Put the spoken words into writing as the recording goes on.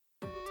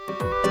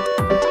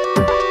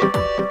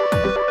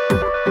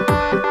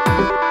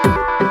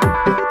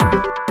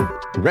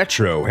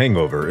Retro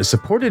Hangover is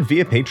supported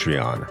via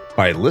Patreon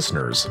by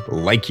listeners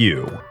like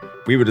you.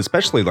 We would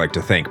especially like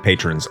to thank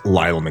patrons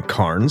Lyle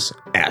McCarnes,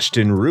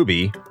 Ashton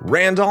Ruby,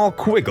 Randall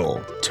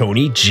Quiggle,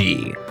 Tony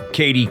G,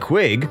 Katie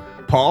Quigg,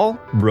 Paul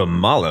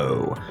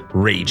Ramallo,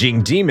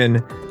 Raging Demon,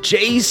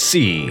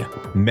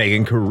 JC,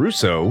 Megan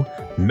Caruso,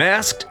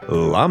 Masked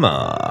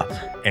Llama,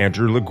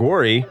 Andrew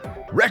Ligori,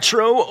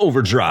 Retro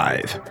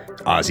Overdrive,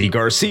 Ozzy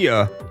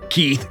Garcia,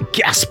 Keith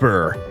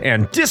Gasper,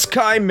 and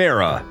Diskai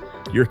Mera.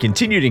 Your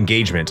continued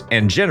engagement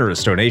and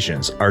generous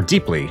donations are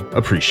deeply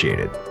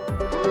appreciated.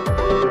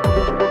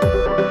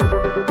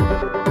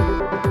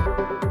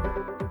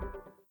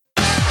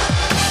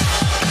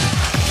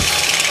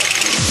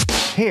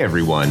 Hey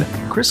everyone,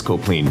 Chris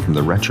Copleen from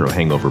the Retro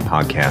Hangover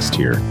podcast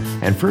here.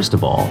 And first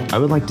of all, I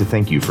would like to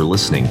thank you for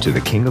listening to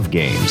the King of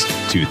Games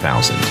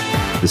 2000.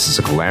 This is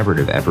a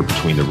collaborative effort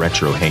between the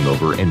Retro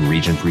Hangover and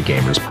Region 3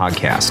 Gamers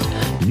podcast.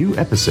 New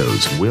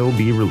episodes will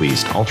be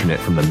released alternate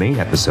from the main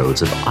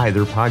episodes of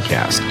either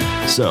podcast.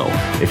 So,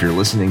 if you're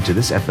listening to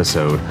this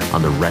episode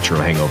on the Retro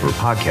Hangover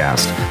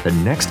podcast, the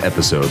next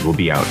episode will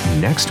be out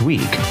next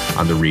week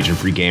on the Region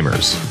 3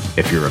 Gamers.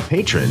 If you're a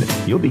patron,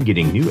 you'll be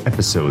getting new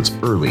episodes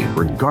early,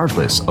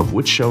 regardless of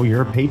which show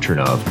you're a patron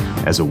of,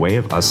 as a way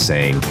of us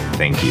saying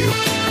thank you.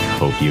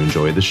 Hope you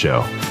enjoy the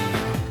show.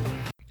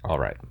 All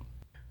right.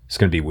 It's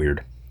going to be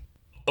weird.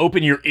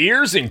 Open your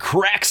ears and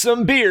crack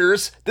some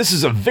beers. This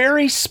is a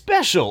very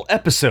special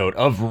episode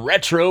of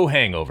Retro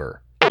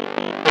Hangover.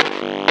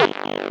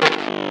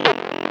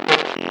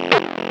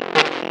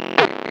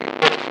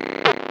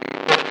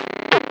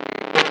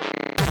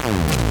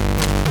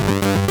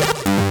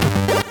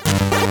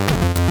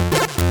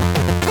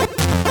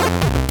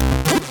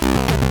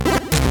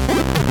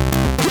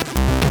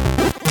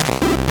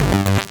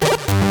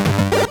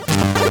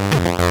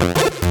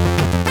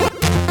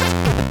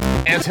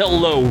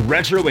 Hello,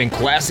 retro and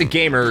classic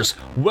gamers.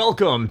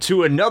 Welcome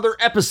to another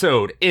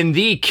episode in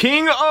the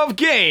King of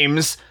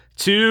Games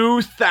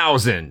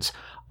 2000.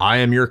 I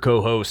am your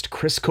co-host,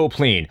 Chris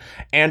Copleen,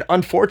 and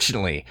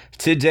unfortunately,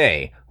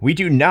 today, we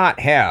do not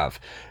have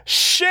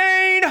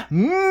Shane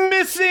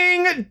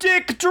Missing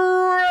Dick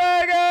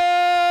Dragon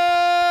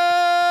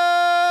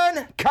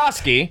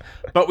Koski,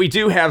 but we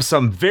do have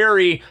some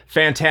very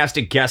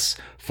fantastic guests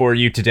for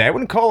you today. I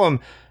wouldn't call them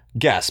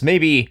guests,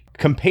 maybe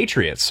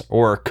compatriots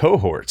or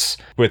cohorts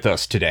with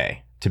us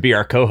today to be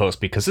our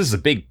co-host, because this is a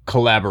big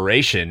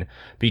collaboration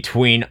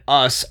between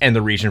us and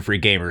the Region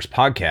Free Gamers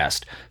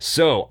podcast.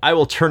 So I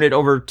will turn it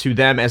over to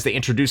them as they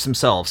introduce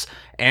themselves.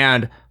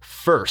 And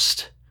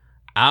first,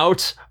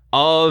 out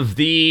of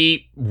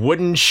the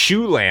wooden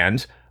shoe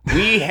land,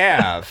 we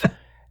have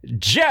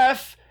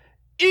Jeff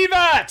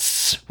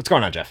Evats. What's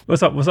going on, Jeff?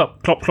 What's up? What's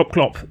up? Clop, clop,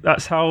 clop.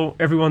 That's how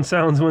everyone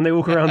sounds when they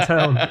walk around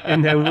town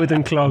in their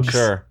wooden clogs.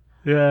 Sure.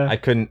 Yeah. I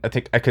couldn't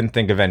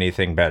think of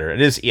anything better. It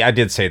is. I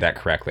did say that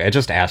correctly. I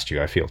just asked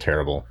you. I feel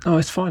terrible. Oh,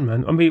 it's fine,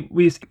 man. I mean,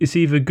 it's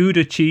either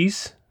Gouda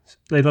cheese.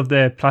 They love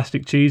their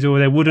plastic cheese, or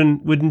their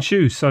wooden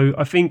shoes. So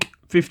I think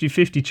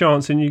 50-50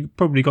 chance, and you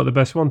probably got the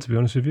best one, to be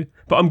honest with you.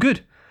 But I'm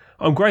good.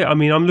 I'm great. I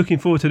mean, I'm looking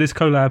forward to this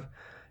collab.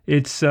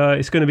 It's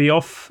going to be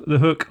off the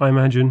hook, I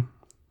imagine.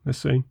 Let's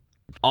see.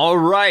 All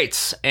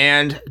right.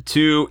 And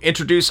to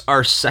introduce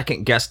our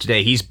second guest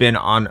today, he's been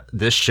on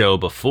this show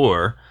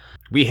before.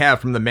 We have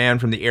from the man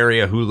from the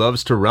area who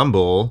loves to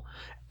rumble,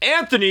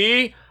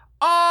 Anthony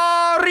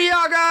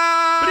Arriaga!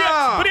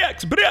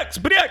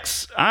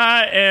 Brix!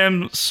 I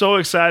am so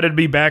excited to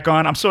be back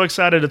on. I'm so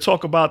excited to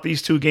talk about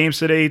these two games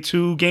today.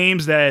 Two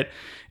games that,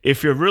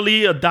 if you're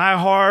really a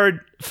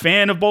diehard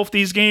fan of both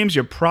these games,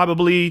 you're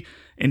probably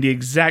in the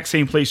exact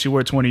same place you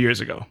were 20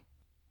 years ago.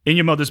 In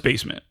your mother's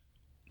basement.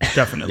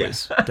 Definitely.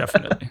 Yes.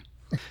 Definitely.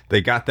 They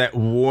got that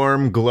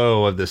warm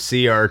glow of the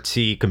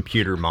CRT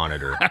computer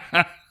monitor.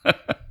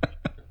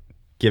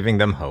 Giving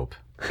them hope.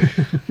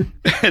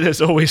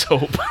 There's always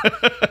hope.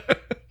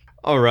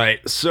 All right,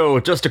 so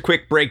just a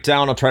quick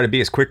breakdown. I'll try to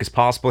be as quick as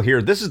possible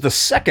here. This is the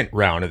second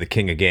round of the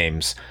King of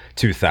Games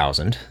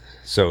 2000.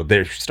 So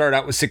they start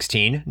out with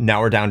 16. Now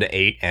we're down to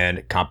 8,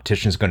 and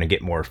competition is going to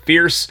get more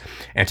fierce.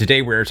 And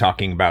today we're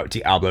talking about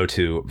Diablo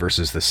 2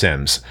 versus The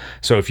Sims.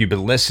 So if you've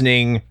been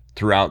listening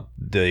throughout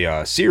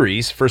the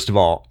series, first of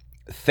all,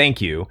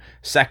 thank you.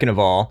 Second of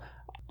all,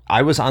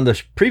 I was on the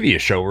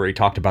previous show where he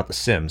talked about The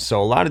Sims. So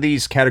a lot of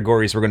these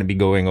categories we're going to be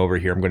going over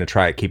here. I'm going to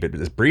try to keep it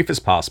as brief as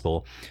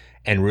possible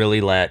and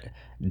really let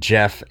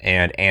Jeff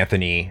and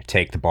Anthony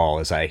take the ball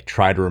as I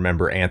try to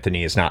remember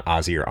Anthony is not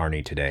Ozzy or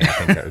Arnie today. I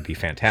think that would be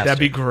fantastic. That'd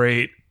be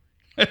great.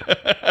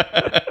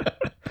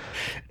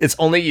 It's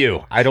only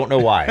you. I don't know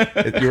why.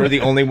 You're the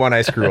only one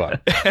I screw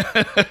up.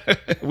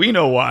 We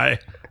know why.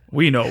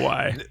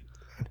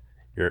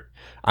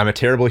 I'm a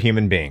terrible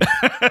human being.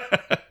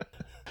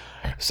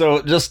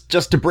 So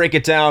just to break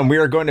it down, we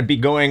are going to be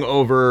going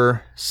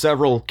over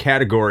several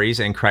categories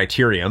and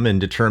criterion and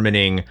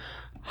determining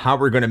how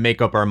we're going to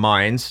make up our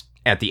minds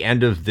at the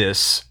end of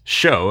this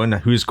show and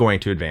who's going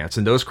to advance.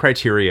 And those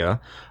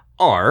criteria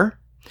are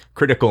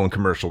critical and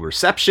commercial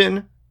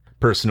reception,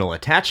 personal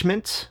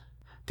attachment,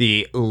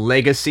 the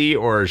legacy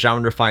or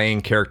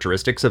genre-defying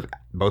characteristics of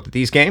both of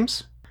these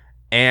games,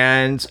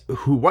 and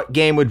what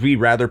game would we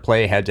rather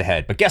play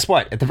head-to-head. But guess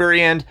what? At the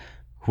very end,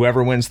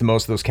 whoever wins the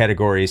most of those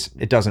categories,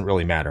 it doesn't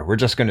really matter. We're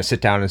just going to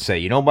sit down and say,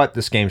 you know what?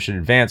 This game should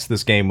advance.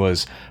 This game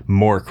was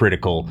more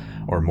critical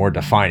or more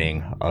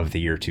defining of the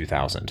year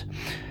 2000.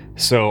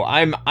 So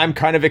I'm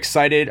kind of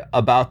excited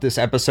about this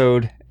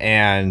episode,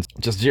 and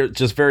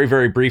just very,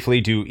 very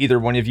briefly, do either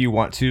one of you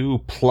want to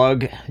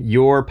plug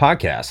your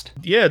podcast?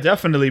 Yeah,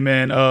 definitely,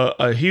 man.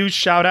 A huge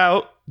shout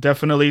out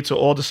definitely to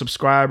all the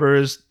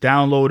subscribers,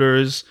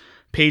 downloaders,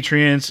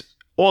 Patreons,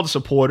 all the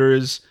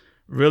supporters.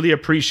 Really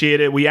appreciate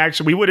it. We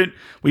wouldn't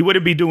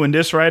be doing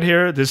this right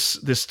here,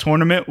 this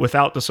tournament,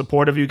 without the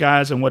support of you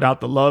guys and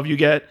without the love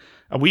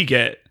we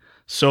get.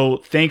 So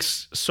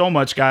thanks so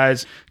much,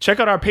 guys. Check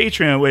out our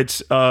Patreon.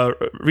 It's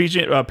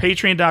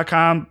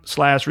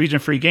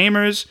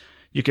patreon.com/regionfreegamers.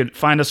 You can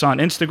find us on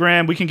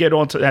Instagram. We can get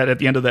on to that at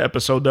the end of the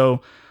episode,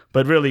 though.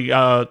 But really,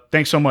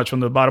 thanks so much from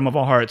the bottom of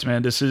our hearts,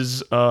 man. This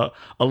is a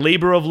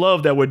labor of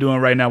love that we're doing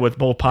right now with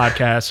both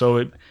podcasts. So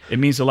it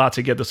means a lot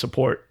to get the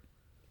support.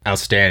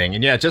 Outstanding.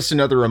 And yeah, just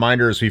another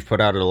reminder, as we've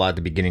put out a lot at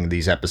the beginning of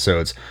these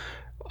episodes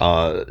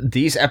were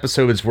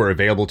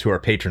available to our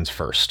patrons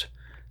first.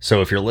 So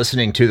if you're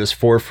listening to this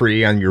for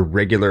free on your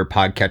regular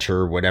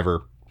podcatcher,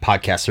 whatever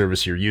podcast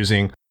service you're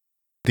using,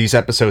 these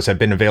episodes have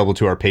been available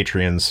to our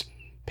patrons,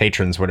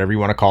 whatever you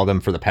want to call them,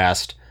 for the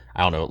past,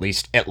 I don't know, at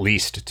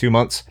least 2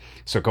 months.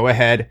 So go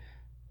ahead.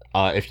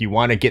 If you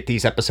want to get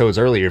these episodes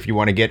earlier, if you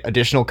want to get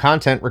additional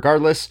content,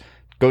 regardless,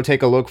 go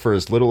take a look. For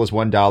as little as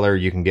 $1,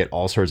 you can get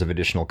all sorts of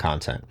additional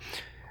content.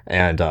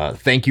 And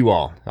thank you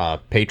all,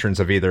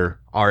 patrons of either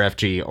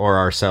RFG or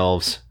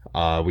ourselves.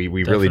 We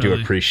really do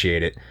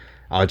appreciate it.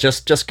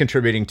 Just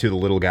contributing to the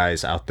little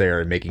guys out there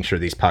and making sure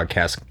these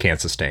podcasts can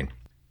sustain.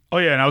 Oh,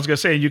 yeah, and I was going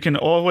to say, you can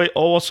always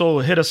also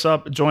hit us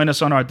up, join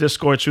us on our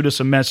Discord, shoot us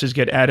a message,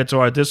 get added to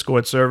our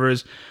Discord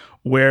servers,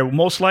 where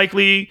most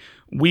likely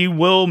we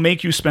will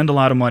make you spend a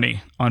lot of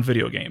money on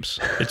video games.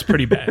 It's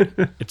pretty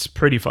bad. It's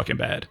pretty fucking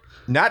bad.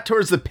 Not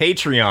towards the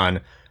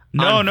Patreon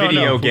on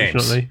video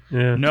games.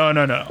 Yeah. No.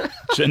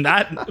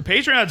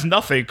 Patreon's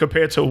nothing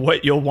compared to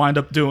what you'll wind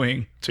up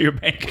doing to your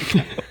bank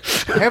account.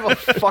 I have a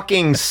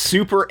fucking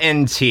Super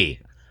NT.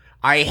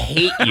 I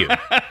hate you.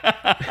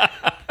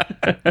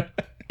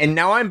 And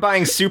now I'm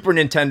buying Super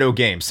Nintendo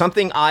games,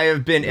 something I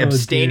have been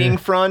abstaining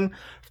from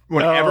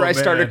whenever I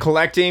started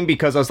collecting,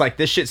 because I was like,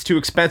 this shit's too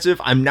expensive.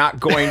 I'm not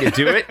going to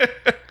do it.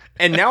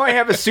 And now I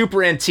have a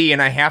Super NT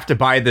and I have to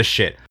buy this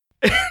shit.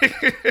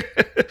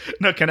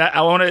 No,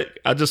 I want to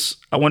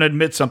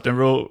admit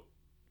something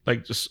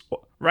just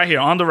right here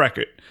on the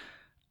record.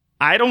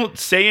 I don't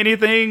say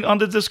anything on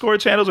the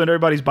Discord channels when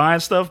everybody's buying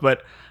stuff,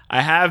 but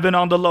I have been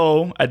on the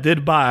low. I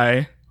did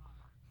buy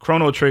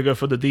Chrono Trigger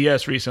for the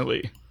DS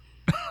recently.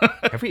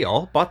 Have we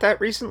all bought that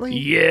recently?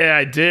 Yeah,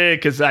 I did,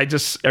 because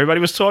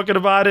everybody was talking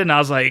about it, and I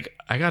was like,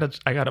 I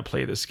gotta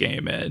play this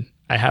game, man.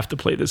 I have to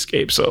play this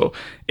game. So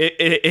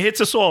it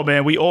hits us all,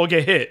 man. We all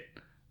get hit.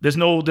 There's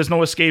no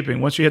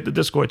escaping. Once you hit the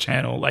Discord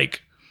channel,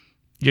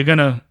 you're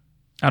gonna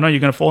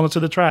fall into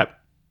the trap.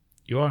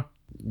 You are.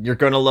 You're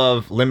gonna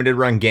love limited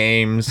run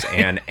games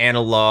and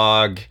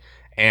Analog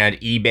and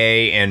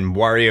eBay and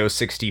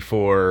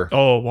Wario64.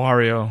 Oh,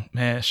 Wario,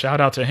 man!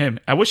 Shout out to him.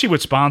 I wish he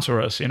would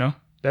sponsor us.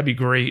 That'd be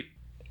great.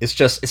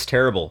 It's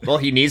terrible. Well,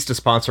 he needs to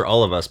sponsor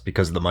all of us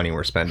because of the money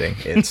we're spending.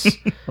 It's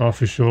oh,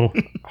 for sure,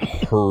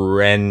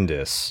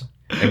 horrendous.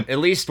 And at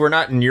least we're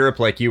not in Europe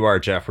like you are,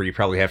 Jeff, where you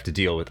probably have to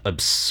deal with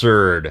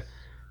absurd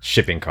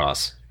shipping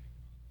costs.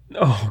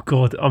 Oh,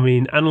 God. I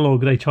mean,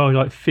 Analog, they charge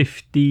like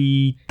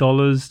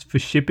 $50 for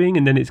shipping,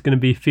 and then it's going to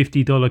be a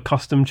 $50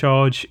 custom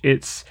charge.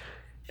 It's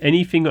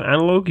anything on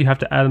Analog, you have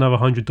to add another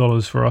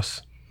 $100 for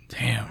us.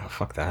 Damn. Oh,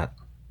 fuck that.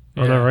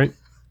 I know, right?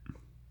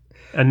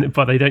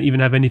 But they don't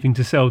even have anything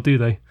to sell, do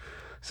they?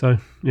 So,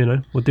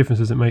 what difference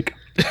does it make?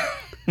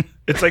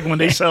 It's like when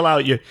they sell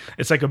out,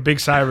 it's like a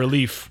big sigh of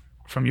relief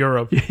from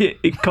Europe.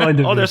 It kind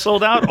of oh, they're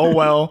sold out? Oh,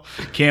 well,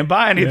 can't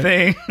buy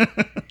anything. Yeah.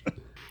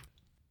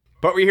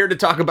 But we're here to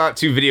talk about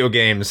 2 video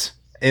games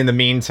in the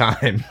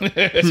meantime.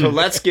 So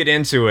let's get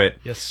into it.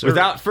 Yes, sir.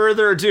 Without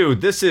further ado,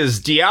 this is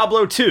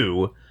Diablo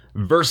 2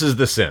 versus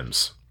The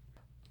Sims.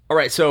 All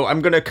right, so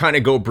I'm going to kind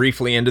of go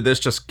briefly into this,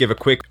 just give a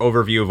quick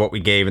overview of what we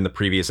gave in the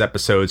previous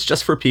episodes,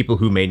 just for people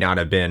who may not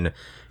have been,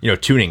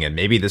 tuning in.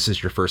 Maybe this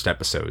is your first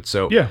episode.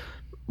 So yeah,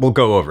 we'll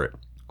go over it.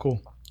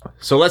 Cool.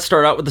 So let's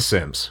start out with The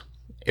Sims.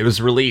 It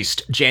was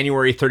released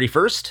January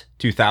 31st,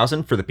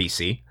 2000 for the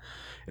PC.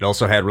 It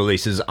also had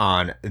releases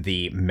on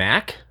the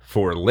Mac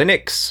for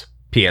Linux,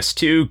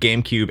 PS2,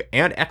 GameCube,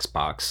 and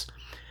Xbox.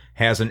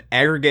 Has an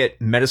aggregate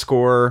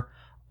Metascore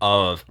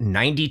of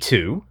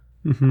 92.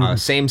 Mm-hmm.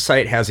 Same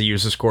site has a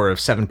user score of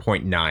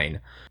 7.9.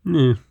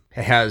 It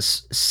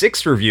has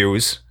 6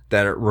 reviews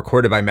that are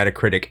recorded by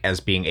Metacritic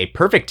as being a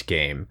perfect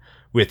game,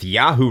 with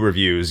Yahoo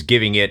reviews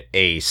giving it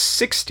a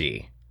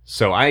 60.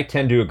 So I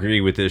tend to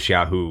agree with this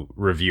Yahoo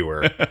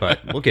reviewer,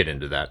 but we'll get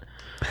into that.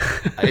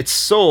 It's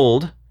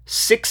sold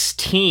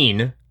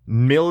 16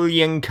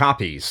 million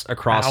copies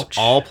across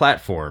all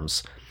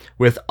platforms,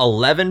 with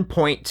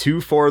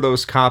 11.24 of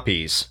those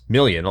copies,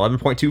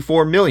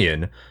 11.24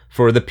 million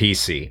for the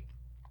PC.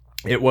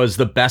 It was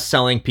the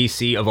best-selling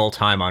PC of all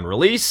time on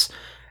release,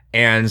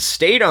 and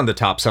stayed on the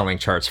top-selling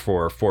charts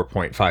for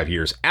 4.5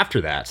 years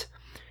after that.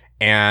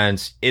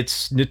 And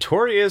it's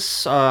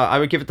notorious. I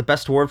would give it the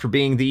best award for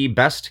being the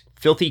best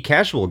filthy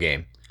casual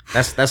game.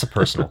 That's a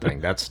personal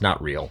thing. That's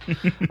not real.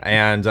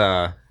 And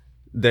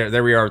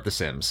there we are with The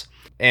Sims.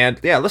 And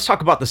yeah, let's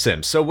talk about The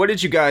Sims. So what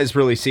did you guys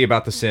really see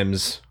about The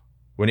Sims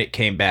when it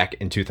came back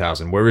in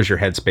 2000? Where was your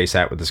headspace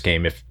at with this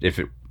game, if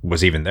it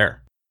was even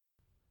there?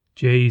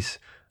 Jeez.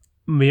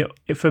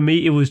 For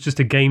me, it was just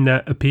a game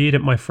that appeared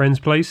at my friend's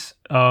place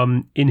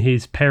on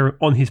his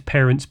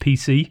parents'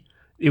 PC.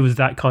 It was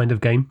that kind of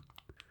game.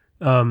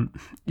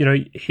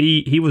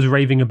 He was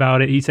raving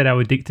about it. He said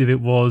how addictive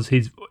it was.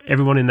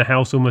 Everyone in the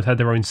house almost had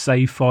their own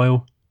save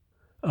file.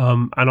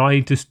 And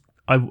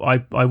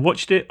I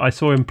watched it. I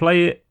saw him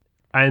play it,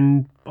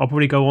 and I'll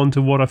probably go on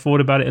to what I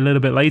thought about it a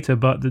little bit later.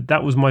 But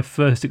that was my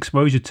first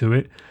exposure to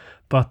it.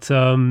 But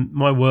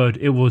my word,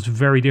 it was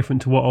very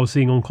different to what I was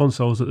seeing on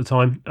consoles at the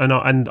time.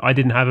 And I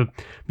didn't have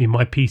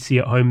my PC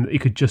at home. It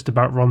could just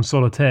about run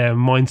Solitaire and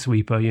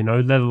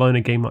Minesweeper, let alone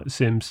a game like The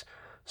Sims.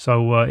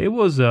 So it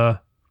was an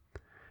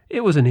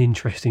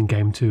interesting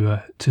game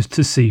to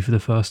see for the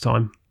first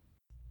time.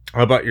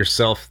 How about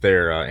yourself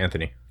there,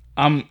 Anthony?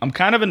 I'm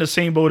kind of in the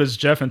same boat as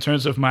Jeff in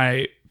terms of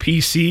my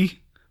PC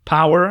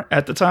power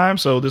at the time.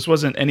 So this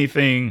wasn't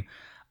anything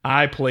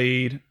I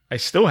played. I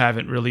still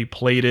haven't really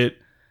played it.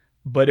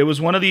 But it was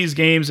one of these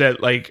games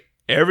that like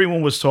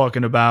everyone was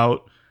talking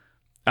about.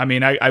 I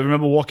mean, I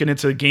remember walking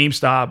into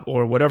GameStop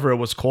or whatever it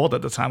was called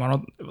at the time. I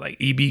don't like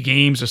EB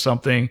Games or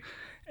something,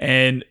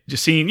 and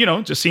just seeing the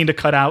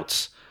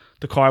cutouts,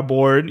 the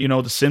cardboard,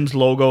 the Sims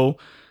logo.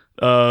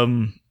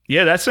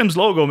 That Sims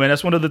logo, man.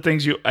 That's one of the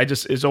things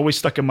it's always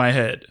stuck in my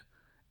head,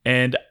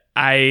 and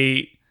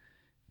I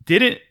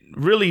didn't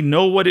really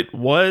know what it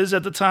was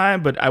at the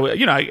time, but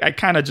I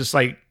kind of just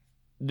like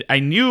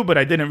I knew, but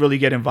I didn't really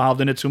get involved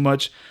in it too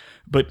much.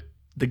 But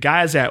the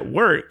guys at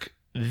work,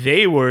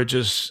 they were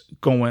just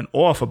going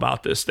off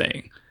about this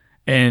thing.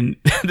 And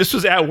this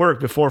was at work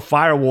before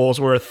firewalls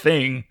were a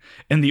thing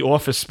in the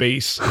office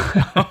space.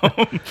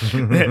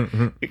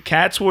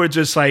 Cats were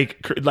just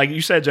like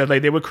you said, Jeff,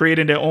 like they were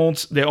creating their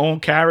own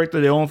character,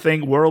 their own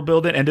thing, world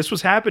building. And this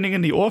was happening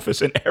in the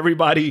office and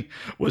everybody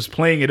was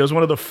playing it. It was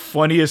one of the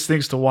funniest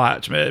things to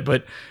watch, man.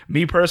 But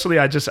me personally,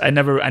 I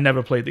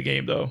never played the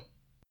game though.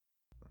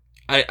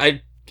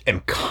 I am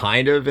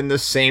kind of in the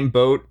same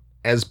boat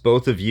as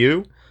both of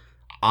you.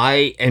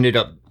 I ended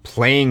up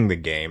playing the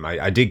game.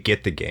 I did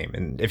get the game.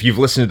 And if you've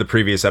listened to the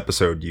previous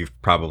episode, you've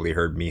probably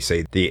heard me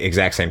say the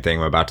exact same thing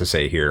I'm about to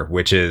say here,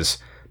 which is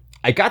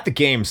I got the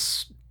game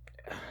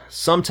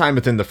sometime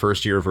within the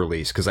first year of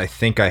release because I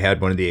think I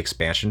had one of the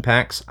expansion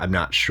packs. I'm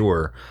not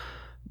sure.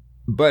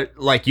 But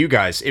like you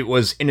guys, it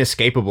was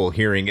inescapable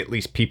hearing at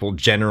least people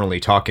generally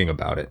talking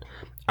about it.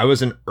 I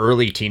was an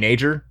early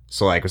teenager,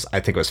 so I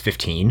think I was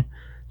 15.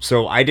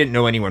 So I didn't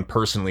know anyone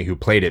personally who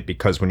played it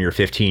because when you're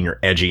 15, you're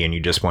edgy and you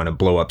just want to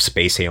blow up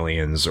space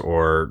aliens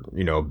or,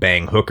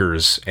 bang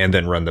hookers and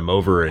then run them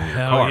over in your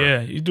car.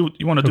 Yeah, you do.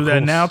 You want to do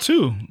that now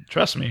too?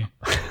 Trust me.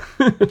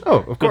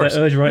 Oh, of course.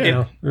 That urge right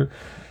now.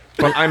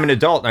 But I'm an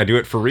adult and I do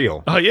it for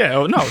real. Oh yeah.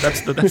 Oh no,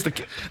 that's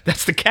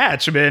the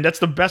catch, man. That's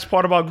the best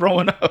part about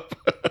growing up.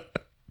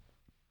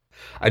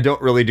 I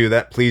don't really do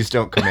that. Please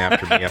don't come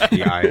after me,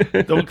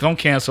 FBI. Don't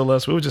cancel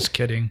us. We were just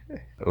kidding.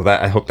 Well,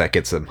 I hope that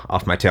gets them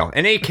off my tail.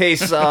 In any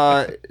case,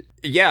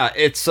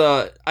 it's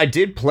I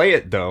did play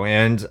it though,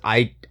 and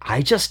I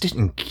just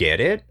didn't get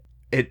it.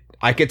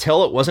 I could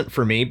tell it wasn't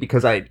for me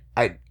because I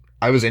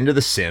was into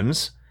The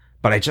Sims,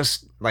 but I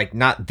just like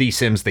not The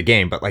Sims the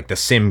game, but like the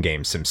Sim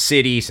game,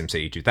 SimCity,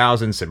 SimCity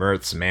 2000,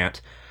 SimEarth, SimAnt,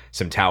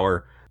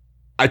 SimTower.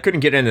 I couldn't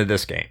get into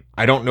this game.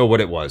 I don't know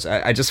what it was.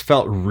 I just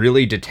felt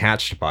really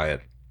detached by it.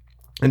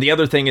 And the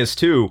other thing is,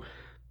 too,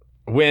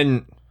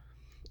 when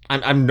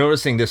I'm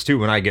noticing this, too,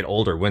 when I get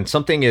older, when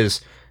something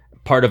is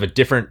part of a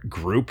different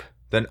group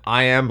than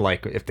I am,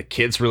 like if the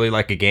kids really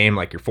like a game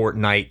like your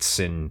Fortnites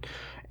and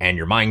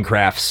your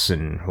Minecrafts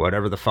and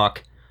whatever the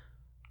fuck,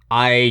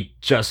 I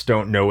just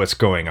don't know what's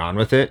going on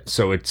with it.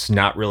 So it's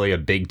not really a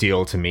big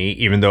deal to me,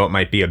 even though it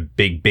might be a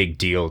big, big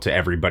deal to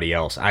everybody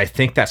else. I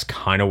think that's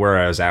kind of where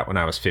I was at when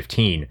I was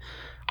 15.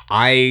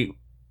 I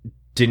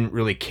didn't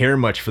really care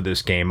much for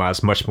this game. I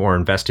was much more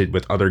invested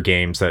with other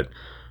games, that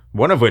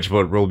one of which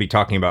we'll be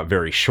talking about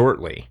very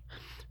shortly.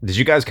 Did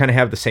you guys kind of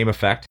have the same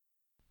effect?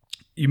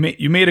 You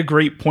made a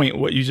great point,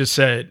 what you just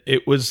said.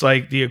 It was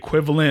like the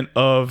equivalent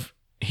of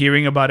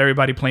hearing about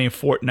everybody playing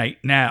Fortnite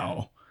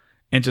now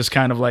and just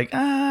kind of like,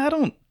 I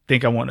don't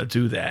think I want to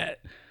do that.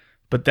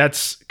 But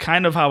that's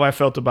kind of how I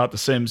felt about The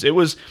Sims. It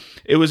was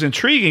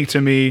intriguing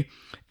to me.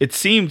 It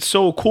seemed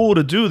so cool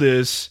to do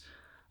this.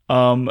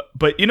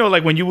 But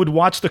like when you would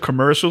watch the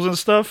commercials and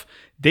stuff,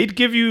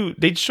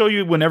 they'd show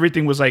you when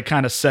everything was like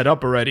kind of set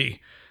up already.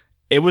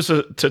 it was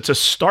to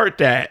start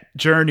that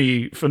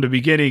journey from the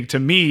beginning, to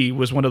me,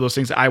 was one of those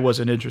things that I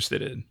wasn't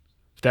interested in,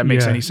 if that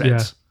makes any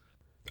sense.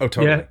 Oh,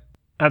 totally. Yeah,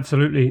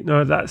 absolutely.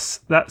 No,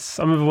 that's. I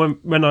remember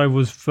when I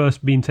was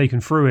first being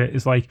taken through it,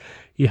 it's like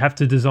you have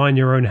to design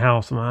your own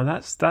house. Man,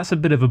 that's a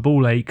bit of a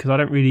ball ache because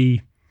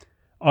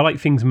I like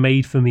things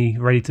made for me,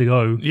 ready to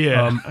go.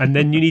 Yeah. And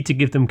then you need to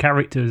give them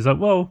characters. Like,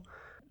 well,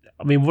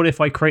 I mean, what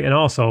if I create an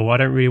arsehole? I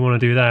don't really want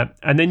to do that.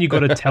 And then you got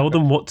to tell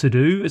them what to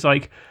do. It's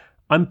like,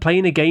 I'm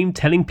playing a game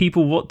telling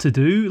people what to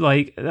do.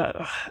 Like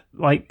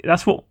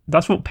that's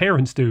what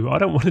parents do. I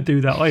don't want to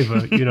do that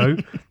either. You know,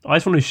 I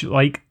just want to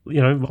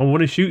I want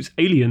to shoot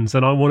aliens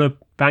and I want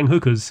to bang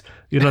hookers.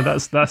 You know,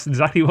 that's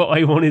exactly what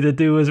I wanted to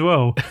do as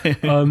well.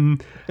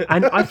 And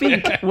I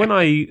think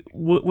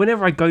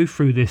whenever I go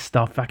through this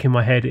stuff back in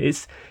my head,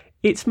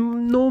 it's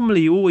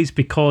normally always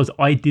because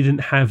I didn't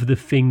have the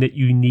thing that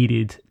you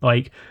needed.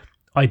 Like,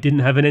 I didn't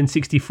have an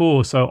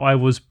N64, so I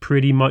was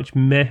pretty much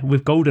meh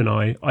with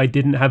GoldenEye. I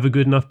didn't have a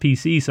good enough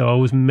PC, so I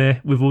was meh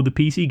with all the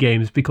PC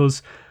games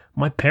because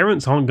my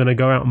parents aren't going to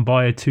go out and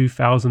buy a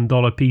 $2,000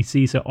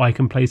 PC so I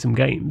can play some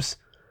games,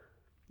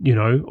 you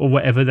know, or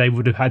whatever they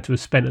would have had to have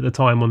spent at the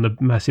time on the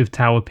massive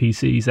tower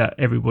PCs that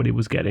everybody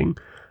was getting.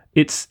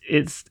 It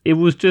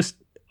was just,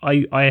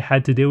 I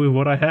had to deal with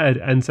what I had,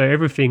 and so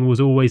everything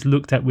was always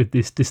looked at with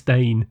this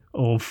disdain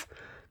of,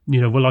 you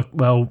know,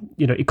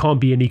 it can't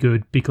be any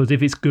good because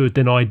if it's good,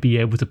 then I'd be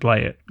able to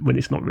play it, when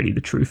it's not really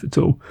the truth at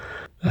all.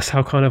 That's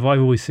how kind of I've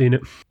always seen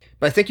it.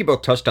 But I think you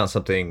both touched on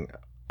something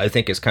I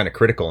think is kind of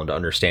critical into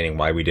understanding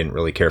why we didn't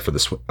really care for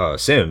the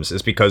Sims,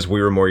 is because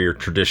we were more your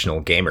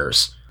traditional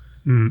gamers.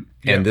 And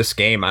this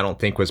game, I don't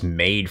think, was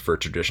made for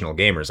traditional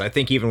gamers. I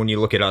think even when you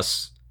look at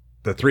us,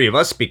 the three of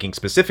us speaking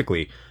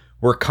specifically,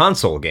 we're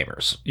console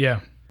gamers.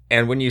 Yeah.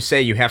 And when you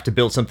say you have to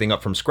build something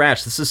up from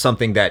scratch, this is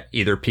something that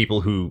either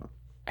people who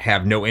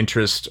have no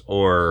interest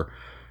or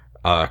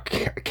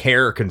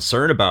care or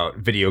concern about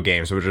video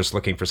games, or just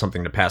looking for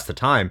something to pass the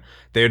time,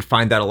 they would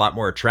find that a lot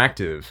more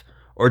attractive.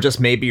 Or just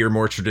maybe your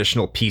more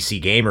traditional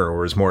PC gamer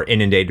or is more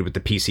inundated with the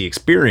PC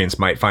experience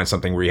might find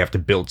something where you have to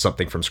build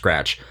something from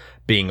scratch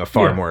being a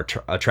far more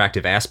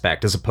attractive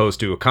aspect, as opposed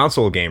to a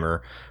console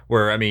gamer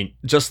where, I mean,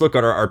 just look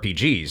at our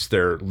RPGs.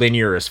 They're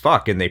linear as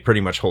fuck and they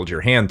pretty much hold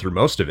your hand through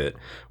most of it.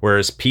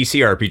 Whereas PC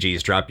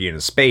RPGs drop you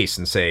into space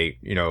and say,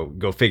 you know,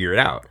 go figure it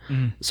out.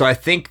 So I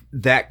think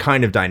that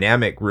kind of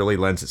dynamic really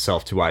lends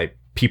itself to why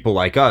people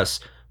like us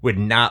would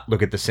not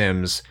look at The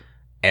Sims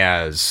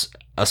as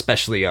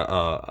especially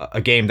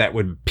a game that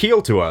would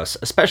appeal to us,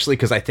 especially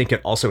because I think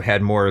it also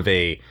had more of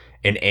an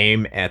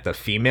aim at the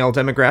female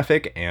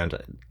demographic, and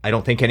I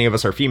don't think any of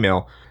us are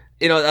female.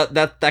 You know,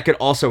 that could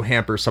also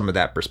hamper some of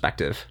that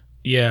perspective.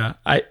 Yeah,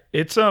 and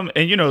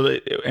you know,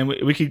 and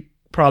we could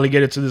probably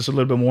get into this a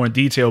little bit more in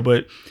detail,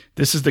 but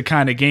this is the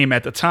kind of game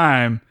at the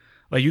time,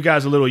 like, you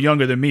guys are a little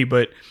younger than me,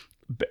 but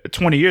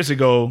 20 years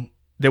ago,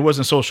 there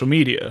wasn't social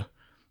media.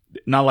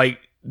 Not like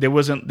there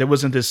wasn't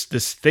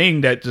this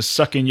thing that just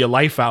sucking your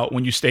life out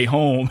when you stay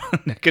home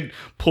that could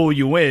pull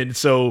you in.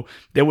 So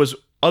there was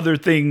other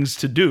things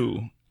to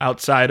do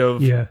outside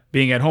of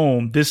being at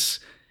home.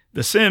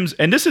 The Sims,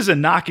 and this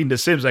isn't knocking The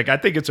Sims. Like, I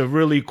think it's a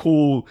really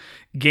cool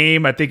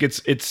game. I think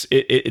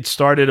it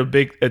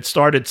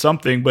started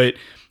something, but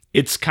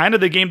it's kind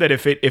of the game that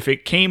if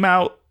it came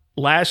out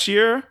last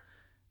year,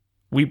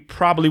 we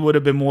probably would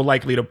have been more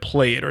likely to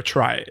play it or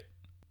try it.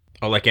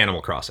 Oh, like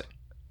Animal Crossing.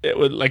 It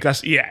would, like,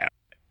 that's, yeah.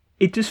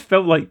 It just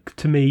felt like,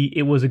 to me,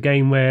 it was a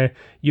game where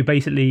you're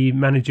basically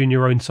managing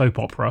your own soap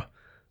opera.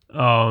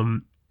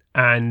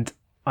 And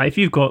if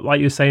you've got,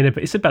 like you're saying,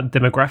 it's about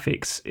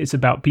demographics. It's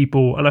about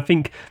people. And I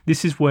think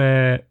this is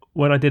where,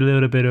 when I did a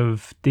little bit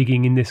of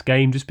digging in this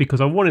game, just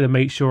because I wanted to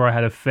make sure I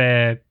had a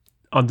fair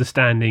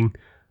understanding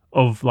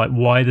of, like,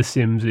 why The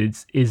Sims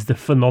is the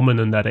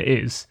phenomenon that it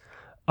is.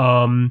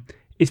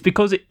 It's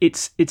because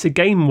it's a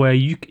game where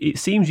it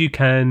seems you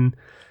can,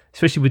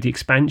 especially with the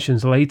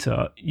expansions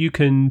later, you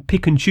can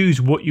pick and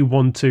choose what you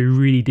want to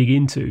really dig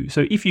into.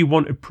 So if you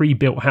want a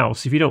pre-built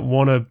house, if you don't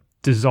want to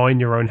design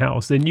your own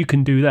house, then you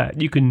can do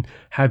that. You can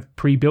have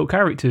pre-built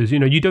characters. You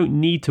know, you don't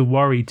need to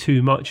worry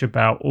too much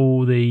about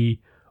all the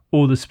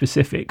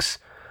specifics.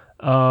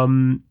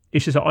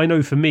 It's just that I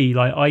know for me,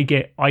 like,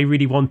 I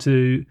really want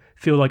to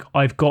feel like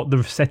I've got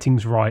the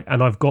settings right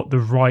and I've got the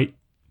right,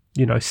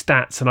 you know,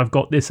 stats, and I've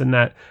got this and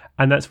that,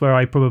 and that's where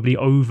I probably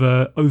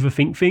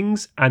overthink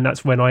things, and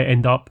that's when I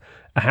end up,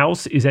 a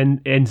house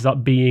ends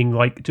up being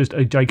like just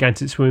a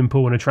gigantic swimming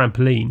pool and a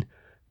trampoline,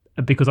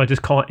 because I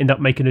just can't end up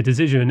making a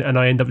decision, and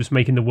I end up just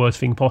making the worst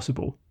thing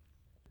possible.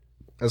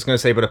 I was going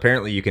to say, but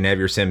apparently you can have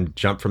your sim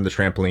jump from the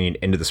trampoline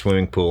into the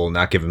swimming pool,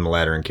 not give him the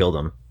ladder, and kill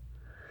them.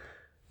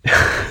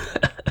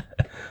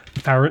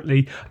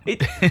 Apparently.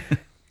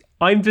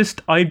 I'm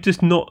just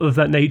not of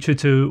that nature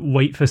to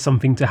wait for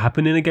something to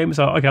happen in a game.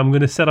 So, okay, I'm going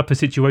to set up a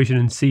situation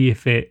and see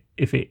if it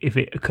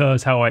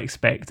occurs how I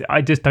expect.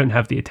 I just don't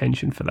have the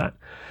attention for that.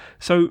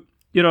 So,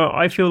 you know,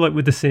 I feel like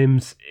with The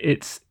Sims,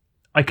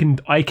 I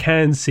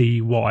can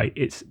see why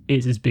it's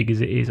as big as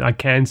it is. I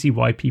can see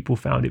why people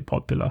found it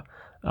popular.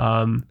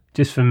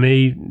 Just for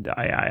me,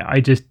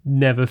 I just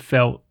never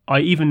felt.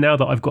 Even now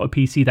that I've got a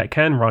PC that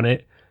can run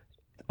it,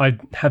 I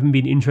haven't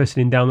been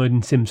interested in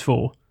downloading Sims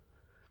 4.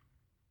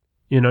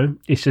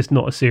 It's just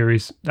not a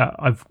series that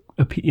I've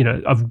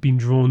been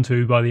drawn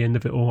to by the end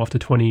of it all after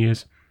 20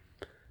 years.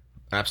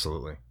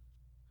 Absolutely.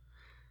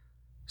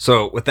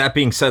 So with that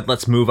being said,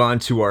 let's move on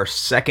to our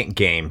second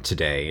game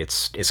today.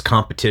 It's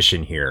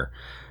competition here.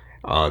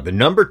 The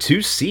number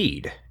 2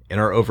 seed in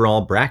our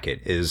overall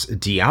bracket is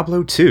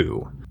Diablo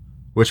 2,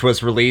 which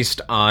was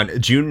released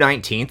on June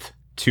 19th,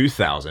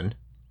 2000.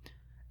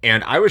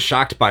 And I was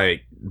shocked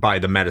by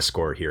the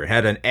Metascore here. It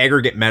had an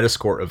aggregate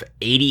Metascore of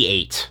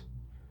 88,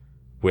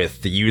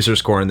 with the user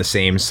score on the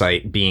same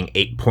site being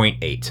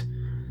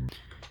 8.8.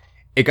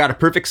 It got a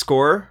perfect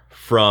score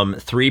from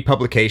 3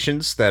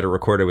 publications that are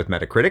recorded with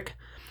Metacritic.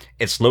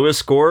 Its lowest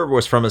score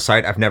was from a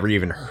site I've never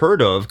even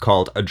heard of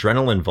called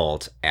Adrenaline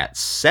Vault at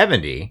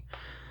 70.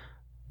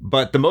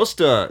 But the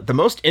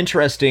most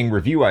interesting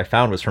review I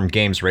found was from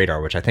Games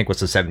Radar, which I think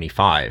was a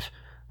 75,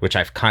 which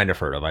I've kind of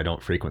heard of. I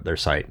don't frequent their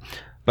site.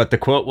 But the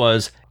quote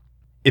was,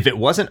 "If it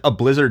wasn't a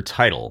Blizzard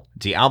title,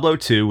 Diablo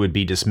 2 would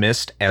be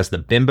dismissed as the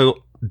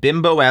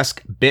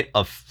bimbo-esque bit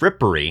of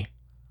frippery,"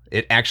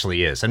 it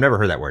actually is, I've never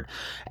heard that word,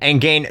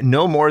 "and gain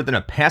no more than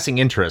a passing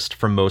interest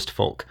from most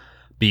folk.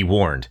 Be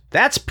warned."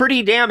 That's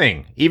pretty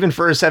damning, even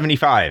for a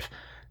 75.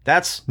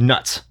 That's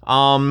nuts.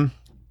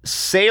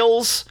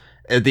 Sales,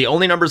 the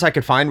only numbers I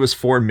could find was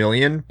 4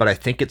 million, but I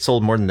think it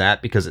sold more than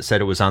that because it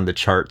said it was on the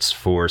charts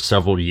for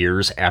several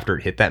years after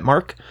it hit that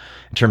mark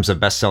in terms of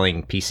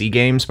best-selling PC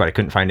games, but I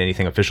couldn't find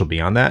anything official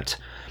beyond that.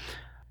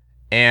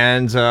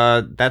 And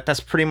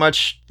that's pretty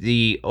much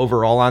the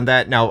overall on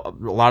that. Now, a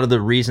lot of the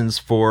reasons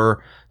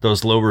for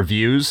those low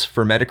reviews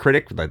for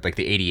Metacritic, like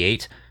the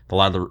 88, a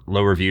lot of the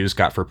low reviews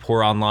got for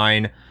poor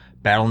online,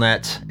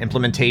 Battle.net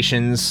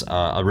implementations,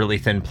 a really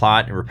thin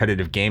plot, and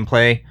repetitive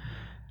gameplay.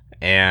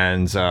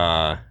 And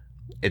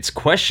it's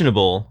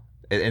questionable,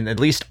 and at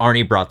least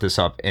Arnie brought this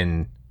up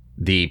in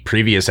the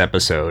previous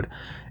episode,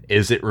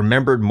 is it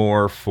remembered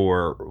more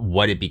for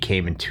what it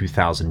became in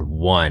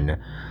 2001.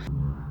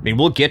 I mean,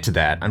 we'll get to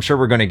that. I'm sure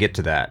we're going to get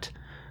to that.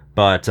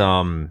 But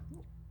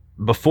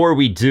before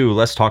we do,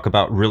 let's talk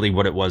about really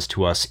what it was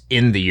to us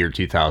in the year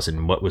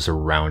 2000, what was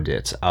around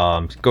it.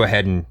 Go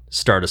ahead and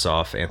start us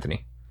off,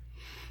 Anthony.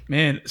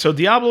 Man, so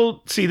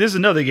Diablo, see, this is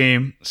another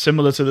game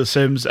similar to The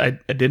Sims. I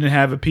didn't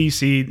have a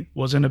PC,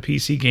 wasn't a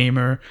PC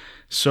gamer.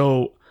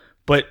 So,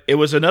 but it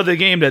was another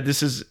game that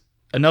this is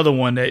another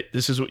one that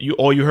this is what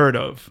all you heard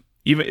of.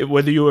 Even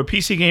whether you were a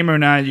PC gamer or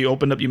not, you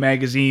opened up your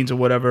magazines or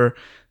whatever,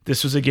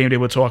 this was a game they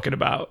were talking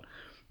about.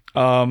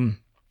 And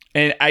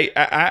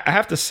I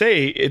have to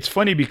say, it's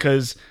funny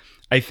because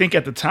I think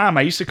at the time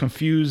I used to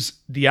confuse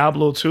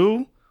Diablo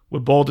 2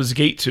 with Baldur's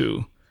Gate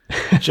 2.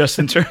 Just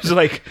in terms of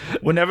like,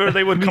 whenever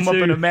they would come up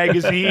in a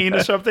magazine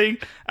or something,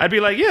 I'd be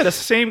like, yeah, that's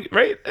the same,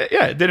 right?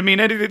 Yeah, it didn't mean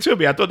anything to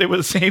me. I thought they were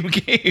the same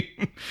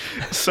game.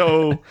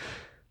 So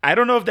I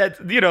don't know if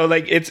that,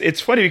 like it's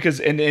funny because,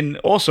 and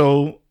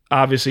also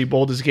obviously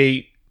Baldur's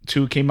Gate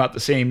 2 came out the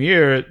same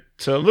year.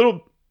 So a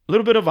little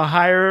bit of a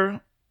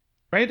higher,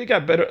 right? They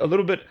got a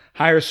little bit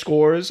higher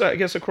scores, I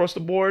guess, across the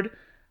board.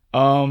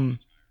 Yeah,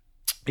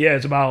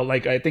 it's about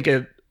like, I think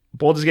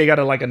Baldur's Gate got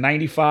a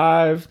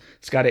 95.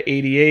 It's got an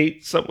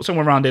 88,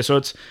 somewhere around there. So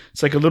it's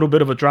like a little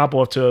bit of a drop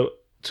off to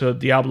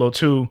Diablo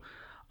 2.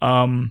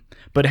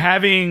 But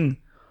having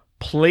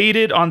played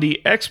it on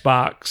the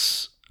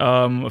Xbox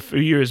a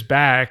few years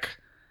back,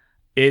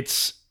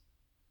 it's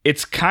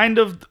kind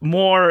of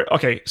more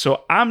okay.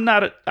 So I'm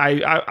not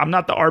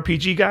the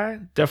RPG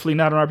guy. Definitely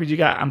not an RPG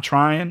guy. I'm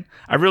trying.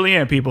 I really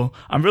am, people.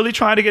 I'm really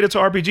trying to get into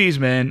RPGs,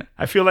 man.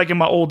 I feel like in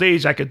my old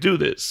age I could do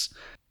this.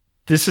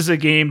 This is a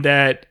game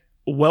that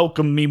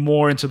welcomed me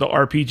more into the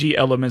RPG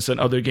elements than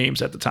other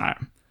games at the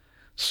time.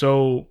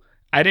 So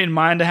I didn't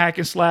mind the hack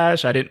and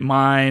slash. I didn't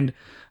mind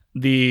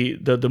the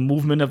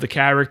movement of the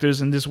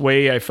characters in this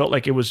way. I felt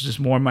like it was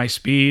just more my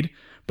speed.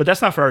 But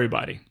that's not for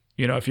everybody.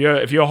 If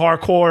you're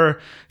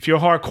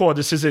hardcore,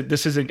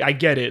 this isn't. I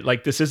get it.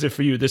 Like, this isn't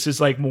for you. This is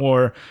like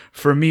more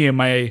for me in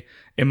my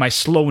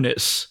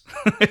slowness,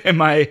 in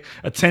my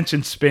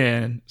attention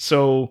span.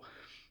 So,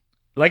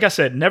 like I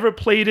said, never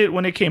played it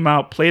when it came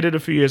out. Played it a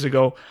few years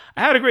ago.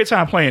 I had a great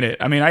time playing it.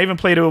 I mean, I even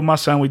played it with my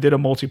son. We did a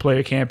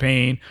multiplayer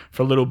campaign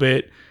for a little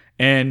bit,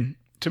 and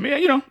to me,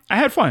 I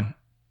had fun.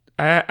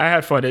 I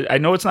had fun. I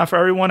know it's not for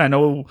everyone. I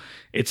know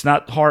it's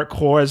not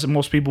hardcore as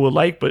most people would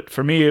like, but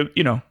for me,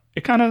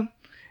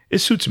 it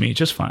suits me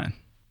just fine.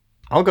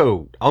 I'll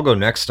go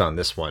next on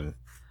this one.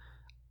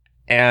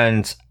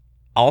 And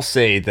I'll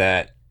say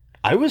that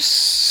I was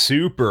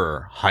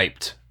super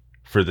hyped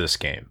for this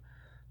game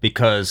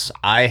because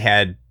I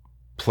had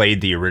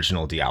played the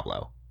original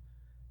Diablo.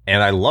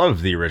 And I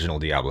love the original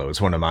Diablo.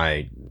 It's one of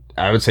I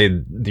would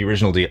say the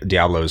original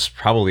Diablo is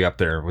probably up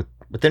there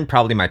within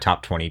probably my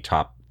top 20,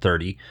 top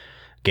 30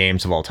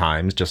 games of all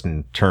time, just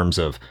in terms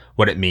of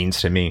what it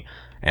means to me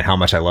and how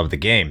much I love the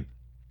game.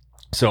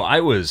 So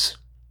I was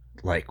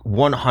like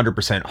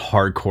 100%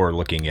 hardcore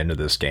looking into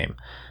this game,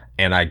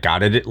 and I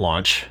got it at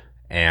launch,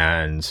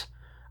 And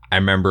I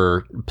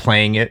remember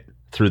playing it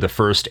through the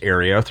first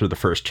area, through the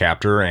first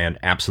chapter, and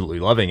absolutely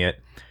loving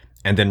it.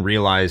 And then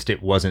realized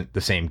it wasn't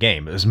the same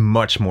game. It was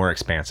much more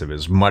expansive. It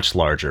was much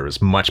larger. It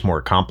was much more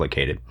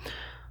complicated,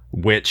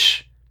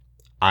 which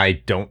I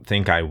don't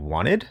think I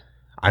wanted.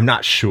 I'm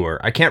not sure.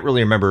 I can't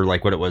really remember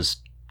like what it was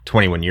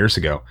 21 years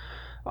ago.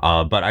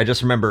 But I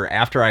just remember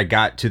after I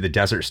got to the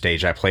desert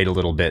stage, I played a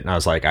little bit and I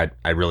was like,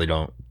 I really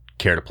don't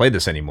care to play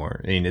this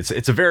anymore. I mean, it's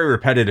a very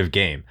repetitive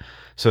game.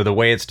 So the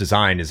way it's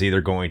designed is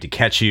either going to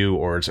catch you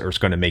or it's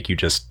going to make you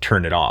just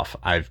turn it off.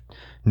 I've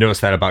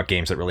noticed that about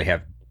games that really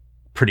have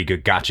pretty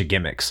good gotcha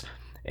gimmicks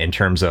in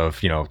terms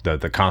of, you know,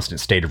 the constant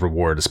state of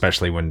reward,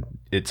 especially when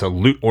it's a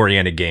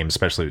loot-oriented game,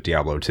 especially with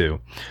Diablo 2.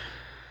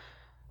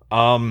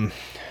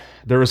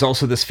 There was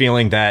also this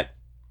feeling that,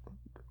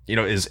 you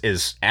know,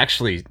 is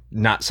actually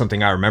not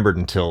something I remembered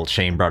until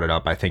Shane brought it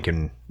up, I think,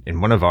 in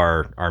one of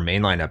our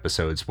mainline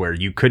episodes, where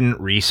you couldn't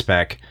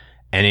respec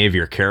any of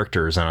your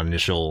characters in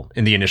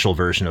the initial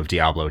version of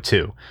Diablo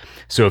 2.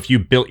 So if you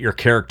built your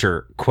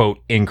character, quote,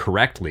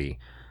 incorrectly,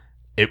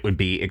 it would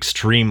be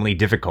extremely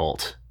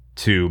difficult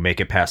to make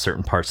it past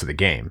certain parts of the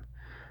game.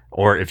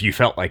 Or if you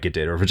felt like it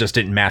did, or if it just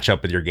didn't match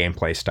up with your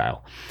gameplay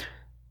style.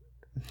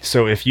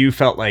 So if you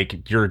felt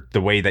like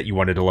the way that you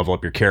wanted to level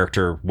up your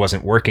character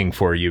wasn't working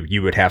for you,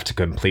 you would have to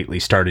completely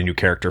start a new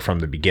character from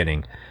the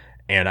beginning.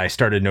 And I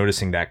started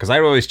noticing that because I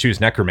would always choose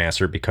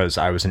Necromancer because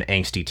I was an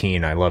angsty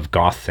teen. I love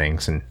goth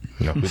things, and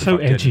you know, so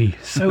edgy,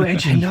 so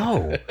edgy. I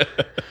know.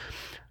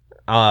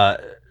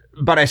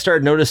 But I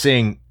started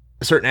noticing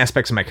certain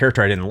aspects of my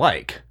character I didn't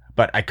like,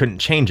 but I couldn't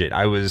change it.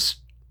 I was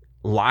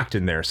locked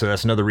in there, so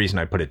that's another reason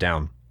I put it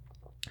down.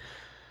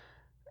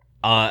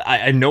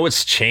 I know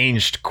it's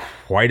changed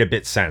quite a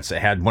bit since.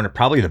 It had one of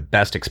probably the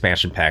best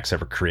expansion packs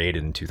ever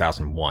created in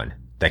 2001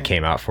 that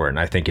came out for it, and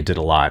I think it did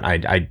a lot.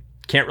 I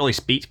can't really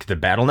speak to the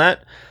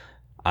Battle.net.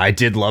 I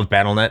did love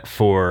Battle.net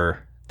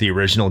for the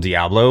original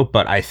Diablo,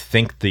 but I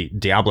think the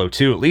Diablo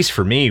 2, at least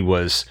for me,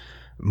 was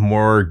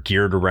more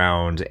geared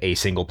around a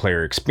single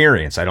player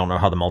experience. I don't know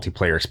how the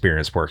multiplayer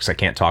experience works. I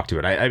can't talk to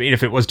it. I mean,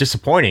 if it was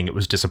disappointing, it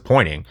was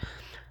disappointing,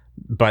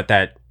 but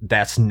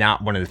that's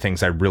not one of the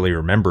things I really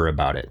remember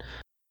about it.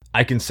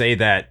 I can say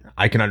that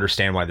I can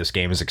understand why this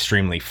game is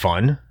extremely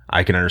fun.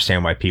 I can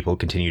understand why people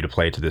continue to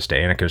play it to this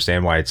day, and I can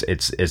understand why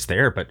it's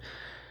there, but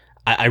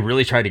I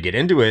really tried to get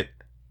into it,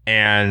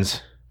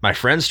 and my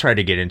friends tried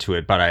to get into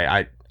it, but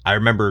I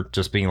remember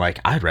just being like,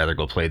 I'd rather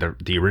go play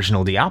the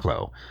original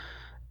Diablo.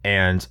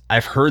 And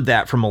I've heard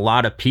that from a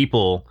lot of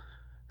people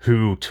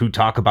who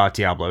talk about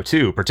Diablo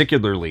 2,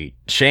 particularly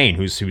Shane,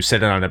 who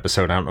said it on an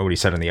episode. I don't know what he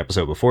said on the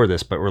episode before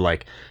this, but we're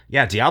like,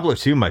 yeah, Diablo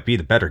 2 might be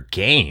the better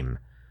game.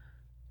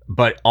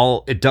 But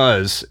all it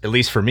does, at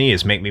least for me,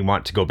 is make me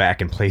want to go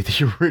back and play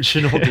the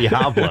original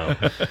Diablo.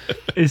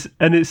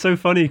 It's so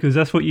funny because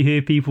that's what you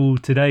hear people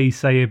today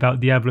say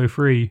about Diablo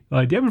 3.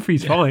 Like, Diablo 3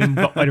 is fine,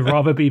 but I'd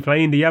rather be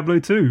playing Diablo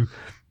 2,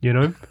 you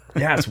know?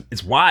 Yeah,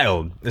 it's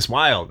wild. It's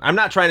wild. I'm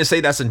not trying to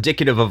say that's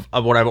indicative of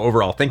what I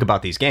overall think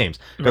about these games,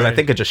 because I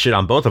think I just shit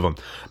on both of them.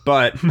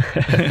 But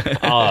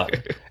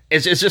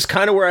it's just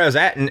kind of where I was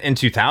at in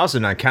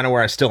 2000, and kind of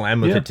where I still am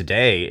with it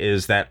today,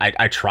 is that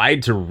I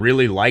tried to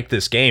really like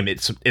this game.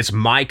 It's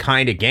my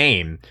kind of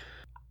game,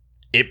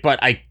 but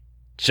I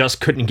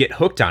just couldn't get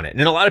hooked on it.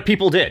 And a lot of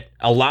people did.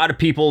 A lot of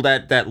people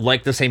that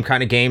like the same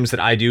kind of games that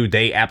I do,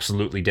 they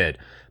absolutely did.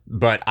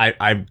 But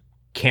I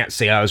can't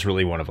say I was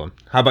really one of them.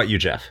 How about you,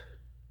 Jeff?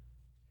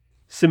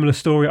 Similar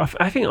story.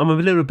 I think I'm a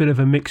little bit of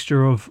a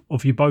mixture of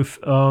you both.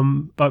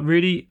 But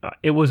really,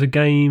 it was a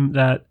game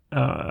that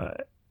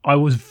I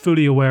was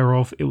fully aware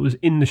of. It was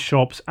in the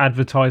shops,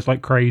 advertised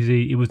like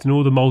crazy. It was in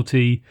all the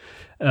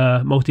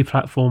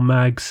multi-platform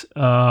mags.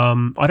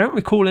 I don't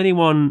recall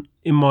anyone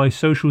in my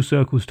social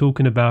circles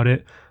talking about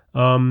it.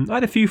 I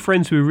had a few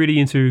friends who were really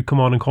into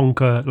Command and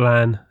Conquer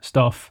LAN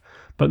stuff,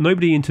 but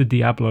nobody into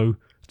Diablo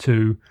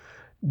 2.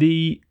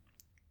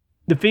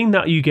 The thing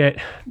that you get,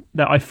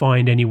 that I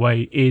find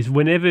anyway, is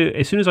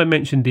as soon as I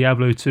mention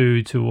Diablo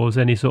 2 towards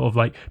any sort of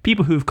like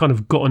people who've kind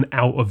of gotten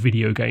out of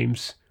video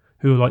games,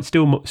 who are like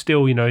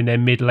still you know, in their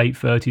mid-late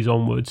 30s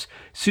onwards,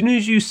 as soon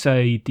as you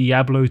say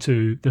Diablo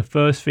 2, the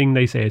first thing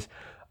they say is,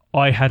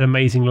 I had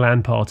amazing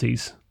LAN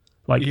parties.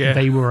 Like,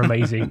 they were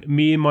amazing.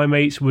 Me and my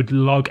mates would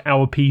lug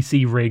our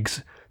PC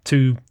rigs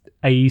to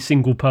a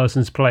single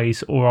person's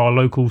place or our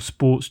local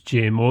sports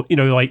gym, or, you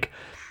know, like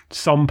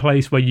some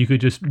place where you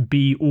could just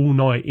be all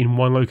night in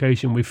one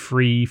location with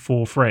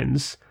 3-4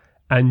 friends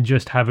and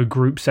just have a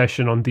group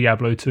session on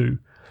Diablo 2.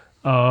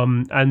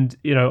 And,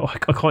 you know,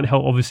 I can't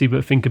help obviously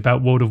but think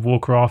about World of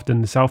Warcraft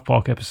and the South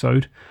Park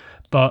episode,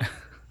 but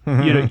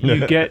you know,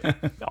 you get,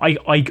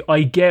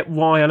 I get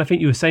why. And I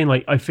think you were saying,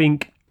 like, I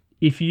think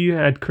if you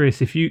had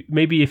Chris, if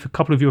a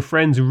couple of your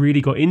friends really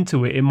got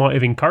into it, it might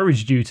have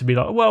encouraged you to be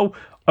like, well,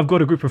 I've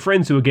got a group of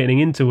friends who are getting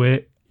into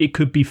it. It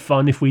could be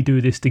fun if we do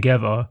this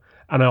together.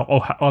 And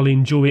I'll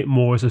enjoy it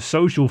more as a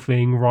social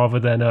thing rather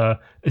than a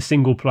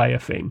single player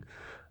thing.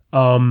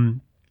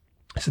 So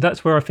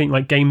that's where I think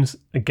like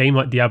a game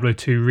like Diablo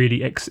 2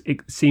 really it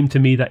seemed to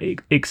me that it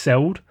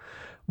excelled.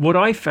 what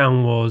I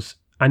found was,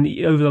 and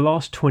over the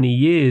last 20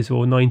 years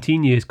or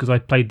 19 years, because I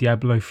played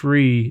Diablo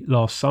 3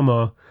 last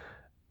summer,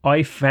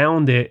 I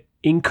found it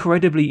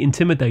incredibly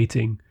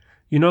intimidating.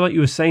 You know, like you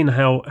were saying,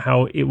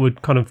 how it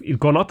would kind of, it'd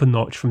gone up a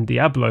notch from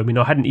Diablo. I mean,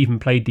 I hadn't even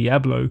played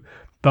Diablo,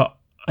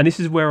 and this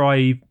is where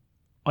I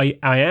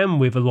am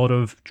with a lot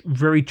of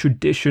very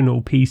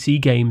traditional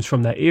PC games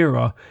from that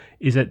era,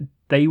 is that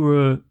they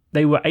were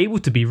able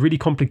to be really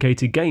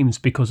complicated games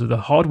because of the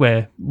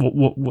hardware,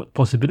 what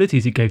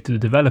possibilities it gave to the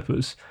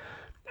developers.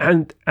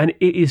 And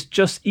it is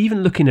just,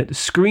 even looking at the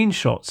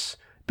screenshots,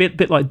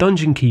 bit like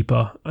Dungeon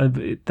Keeper,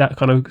 that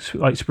kind of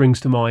like springs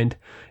to mind,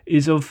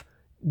 is of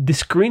the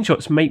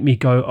screenshots make me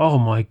go, oh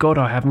my God,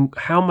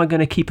 how am I going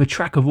to keep a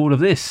track of all of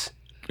this?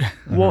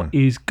 What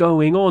is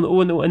going on?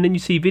 And then you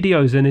see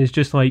videos and it's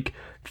just like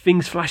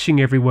things flashing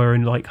everywhere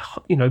and like,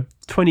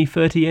 20,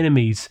 30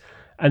 enemies.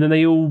 And then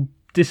they all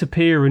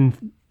disappear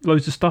and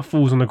loads of stuff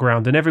falls on the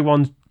ground and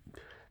everyone's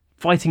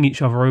fighting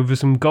each other over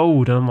some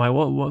gold. And I'm like,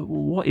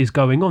 what is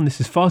going on? This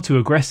is far too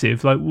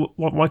aggressive. Like,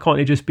 why can't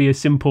it just be a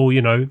simple,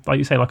 like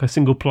you say, like a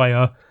single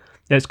player,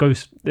 let's go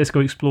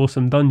explore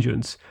some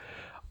dungeons.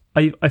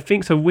 I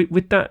think so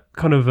with that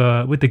kind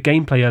of with the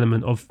gameplay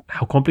element of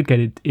how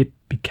complicated it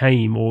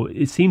became, or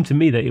it seemed to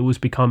me that it was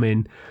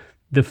becoming,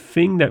 the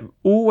thing that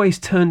always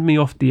turned me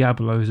off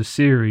Diablo as a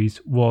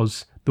series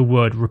was the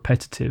word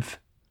repetitive,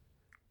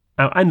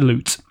 and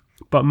loot,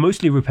 but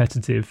mostly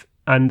repetitive.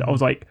 And I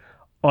was like,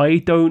 I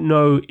don't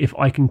know if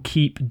I can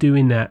keep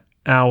doing that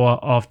hour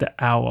after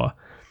hour.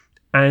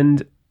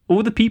 And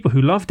all the people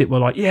who loved it were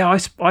like, yeah,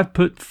 I've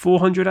put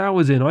 400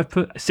 hours in, I've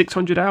put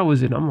 600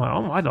 hours in. I'm like,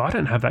 oh, I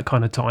don't have that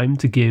kind of time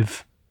to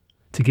give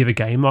a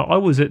game. I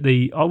was at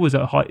the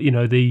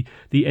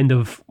end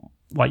of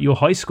like your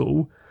high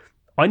school.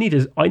 I need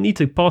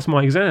to pass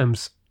my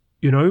exams.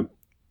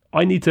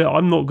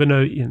 I'm not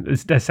gonna.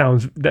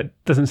 That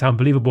doesn't sound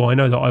believable. I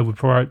know that I would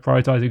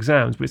prioritize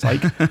exams, but it's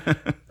like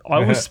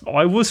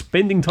I was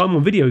spending time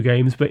on video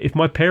games. But if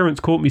my parents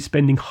caught me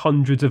spending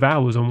hundreds of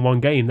hours on one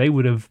game, they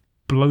would have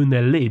blown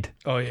their lid.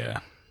 Oh yeah.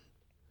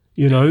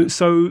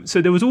 So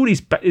there was all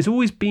these. There's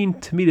always been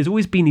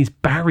these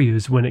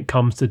barriers when it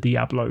comes to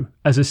Diablo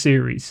as a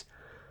series.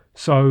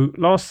 So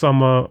last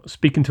summer,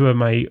 speaking to a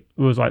mate,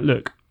 who was like,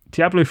 "Look,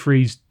 Diablo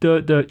 3's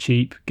dirt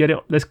cheap.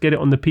 Let's get it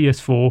on the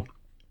PS4.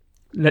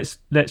 Let's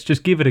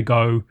just give it a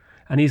go."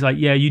 And he's like,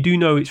 "Yeah, you do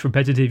know it's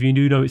repetitive. You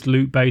do know it's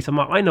loot based." I'm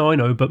like, "I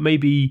know, but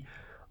maybe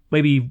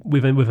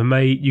with a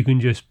mate, you can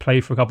just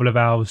play for a couple of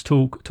hours,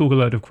 talk a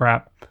load of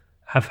crap,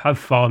 have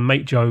fun,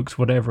 make jokes,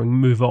 whatever, and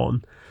move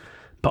on."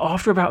 But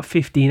after about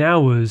 15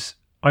 hours,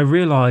 I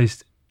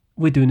realised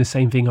we're doing the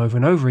same thing over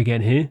and over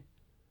again here.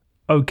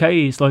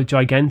 Okay, it's like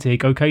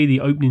gigantic. Okay,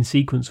 the opening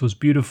sequence was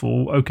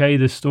beautiful. Okay,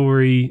 the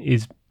story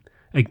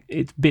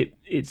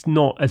it's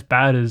not as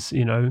bad as,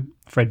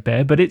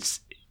 Fredbear, but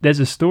there's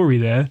a story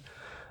there.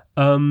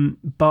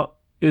 But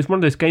it was one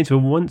of those games where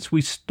once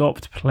we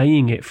stopped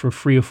playing it for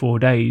 3 or 4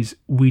 days,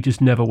 we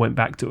just never went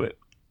back to it.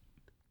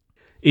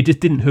 It just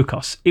didn't hook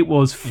us. It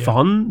was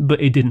fun, but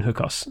it didn't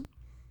hook us.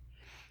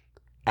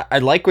 I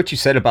like what you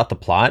said about the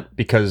plot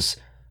because,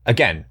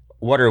 again,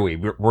 what are we?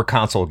 We're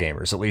console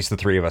gamers, at least the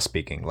three of us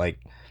speaking. Like,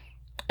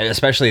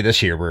 especially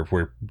this year,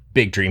 we're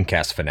big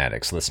Dreamcast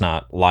fanatics. Let's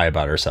not lie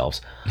about ourselves.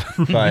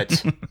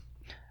 But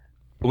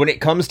when it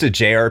comes to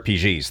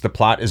JRPGs, the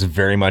plot is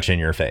very much in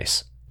your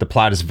face. The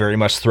plot is very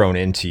much thrown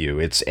into you.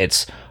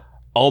 It's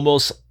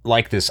almost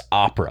like this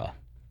opera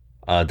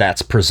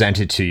that's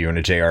presented to you in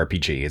a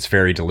JRPG. It's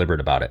very deliberate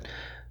about it.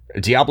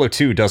 Diablo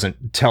 2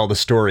 doesn't tell the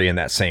story in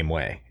that same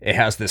way. It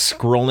has this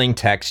scrolling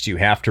text you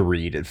have to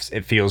read.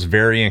 It feels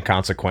very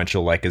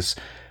inconsequential, like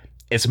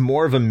it's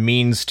more of a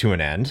means to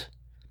an end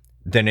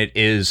than it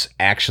is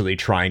actually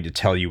trying to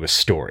tell you a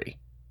story.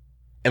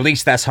 At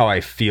least that's how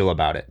I feel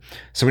about it.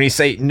 So when you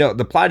say, no,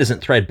 the plot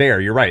isn't threadbare,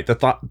 you're right. The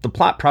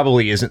plot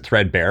probably isn't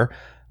threadbare,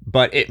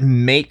 but it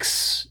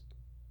makes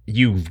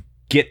you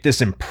get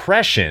this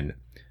impression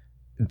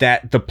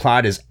that the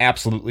plot is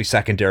absolutely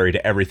secondary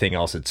to everything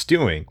else it's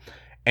doing.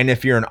 And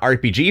if you're an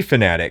RPG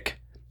fanatic,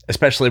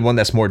 especially one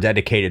that's more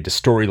dedicated to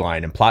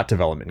storyline and plot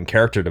development and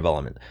character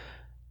development,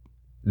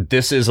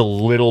 this is a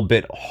little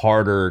bit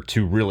harder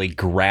to really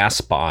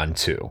grasp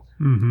onto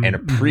and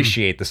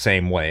appreciate the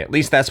same way. At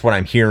least that's what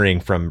I'm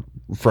hearing from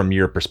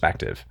your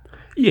perspective.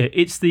 Yeah,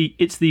 it's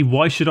the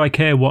why should I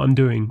care what I'm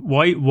doing?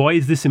 Why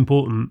is this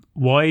important?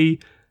 Why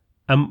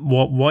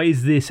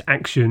is this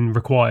action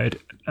required?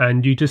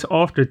 And you just,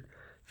 after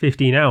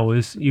 15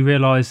 hours, you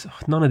realize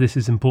none of this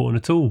is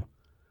important at all.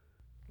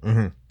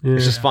 Mm-hmm. Yeah.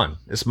 It's just fun.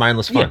 It's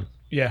mindless fun.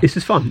 Yeah. It's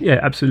just fun. Yeah,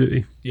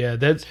 absolutely. Yeah,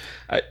 that's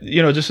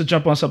just to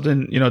jump on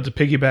something, to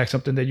piggyback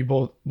something that you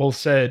both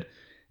said.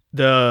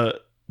 The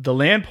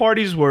LAN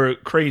parties were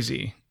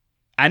crazy.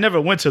 I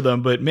never went to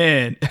them, but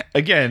man,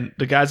 again,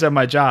 the guys at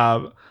my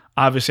job,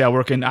 obviously I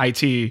work in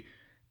IT,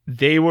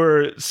 they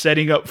were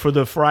setting up for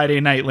the Friday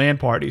night LAN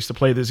parties to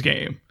play this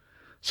game.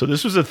 So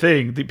this was a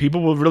thing. The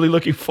people were really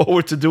looking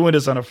forward to doing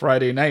this on a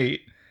Friday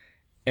night.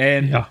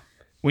 And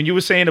when you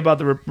were saying about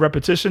the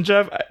repetition,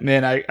 Jeff,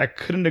 man, I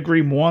couldn't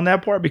agree more on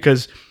that part,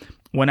 because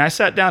when I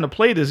sat down to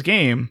play this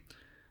game,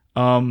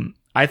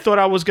 I thought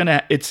I was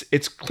gonna.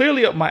 It's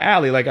clearly up my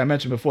alley, like I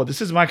mentioned before.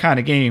 This is my kind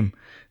of game.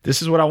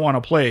 This is what I want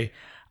to play.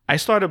 I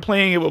started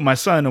playing it with my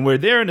son, and we're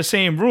there in the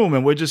same room,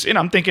 and we're just,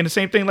 I'm thinking the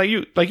same thing like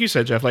you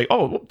said, Jeff. Like,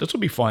 oh, this will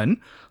be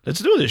fun. Let's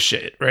do this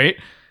shit, right?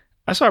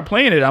 I started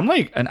playing it. I'm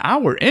like an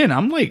hour in.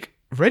 I'm like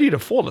ready to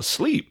fall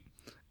asleep.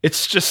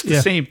 It's just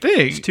the same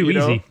thing. It's too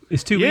easy.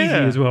 It's too easy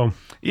as well.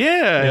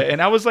 Yeah,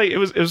 and I was like, it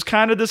was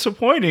kind of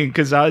disappointing,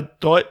 because I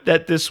thought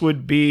that this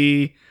would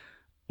be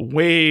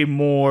way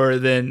more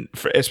than,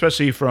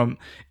 especially from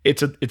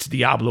it's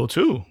Diablo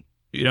 2.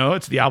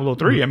 It's Diablo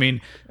 3. I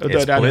mean,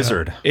 it's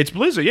Blizzard. It's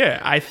Blizzard. Yeah,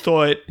 I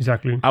thought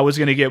exactly I was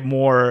gonna get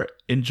more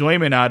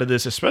enjoyment out of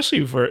this,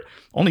 especially for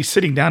only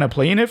sitting down and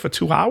playing it for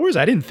 2 hours.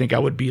 I didn't think I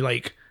would be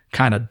like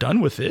kind of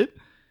done with it.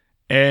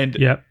 And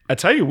I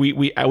tell you,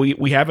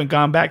 we haven't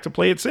gone back to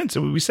play it since.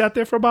 We sat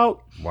there for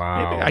about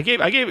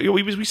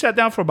we sat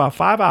down for about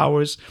 5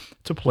 hours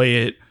to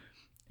play it,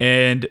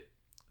 and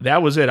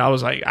that was it. I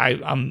was like,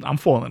 I'm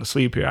falling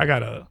asleep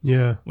here.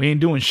 We ain't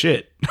doing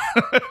shit.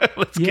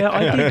 Let's go.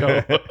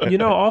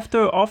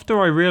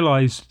 After I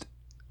realized,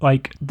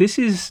 like, this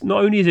is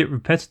not only is it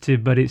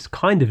repetitive, but it's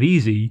kind of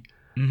easy.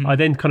 Mm-hmm. I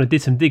then kind of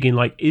did some digging,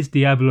 like, is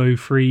Diablo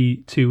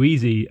 3 too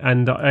easy?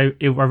 And I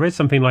read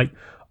something like,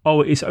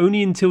 oh, it's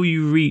only until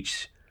you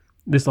reach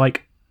this,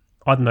 like,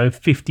 I don't know,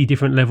 50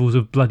 different levels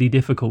of bloody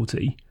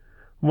difficulty.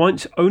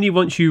 Once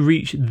you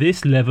reach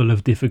this level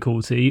of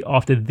difficulty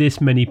after this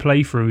many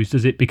playthroughs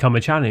does it become a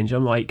challenge.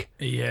 I'm like,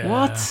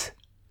 what?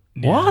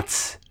 Yeah.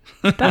 What?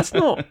 That's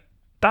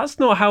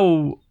not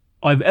how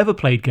I've ever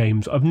played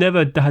games. I've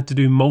never had to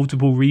do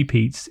multiple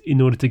repeats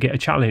in order to get a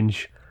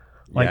challenge.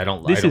 Like, I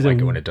don't like it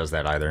when it does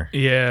that either.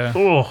 Yeah.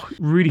 Oh,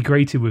 really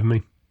grated with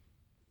me.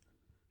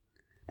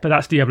 But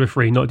that's Diablo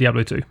 3, not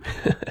Diablo 2.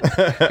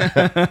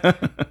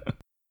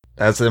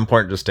 That's an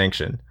important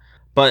distinction.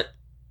 But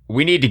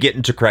we need to get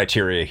into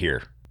criteria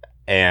here.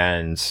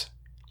 And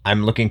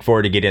I'm looking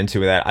forward to get into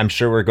that. I'm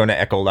sure we're going to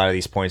echo a lot of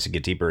these points and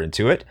get deeper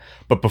into it.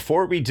 But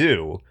before we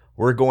do,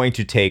 we're going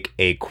to take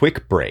a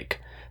quick break.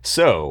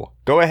 So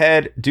go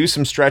ahead, do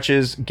some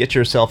stretches, get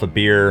yourself a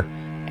beer,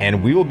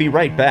 and we will be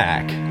right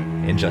back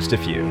in just a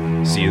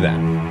few. See you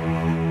then.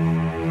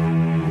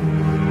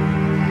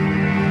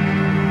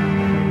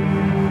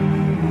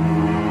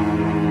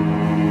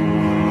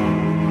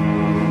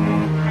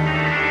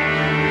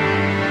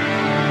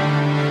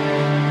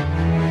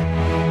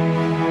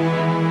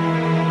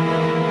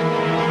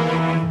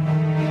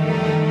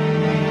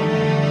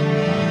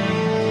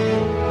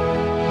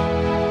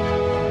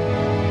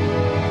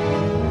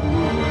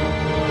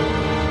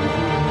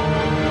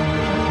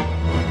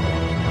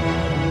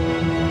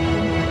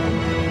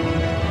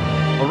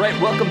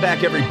 Welcome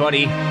back,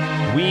 everybody.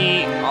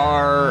 We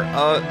are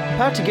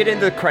about to get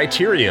into the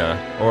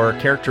criteria or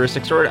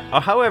characteristics or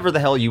however the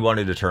hell you want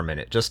to determine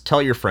it. Just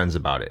tell your friends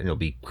about it and it'll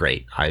be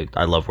great.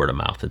 I love word of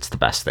mouth. It's the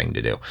best thing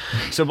to do.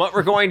 So what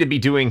we're going to be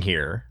doing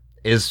here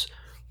is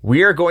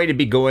we are going to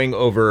be going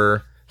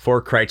over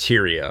 4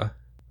 criteria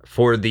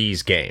for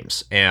these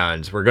games.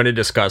 And we're going to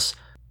discuss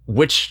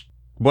which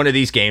one of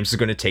these games is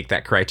going to take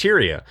that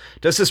criteria.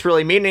 Does this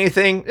really mean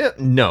anything?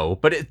 No,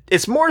 but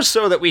it's more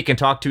so that we can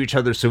talk to each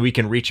other so we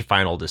can reach a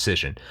final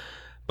decision.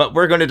 But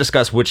we're going to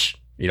discuss which,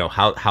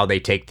 how they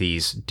take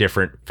these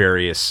different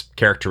various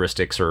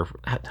characteristics, or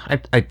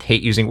I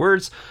hate using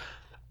words,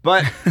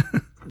 but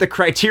the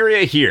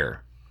criteria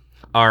here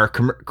are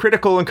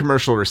critical and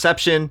commercial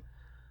reception,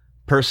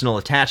 personal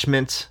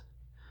attachment,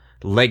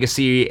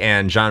 legacy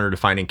and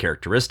genre-defining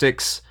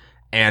characteristics,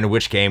 and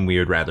which game we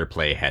would rather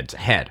play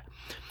head-to-head.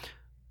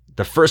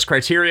 The first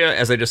criteria,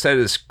 as I just said,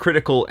 is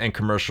critical and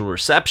commercial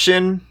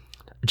reception.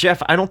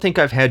 Jeff, I don't think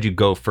I've had you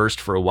go first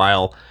for a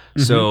while.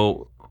 Mm-hmm.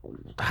 So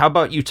how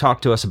about you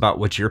talk to us about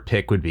what your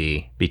pick would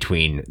be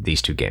between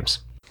these two games?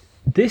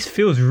 This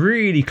feels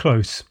really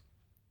close.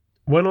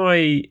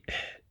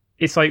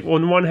 It's like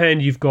on one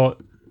hand, you've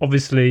got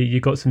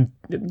some,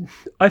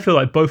 I feel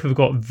like both have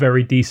got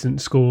very decent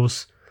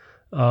scores.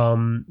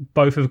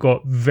 Both have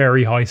got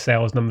very high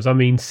sales numbers. I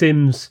mean,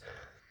 Sims,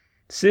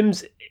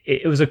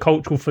 it was a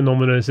cultural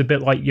phenomenon. It's a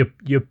bit like your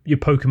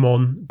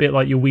Pokemon, a bit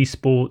like your Wii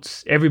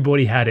Sports.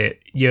 Everybody had it.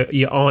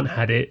 Your aunt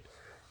had it.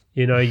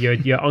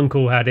 Your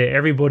uncle had it.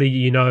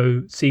 Everybody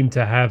seemed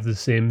to have the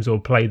Sims or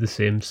play the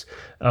Sims.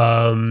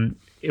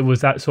 It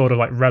was that sort of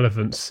like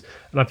relevance.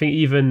 And I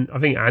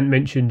think Ant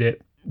mentioned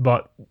it,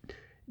 but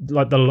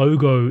like the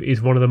logo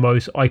is one of the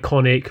most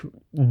iconic,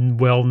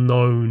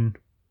 well-known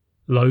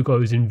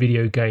logos in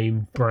video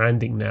game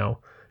branding now.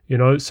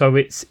 So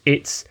it's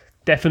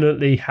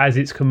definitely has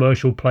its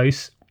commercial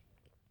place.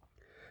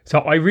 So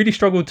I really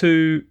struggle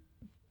to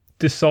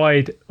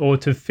decide or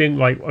to think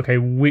like, okay,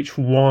 which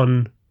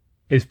one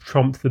is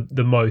trumped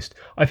the most.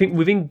 I think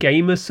within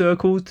gamer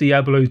circles,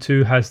 Diablo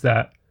 2 has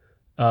that,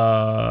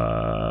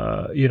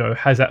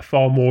 has that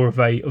far more of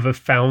a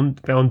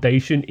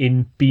foundation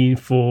in being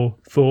for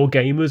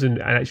gamers and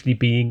actually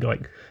being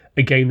like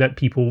a game that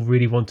people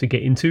really want to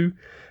get into.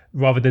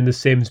 rather than The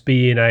Sims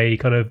being a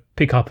kind of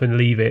pick up and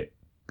leave it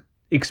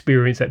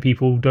experience that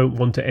people don't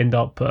want to end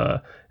up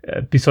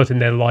besotting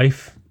their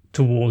life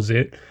towards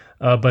it.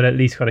 But at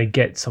least kind of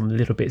get some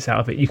little bits out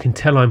of it. You can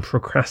tell I'm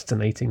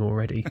procrastinating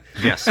already.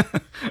 Yes.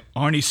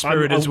 Arnie's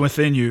spirit is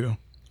within you.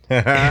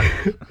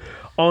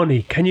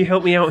 Arnie, can you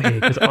help me out here?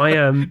 Because I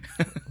am...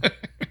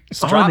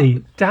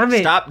 Arnie, damn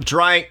it.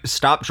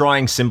 Stop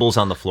drawing symbols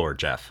on the floor,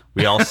 Jeff.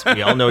 We all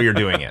know you're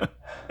doing it.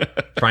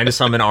 Trying to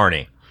summon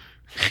Arnie.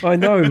 I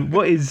know.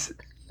 What is...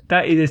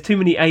 There's too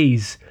many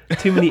A's.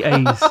 Too many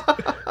A's.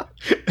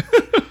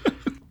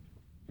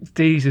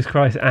 Jesus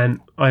Christ,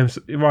 Ant.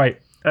 Right,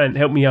 Ant,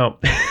 help me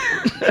out.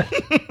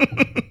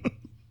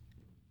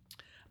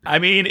 I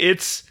mean,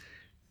 if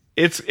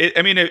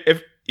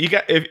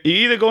you're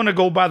either going to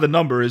go by the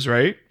numbers,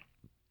 right?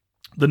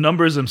 The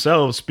numbers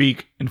themselves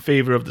speak in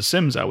favor of The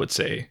Sims, I would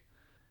say.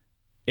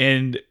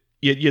 And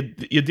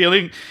you're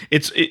dealing. You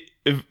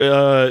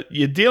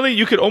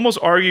could almost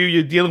argue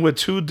you're dealing with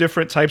two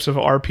different types of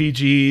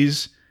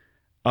RPGs.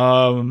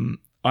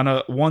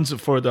 One's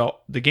for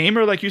the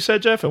gamer, like you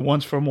said, Jeff, and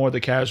one's for more the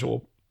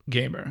casual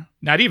gamer.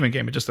 Not even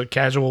gamer, just a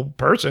casual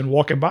person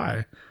walking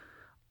by.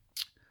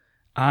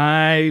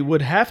 I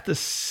would have to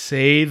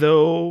say,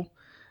 though,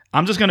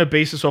 I'm just going to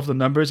base this off the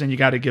numbers, and you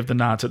got to give the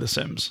nod to The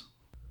Sims.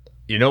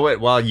 You know what?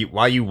 While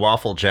you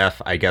waffle,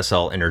 Jeff, I guess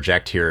I'll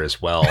interject here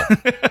as well.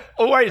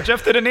 Oh, wait,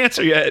 Jeff didn't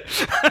answer yet.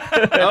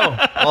 Oh,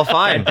 well,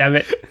 fine. Damn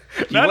it.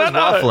 He was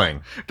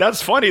waffling.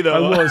 That's funny,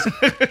 though. I was.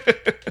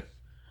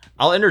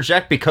 I'll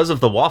interject because of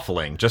the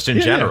waffling, just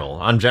in general,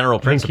 on general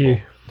principle. Thank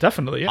you.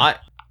 Definitely, yeah.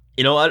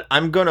 You know what?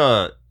 I'm going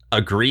to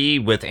agree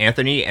with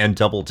Anthony and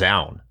double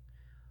down.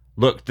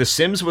 Look, The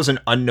Sims was an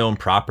unknown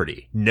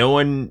property. No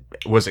one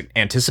was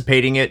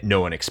anticipating it.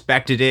 No one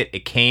expected it.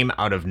 It came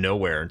out of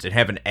nowhere. And to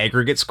have an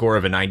aggregate score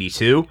of a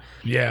 92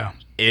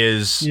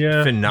 is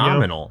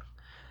phenomenal.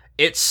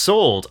 Yeah. It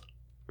sold,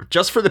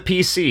 just for the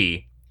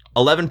PC,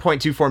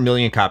 11.24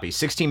 million copies,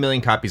 16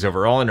 million copies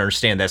overall. And I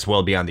understand that's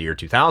well beyond the year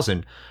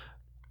 2000.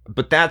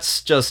 But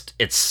that's just,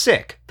 it's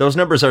sick. Those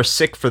numbers are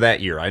sick for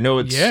that year. I know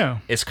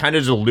it's kind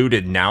of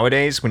diluted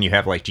nowadays when you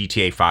have like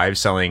GTA 5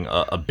 selling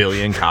a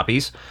billion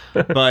copies.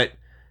 But,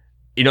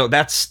 you know,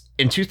 that's,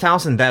 in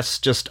 2000, that's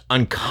just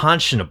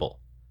unconscionable,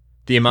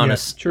 the amount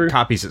of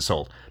copies it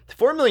sold.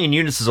 4 million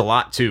units is a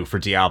lot, too, for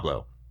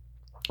Diablo.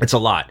 It's a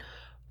lot.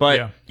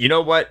 But you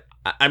know what?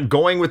 I'm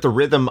going with the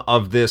rhythm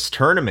of this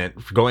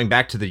tournament, going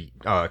back to the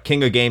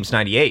King of Games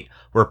 98,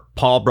 where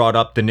Paul brought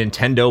up the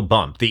Nintendo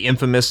bump, the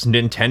infamous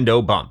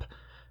Nintendo bump.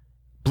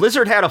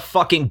 Blizzard had a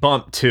fucking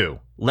bump too.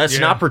 Let's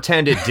not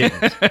pretend it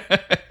didn't.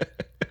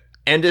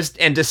 and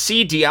to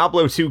see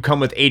Diablo 2 come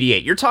with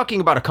 88, you're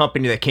talking about a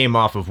company that came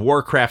off of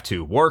Warcraft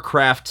 2,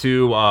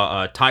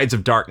 Tides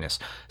of Darkness,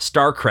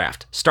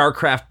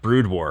 StarCraft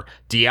Brood War,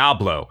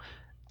 Diablo.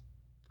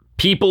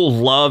 People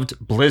loved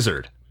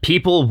Blizzard.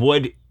 People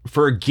would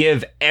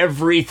forgive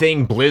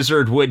everything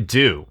Blizzard would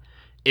do.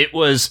 It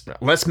was,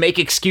 let's make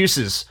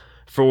excuses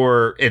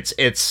for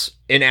its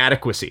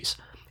inadequacies.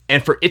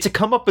 And for it to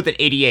come up with an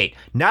 88,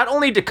 not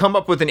only to come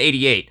up with an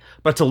 88,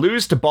 but to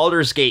lose to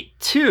Baldur's Gate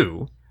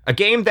 2, a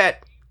game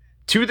that,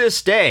 to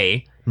this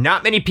day,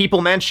 not many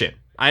people mention.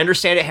 I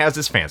understand it has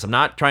its fans. I'm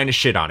not trying to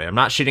shit on it. I'm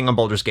not shitting on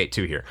Baldur's Gate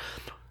 2 here.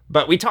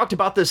 But we talked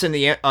about this in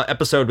the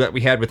episode that we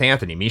had with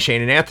Anthony, me,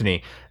 Shane, and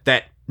Anthony,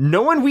 that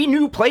no one we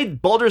knew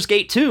played Baldur's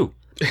Gate 2.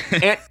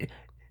 And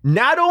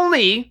not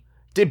only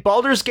did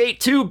Baldur's Gate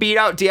 2 beat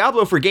out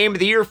Diablo for Game of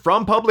the Year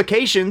from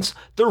publications,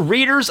 the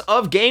readers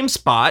of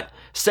GameSpot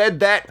said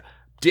that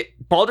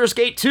Baldur's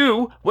Gate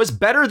 2 was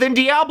better than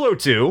Diablo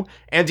 2,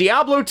 and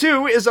Diablo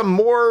 2 is a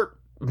more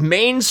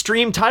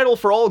mainstream title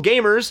for all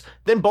gamers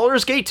than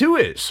Baldur's Gate 2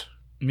 is.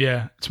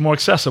 Yeah, it's more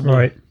accessible.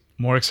 Right.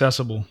 More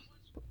accessible.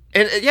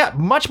 And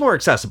much more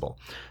accessible.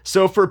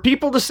 So for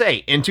people to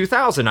say, in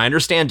 2000, I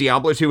understand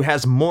Diablo 2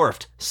 has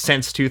morphed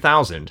since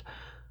 2000,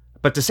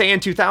 but to say in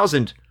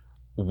 2000,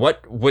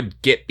 what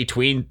would get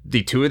between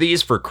the two of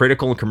these for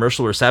critical and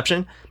commercial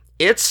reception?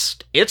 It's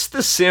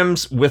The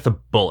Sims with a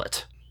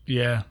bullet.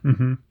 Yeah.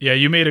 Mm-hmm. Yeah,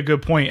 you made a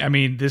good point. I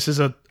mean, this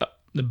is a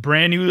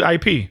brand new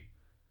IP.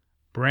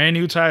 Brand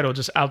new title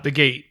just out the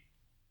gate.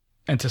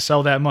 And to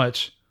sell that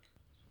much.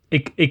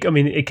 It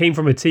came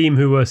from a team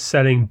who were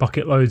selling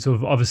bucket loads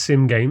of other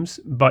sim games.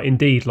 But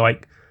indeed,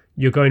 like,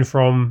 you're going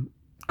from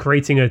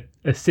creating a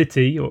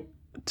city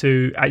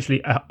to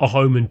actually a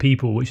home and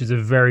people, which is a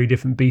very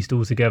different beast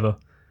altogether.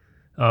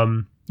 I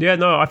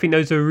think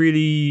those are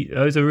really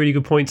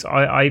good points.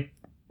 I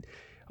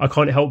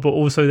can't help but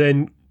also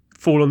then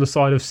fall on the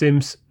side of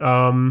Sims.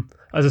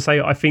 As I say,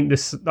 I think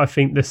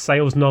the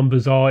sales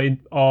numbers are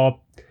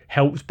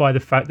helped by the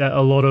fact that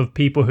a lot of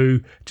people who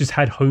just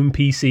had home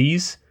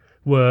PCs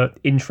were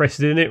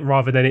interested in it,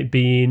 rather than it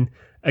being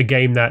a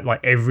game that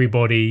like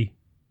everybody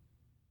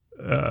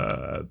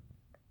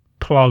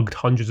plugged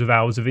hundreds of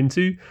hours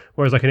into.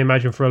 Whereas I can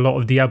imagine for a lot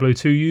of Diablo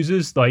 2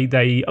 users,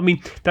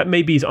 that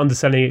maybe is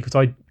underselling it,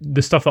 because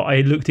the stuff that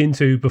I looked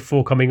into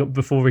before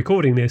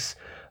recording this,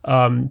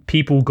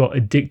 people got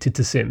addicted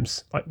to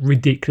Sims, like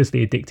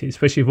ridiculously addicted,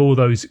 especially with all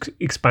those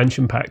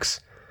expansion packs.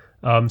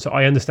 So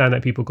I understand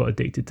that people got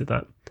addicted to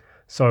that.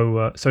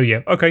 So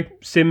yeah, okay,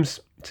 Sims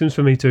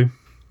for me too.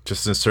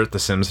 Just insert the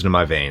Sims into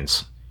my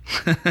veins.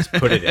 Just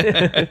put it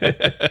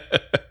in.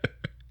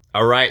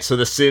 All right, so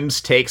The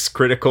Sims takes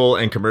critical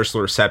and commercial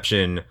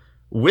reception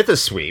with a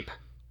sweep.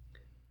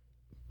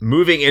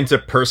 Moving into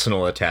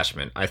personal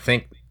attachment, I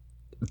think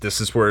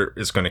this is where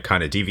it's going to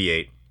kind of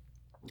deviate.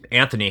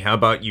 Anthony, how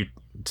about you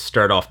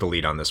start off the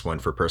lead on this one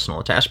for personal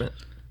attachment?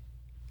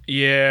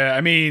 Yeah,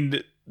 I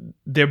mean,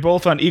 they're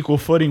both on equal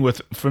footing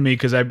for me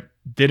because I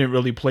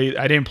didn't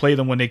play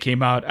them when they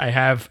came out. I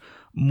have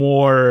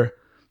more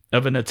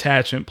of an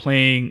attachment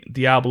playing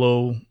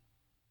Diablo,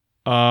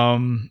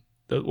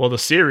 the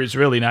series,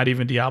 really, not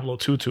even Diablo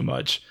 2 too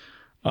much.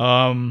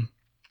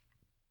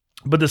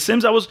 But The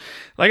Sims, I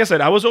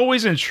was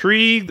always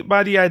intrigued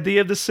by the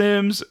idea of The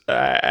Sims.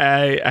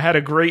 I had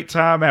a great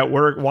time at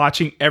work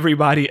watching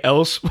everybody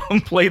else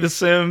play The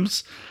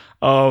Sims.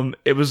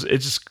 It's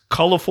just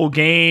colorful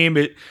game.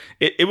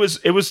 It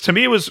was to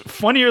me, it was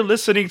funnier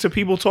listening to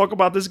people talk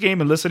about this game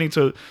and listening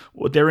to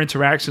what their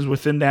interactions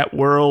within that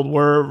world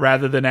were,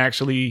 rather than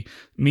actually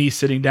me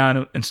sitting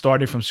down and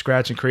starting from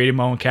scratch and creating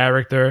my own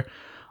character.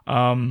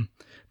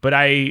 But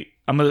I'm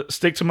gonna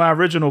stick to my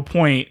original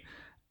point,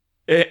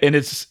 and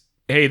it's,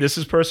 hey, this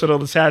is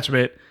personal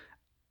attachment.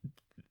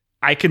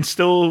 I can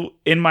still,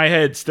 in my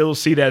head, still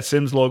see that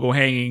Sims logo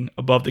hanging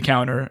above the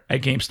counter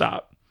at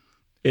GameStop.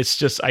 It's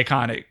just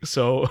iconic.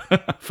 So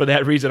for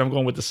that reason, I'm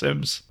going with The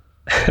Sims.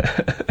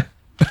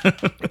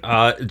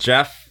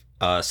 Jeff,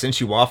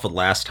 since you waffled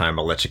last time,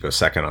 I'll let you go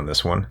second on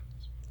this one.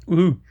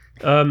 Woohoo.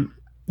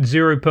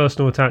 Zero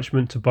personal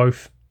attachment to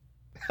both.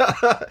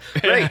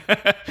 Great.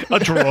 A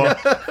draw.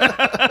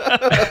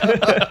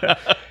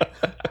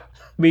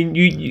 I mean,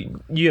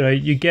 you know,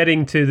 you're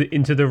getting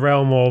into the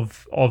realm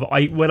of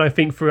when I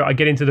think through it, I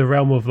get into the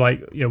realm of, like,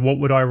 you know, what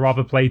would I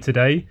rather play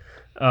today?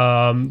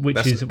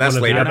 Which is one of the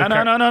later.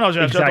 No,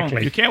 Jeff,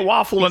 exactly. You can't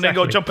waffle and then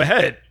go jump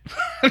ahead.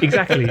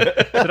 Exactly. So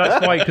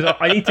that's why, because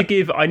I need to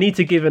give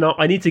a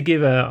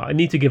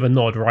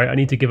nod, right? I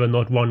need to give a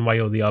nod one way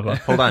or the other.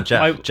 Hold on,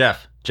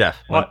 Jeff.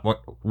 One,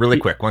 really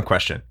quick, one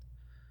question.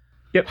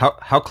 Yep.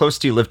 How close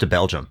do you live to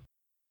Belgium?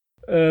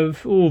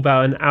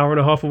 About an hour and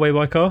a half away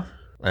by car.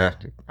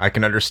 I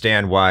can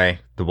understand why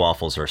the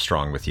waffles are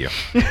strong with you.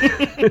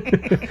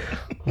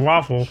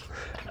 Waffle.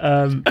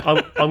 I'm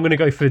going to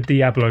go for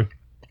Diablo.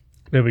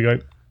 There we go.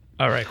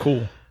 All right,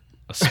 cool.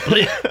 A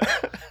split.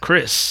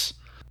 Chris.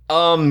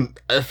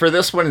 For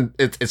this one,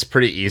 it's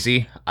pretty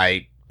easy.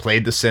 I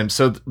played The Sims.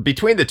 So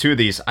between the two of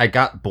these, I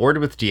got bored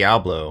with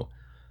Diablo.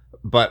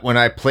 But when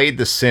I played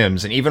The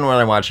Sims, and even when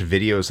I watch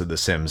videos of The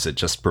Sims, it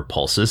just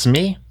repulses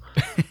me.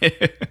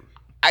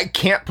 I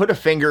can't put a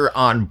finger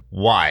on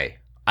why.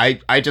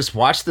 I just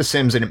watch The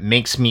Sims and it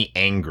makes me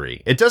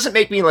angry. It doesn't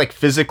make me, like,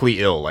 physically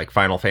ill like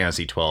Final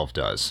Fantasy 12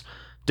 does.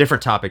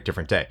 Different topic,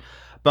 different day.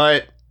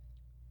 But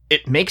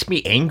it makes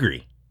me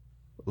angry.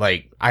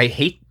 Like, I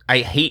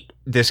hate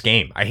this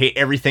game. I hate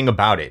everything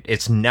about it.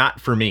 It's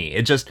not for me.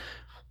 It just,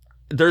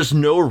 there's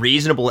no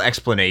reasonable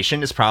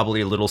explanation. It's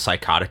probably a little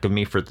psychotic of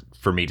me for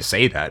me to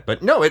say that.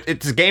 But no,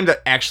 it's a game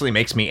that actually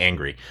makes me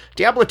angry.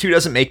 Diablo 2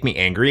 doesn't make me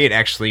angry. It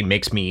actually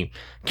makes me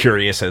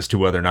curious as to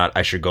whether or not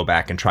I should go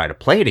back and try to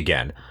play it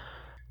again.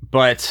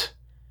 But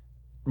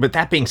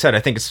that being said, I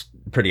think it's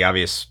pretty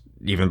obvious,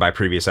 even by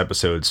previous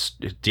episodes,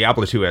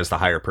 Diablo 2 has the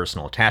higher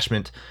personal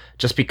attachment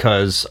just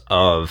because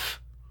of,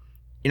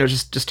 you know,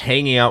 just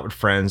hanging out with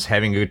friends,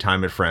 having a good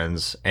time with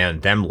friends,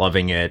 and them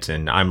loving it,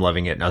 and I'm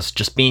loving it, and us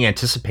just being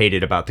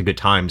anticipated about the good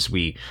times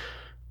we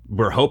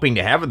were hoping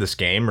to have with this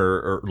game,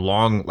 or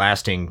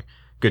long-lasting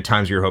good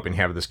times we were hoping to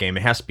have with this game.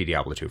 It has to be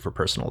Diablo 2 for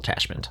personal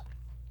attachment.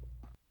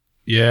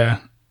 Yeah.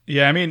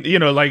 I mean, you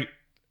know, like,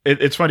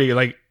 it's funny,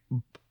 like,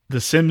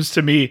 The Sims,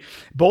 to me,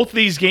 both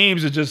these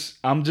games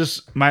are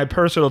my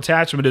personal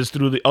attachment is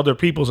through the other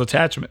people's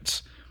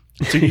attachments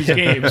to these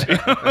games.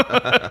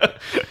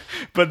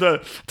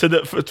 But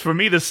for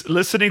me,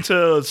 listening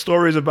to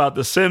stories about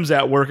The Sims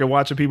at work and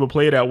watching people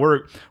play it at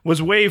work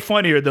was way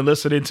funnier than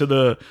listening to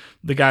the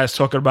guys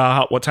talking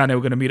about what time they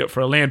were going to meet up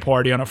for a LAN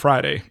party on a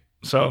Friday.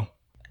 So,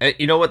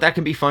 you know what? That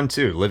can be fun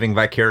too, living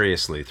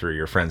vicariously through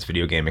your friends'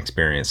 video game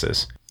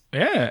experiences.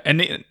 Yeah,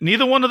 and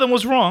neither one of them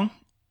was wrong,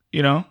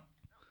 you know.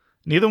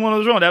 Neither one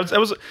was wrong.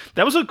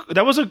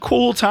 That was a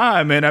cool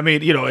time, and I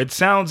mean, you know, it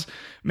sounds,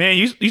 man.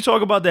 You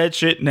talk about that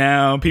shit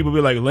now, and people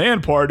be like,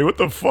 "LAN party? What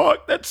the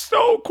fuck? That's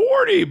so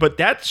corny." But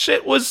that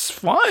shit was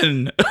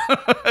fun.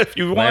 If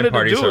you wanted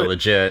to do it, LAN parties are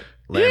legit.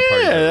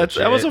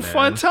 That was a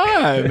fun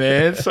time,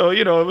 man. So,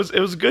 you know, it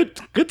was good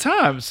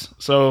times.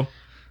 So,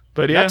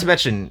 but yeah. Not to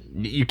mention,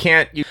 you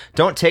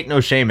don't take no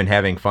shame in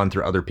having fun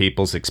through other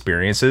people's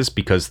experiences,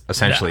 because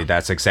essentially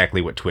that's exactly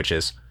what Twitch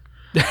is.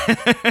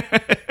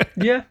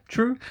 Yeah,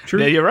 true.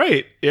 Yeah, you're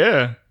right.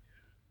 Yeah.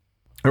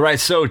 All right,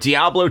 so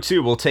Diablo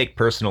 2 will take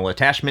personal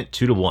attachment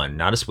 2-1,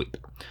 not a sweep.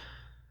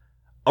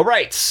 All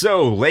right,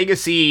 so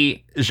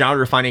legacy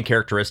genre-defining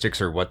characteristics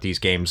are what these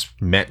games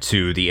meant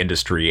to the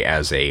industry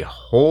as a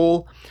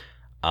whole.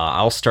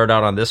 I'll start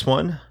out on this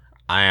one,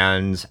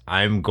 and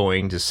I'm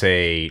going to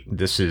say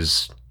this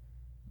is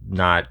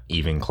not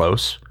even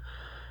close.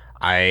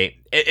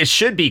 It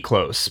should be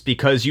close,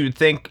 because you'd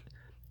think,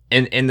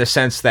 in the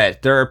sense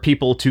that there are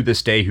people to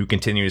this day who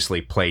continuously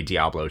play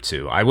Diablo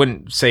 2. I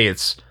wouldn't say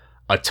it's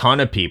a ton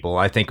of people.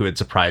 I think it would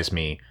surprise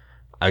me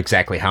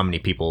exactly how many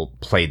people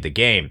played the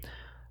game.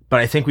 But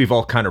I think we've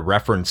all kind of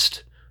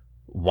referenced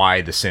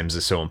why The Sims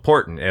is so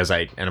important.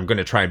 And I'm going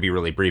to try and be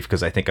really brief,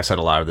 because I think I said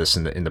a lot of this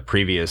in the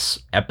previous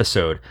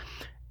episode.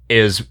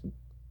 Is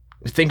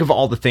think of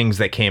all the things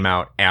that came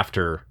out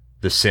after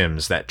The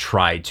Sims that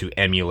tried to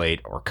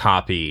emulate or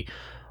copy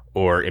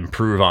or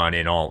improve on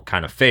and all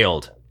kind of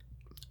failed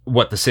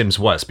what The Sims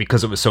was,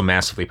 because it was so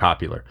massively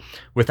popular.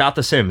 Without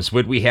The Sims,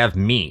 would we have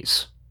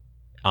Mii's,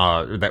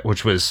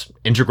 which was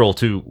integral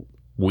to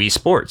Wii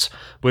Sports?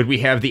 Would we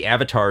have the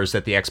avatars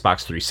that the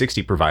Xbox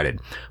 360 provided?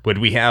 Would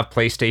we have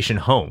PlayStation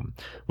Home?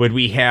 Would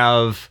we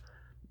have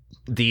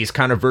these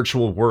kind of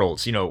virtual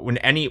worlds? You know, when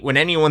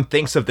anyone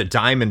thinks of the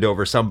diamond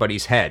over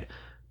somebody's head,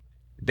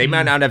 they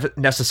might not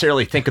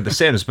necessarily think of The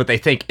Sims, but they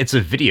think it's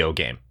a video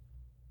game.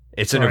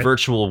 It's in a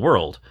virtual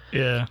world.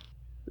 Yeah.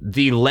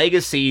 The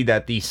legacy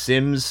that The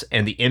Sims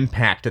and the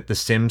impact that The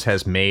Sims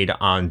has made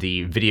on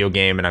the video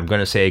game, and I'm going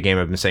to say a game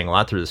I've been saying a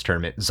lot through this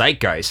tournament,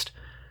 Zeitgeist,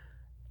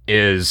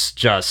 is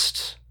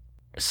just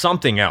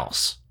something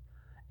else.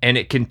 And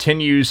it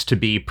continues to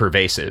be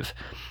pervasive.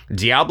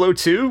 Diablo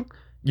 2,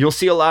 you'll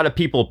see a lot of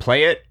people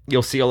play it.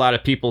 You'll see a lot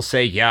of people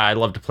say, yeah, I'd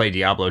love to play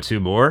Diablo 2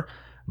 more.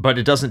 But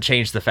it doesn't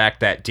change the fact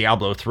that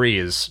Diablo 3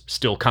 is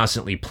still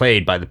constantly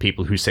played by the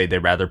people who say they'd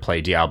rather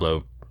play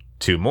Diablo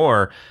 2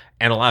 more.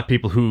 And a lot of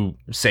people who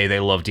say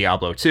they love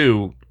Diablo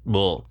 2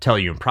 will tell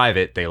you in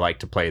private they like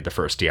to play the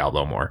first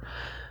Diablo more.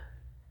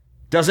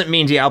 Doesn't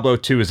mean Diablo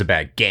 2 is a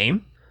bad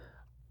game,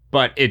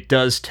 but it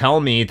does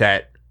tell me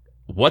that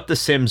what The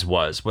Sims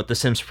was, what The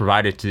Sims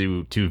provided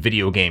to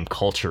video game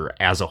culture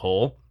as a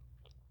whole,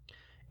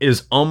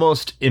 is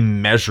almost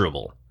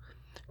immeasurable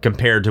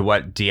compared to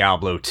what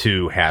Diablo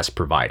 2 has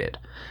provided.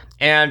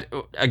 And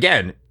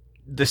again,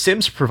 The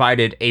Sims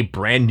provided a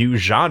brand new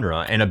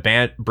genre and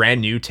a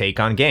brand new take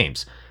on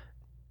games.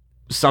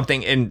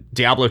 Something in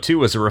Diablo 2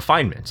 was a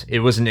refinement. It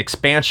was an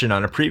expansion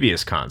on a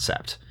previous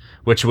concept,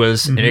 which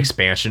was an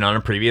expansion on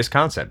a previous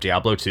concept.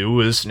 Diablo 2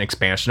 was an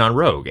expansion on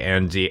Rogue.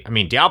 And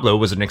Diablo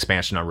was an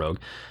expansion on Rogue,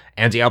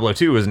 and Diablo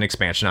 2 was an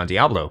expansion on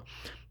Diablo.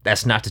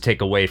 That's not to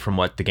take away from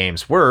what the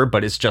games were,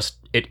 but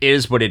it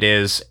is what it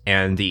is,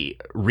 and the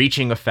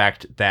reaching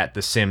effect that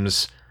The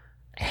Sims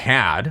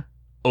had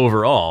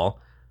overall,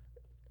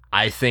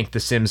 I think The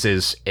Sims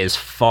is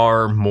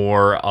far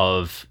more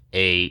of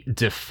a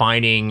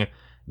defining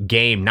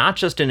game, not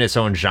just in its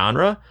own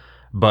genre,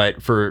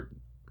 but for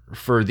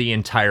the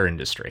entire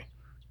industry.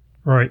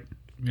 Right.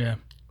 Yeah.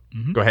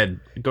 Mm-hmm.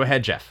 Go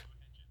ahead, Jeff.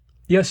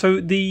 Yeah,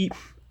 so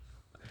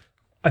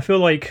I feel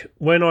like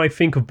when I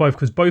think of both,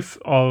 because both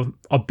are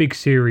big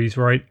series,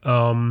 right?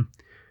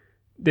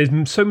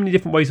 There's so many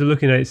different ways of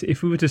looking at it.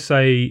 If we were to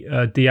say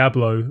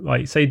Diablo,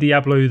 like say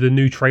Diablo, the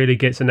new trailer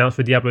gets announced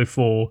for Diablo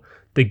 4,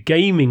 the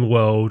gaming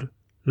world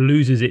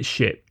loses its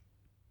shit.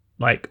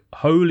 Like,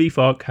 holy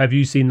fuck, have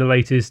you seen the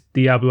latest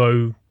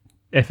Diablo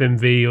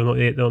FMV, or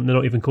not? They're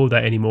not even called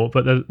that anymore,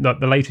 but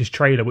the latest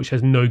trailer, which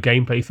has no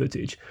gameplay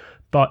footage.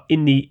 But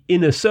in the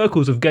inner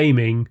circles of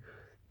gaming,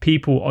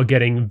 people are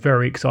getting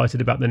very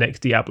excited about the next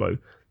Diablo.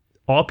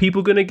 Are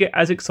people going to get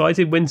as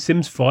excited when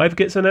Sims 5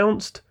 gets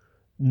announced?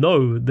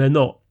 No, they're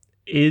not.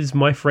 Is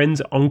my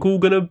friend's uncle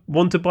going to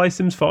want to buy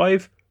Sims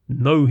 5?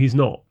 No, he's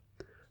not.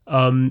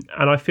 And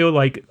I feel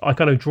like I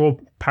kind of draw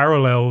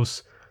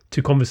parallels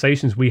to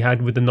conversations we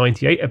had with the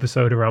 98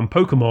 episode around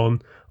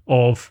Pokemon,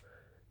 of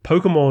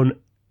Pokemon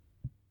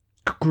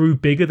grew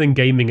bigger than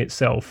gaming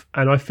itself.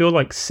 And I feel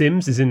like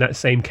Sims is in that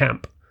same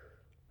camp.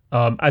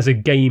 As a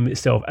game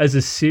itself, as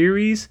a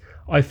series,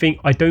 I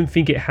don't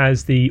think it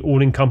has the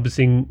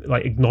all-encompassing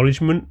like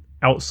acknowledgement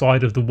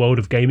outside of the world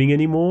of gaming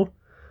anymore,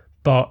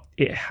 but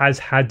it has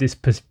had this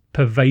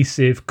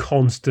pervasive,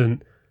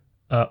 constant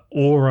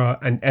aura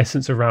and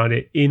essence around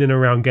it, in and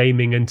around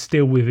gaming, and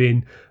still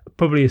within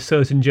probably a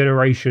certain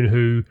generation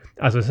who,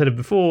 as I said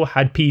before,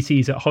 had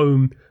PCs at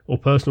home or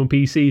personal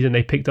PCs, and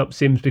they picked up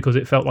Sims because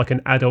it felt like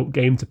an adult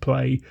game to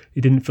play.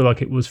 It didn't feel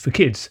like it was for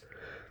kids.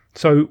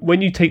 So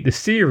when you take the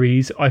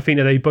series, I think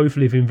that they both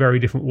live in very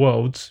different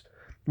worlds.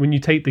 When you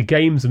take the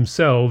games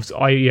themselves,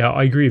 I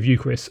agree with you,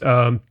 Chris.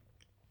 I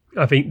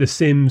think The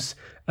Sims,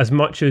 as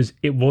much as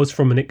it was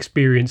from an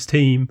experienced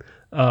team,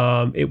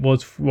 it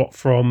was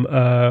from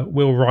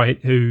Will Wright,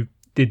 who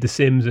did The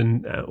Sims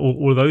and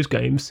all of those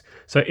games.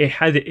 So it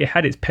had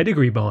its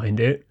pedigree behind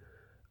it.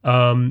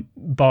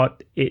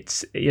 But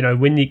it's,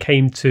 when it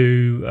came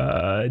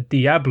to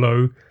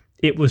Diablo,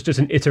 it was just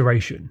an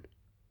iteration.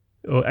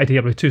 Or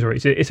Diablo 2, sorry,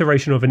 it's an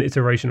iteration of an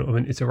iteration of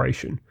an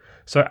iteration.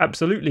 So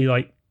absolutely,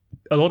 like,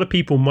 a lot of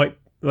people might,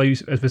 like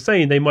as we're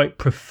saying, they might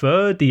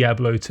prefer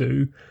Diablo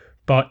 2,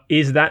 But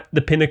is that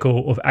the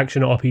pinnacle of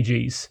action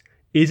RPGs?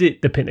 Is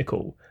it the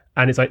pinnacle?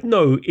 And it's like,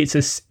 no, it's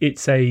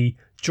a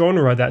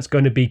genre that's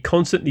going to be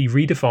constantly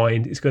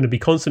redefined. It's going to be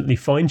constantly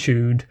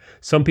fine-tuned.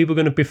 Some people are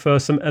going to prefer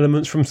some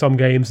elements from some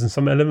games and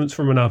some elements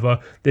from another.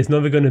 There's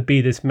never going to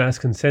be this mass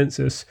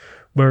consensus.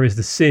 Whereas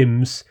The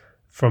Sims,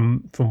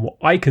 from what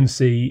I can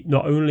see,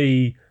 not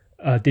only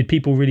did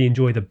people really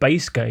enjoy the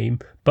base game,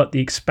 but the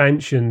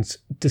expansions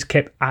just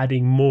kept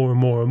adding more and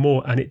more and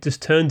more, and it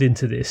just turned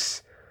into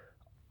this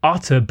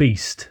utter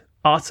beast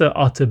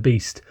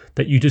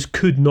that you just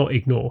could not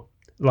ignore.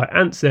 Like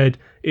Ant said,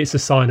 it's a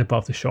sign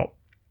above the shop.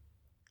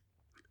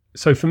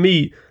 So for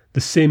me,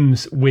 The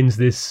Sims wins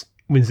this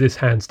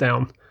hands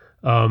down.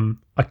 I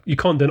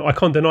can't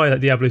deny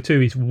that Diablo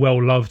 2 is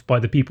well loved by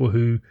the people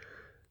who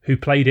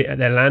played it at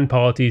their LAN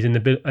parties in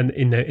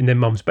their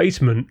mum's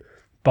basement.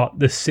 But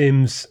The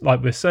Sims,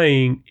 like we're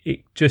saying,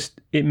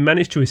 it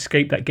managed to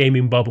escape that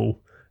gaming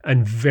bubble,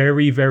 and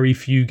very, very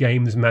few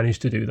games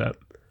managed to do that.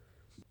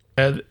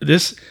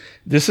 This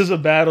is a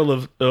battle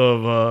of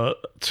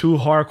two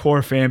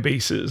hardcore fan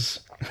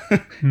bases.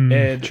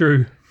 And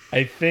true.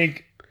 I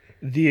think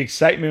the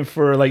excitement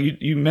for, like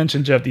you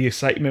mentioned, Jeff, the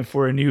excitement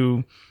for a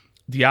new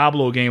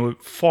Diablo game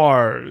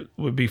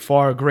would be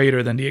far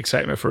greater than the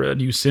excitement for a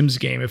new Sims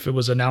game if it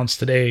was announced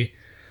today.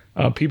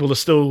 People are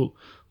still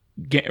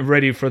getting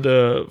ready for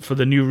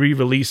the new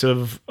re-release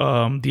of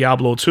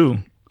Diablo 2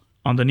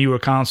 on the newer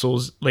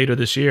consoles later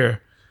this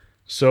year.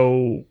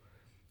 So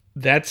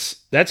that's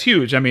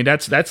huge. I mean,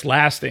 that's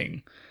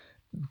lasting.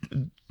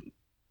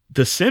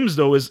 The Sims,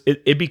 though,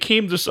 it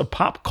became just a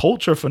pop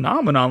culture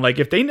phenomenon. Like,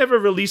 if they never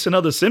release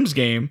another Sims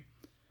game,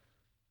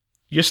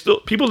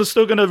 people are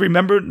still gonna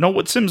know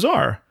what Sims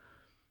are.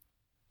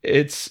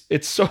 It's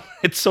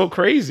so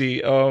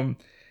crazy.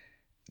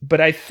 But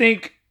I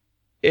think,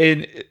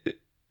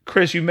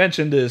 Chris, you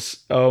mentioned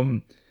this.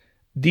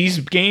 These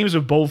games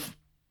are both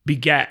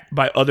begat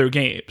by other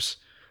games.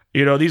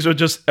 You know, these are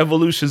just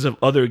evolutions of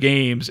other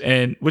games,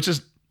 and which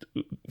is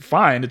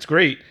fine. It's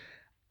great.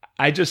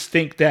 I just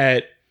think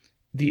that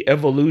the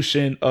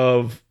evolution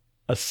of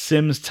a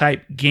Sims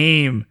type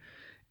game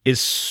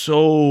is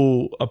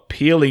so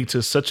appealing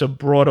to such a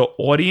broader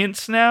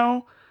audience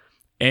now.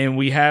 And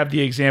we have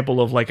the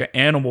example of like an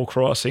Animal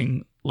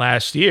Crossing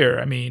last year.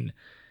 I mean,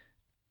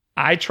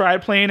 I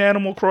tried playing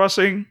Animal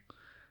Crossing.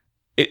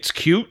 It's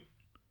cute,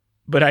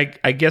 but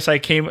I guess I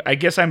came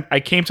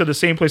to the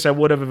same place I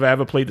would have if I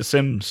ever played The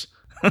Sims.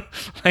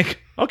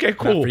 Like, okay,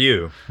 cool. Not for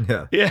you.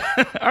 Yeah.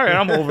 All right,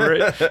 I'm over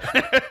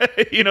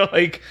it. You know,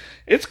 like,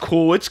 it's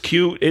cool. It's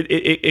cute.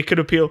 It could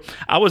appeal.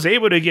 I was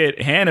able to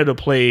get Hannah to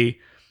play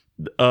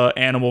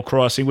Animal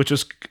Crossing, which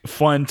was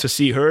fun to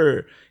see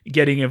her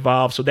getting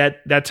involved. So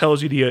that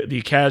tells you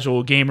the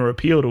casual gamer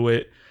appeal to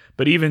it.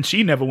 But even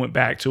she never went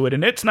back to it.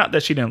 And it's not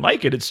that she didn't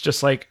like it. It's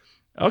just like,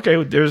 okay,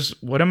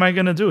 what am I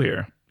going to do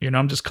here? You know,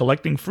 I'm just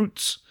collecting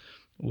fruits,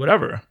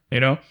 whatever, you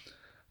know?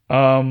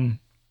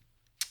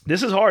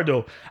 This is hard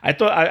though. I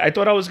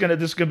thought this is going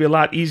to be a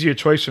lot easier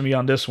choice for me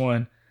on this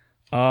one.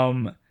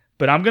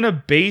 But I'm going to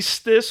base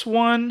this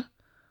one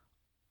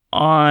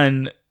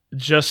on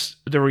just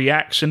the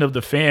reaction of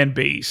the fan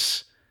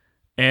base.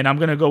 And I'm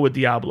going to go with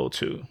Diablo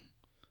 2.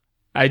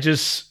 I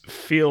just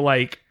feel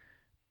like,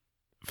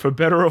 for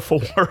better or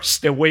for worse,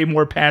 they're way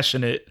more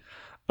passionate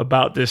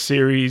about this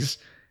series.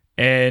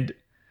 And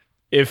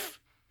if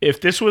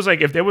this was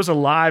like, if there was a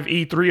live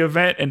E3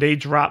 event and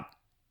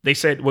they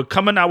said, we're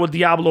coming out with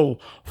Diablo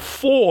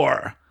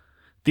 4,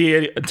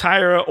 the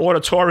entire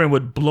auditorium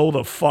would blow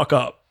the fuck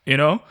up, you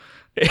know?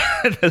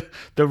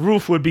 The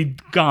roof would be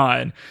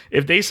gone.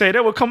 If they say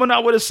that we're coming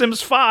out with a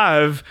Sims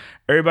 5,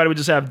 everybody would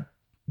just have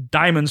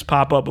diamonds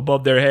pop up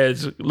above their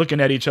heads,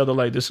 looking at each other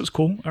like, this is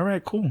cool. All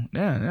right, cool.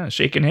 Yeah,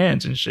 shaking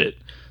hands and shit.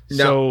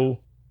 No,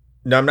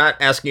 I'm not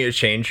asking you to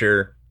change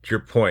your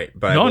point,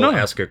 but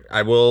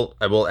I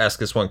will ask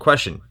this one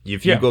question.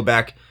 If you go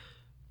back,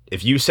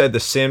 if you said The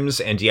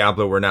Sims and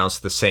Diablo were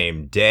announced the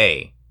same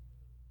day,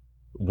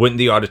 wouldn't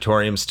the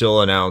auditorium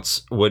still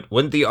erupt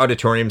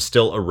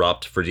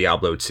for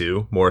Diablo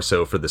 2 more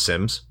so for The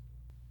Sims?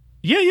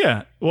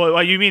 Yeah.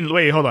 Well, you mean,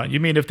 wait, hold on. You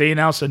mean if they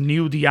announce a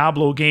new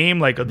Diablo game,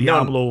 like a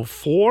Diablo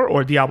 4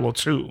 or Diablo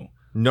 2?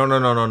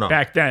 No.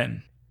 Back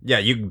then.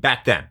 Yeah,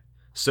 back then.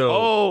 So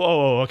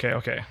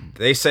okay.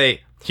 They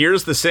say,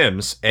 here's The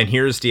Sims and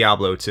here's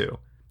Diablo 2.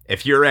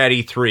 If you're at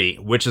E3,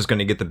 which is going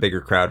to get the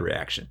bigger crowd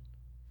reaction?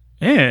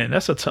 Man,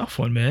 that's a tough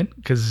one, man,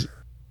 because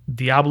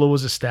Diablo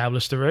was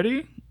established already.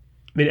 I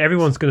mean,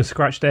 everyone's going to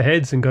scratch their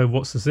heads and go,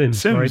 what's The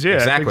Sims? Sims, right? yeah,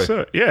 exactly. I think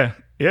so.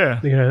 Yeah.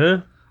 They go,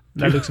 huh?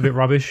 That looks a bit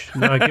rubbish.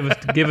 No,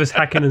 give us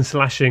hacking and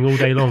slashing all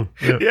day long.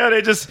 Yeah,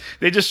 they just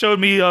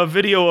showed me a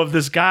video of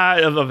this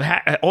guy of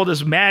all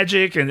this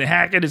magic and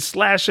hacking and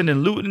slashing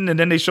and looting, and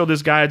then they showed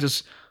this guy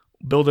just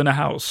building a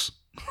house.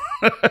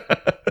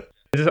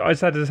 I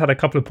just had a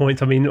couple of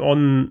points. I mean,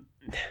 on,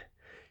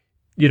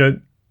 you know,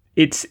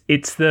 it's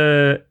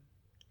the,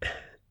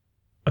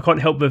 I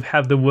can't help but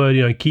have the word,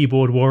 you know,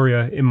 keyboard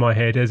warrior in my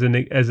head as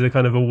a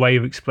kind of a way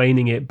of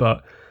explaining it,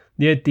 but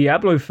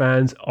Diablo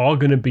fans are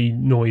going to be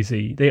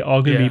noisy. They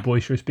are going to be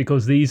boisterous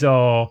because these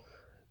are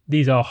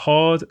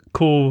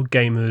hardcore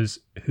gamers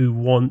who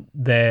want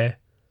their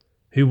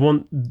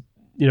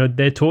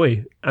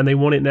toy, and they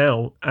want it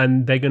now,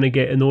 and they're going to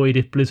get annoyed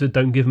if Blizzard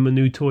don't give them a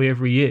new toy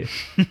every year.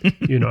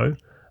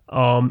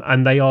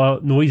 And they are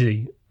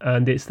noisy,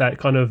 and it's that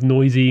kind of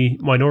noisy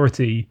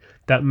minority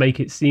that make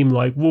it seem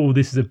like, whoa,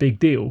 this is a big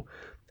deal.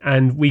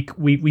 And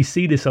we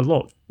see this a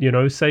lot.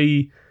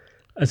 Say,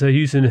 as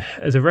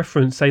a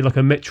reference, say like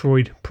a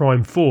Metroid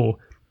Prime 4,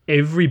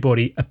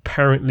 everybody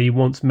apparently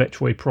wants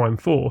Metroid Prime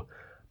 4,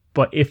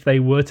 but if they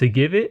were to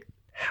give it,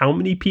 how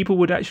many people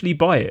would actually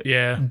buy it?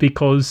 Yeah.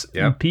 Because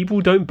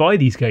people don't buy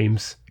these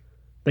games.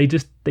 They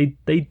just they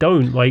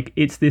don't. Like,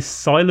 it's this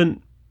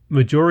silent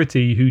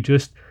majority who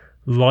just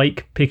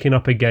like picking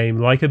up a game,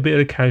 like a bit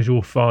of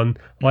casual fun,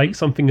 like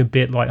something a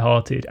bit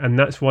lighthearted. And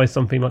that's why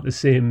something like The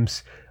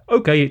Sims,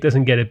 okay, it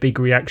doesn't get a big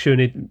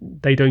reaction.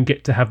 They don't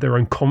get to have their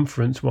own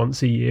conference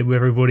once a year where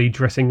everybody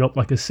dressing up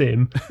like a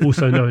sim,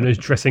 also known as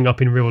dressing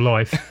up in real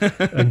life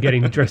and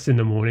getting dressed in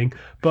the morning.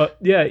 But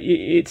yeah,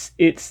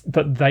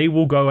 but they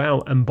will go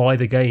out and buy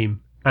the game.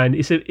 And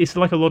it's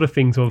like a lot of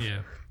things of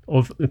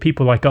the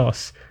people like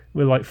us.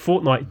 We're like,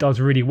 Fortnite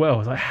does really well.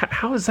 It's like,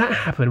 how does that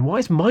happen? Why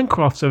is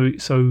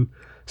Minecraft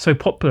so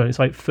popular? It's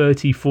like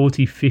 30,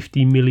 40,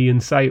 50 million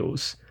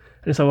sales.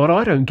 And it's like, well,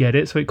 I don't get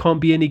it, so it can't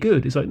be any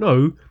good. It's like,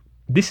 no,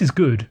 this is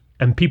good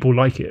and people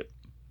like it.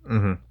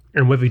 Mm-hmm.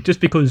 And whether just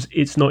because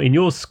it's not in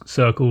your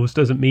circles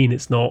doesn't mean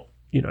it's not,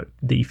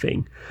 the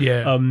thing.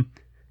 Yeah.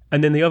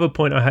 And then the other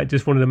point I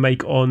just wanted to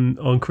make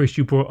on Chris,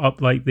 you brought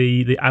up like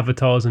the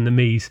avatars and the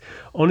Miis.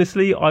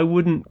 Honestly, I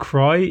wouldn't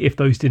cry if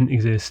those didn't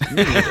exist.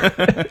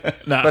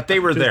 But they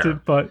were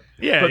there. But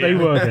they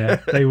were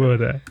there. They were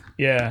there.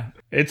 Yeah.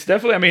 It's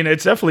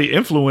definitely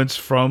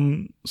influenced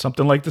from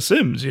something like The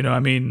Sims. You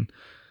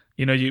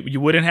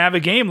wouldn't have a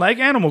game like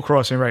Animal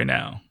Crossing right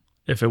now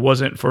if it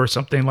wasn't for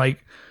something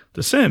like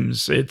The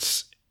Sims.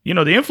 It's,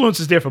 the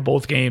influence is there for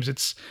both games.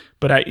 It's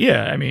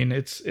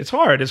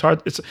hard. It's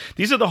hard.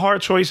 These are the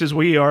hard choices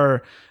we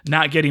are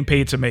not getting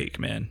paid to make,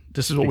 man.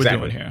 This is what we're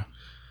doing here.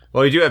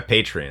 Well, we do have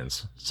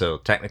Patreons, so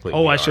technically.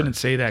 I shouldn't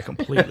say that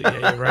completely.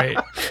 Yeah, you're right.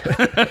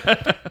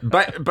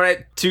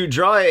 but to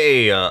draw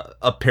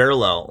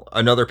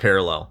another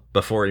parallel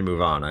before we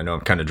move on, I know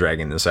I'm kind of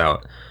dragging this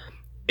out,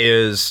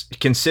 is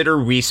consider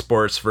Wii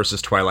Sports versus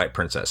Twilight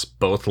Princess,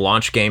 both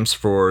launch games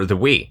for the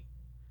Wii.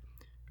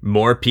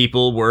 More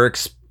people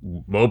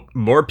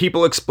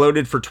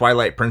exploded for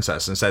Twilight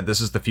Princess and said,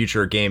 this is the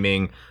future of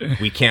gaming.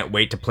 We can't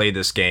wait to play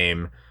this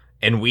game.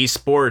 And Wii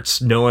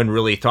Sports, no one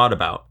really thought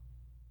about.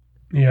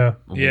 Yeah.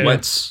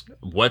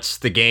 What's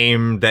the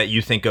game that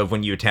you think of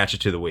when you attach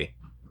it to the Wii?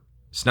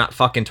 It's not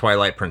fucking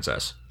Twilight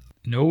Princess.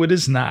 No, it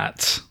is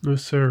not. No,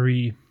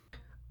 sorry.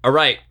 All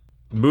right.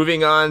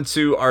 Moving on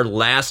to our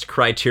last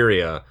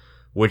criteria,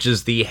 which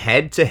is the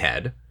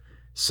head-to-head.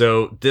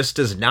 So this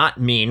does not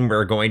mean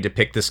we're going to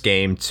pick this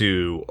game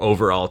to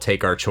overall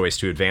take our choice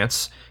to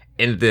advance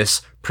in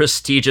this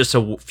prestigious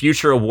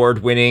future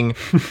award-winning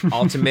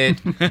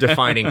ultimate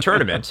defining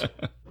tournament.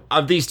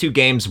 Of these two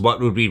games, what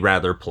would we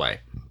rather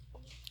play?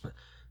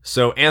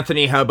 So,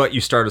 Anthony, how about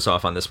you start us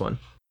off on this one?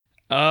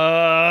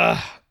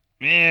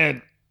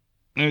 Man,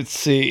 let's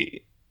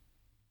see.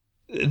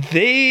 Let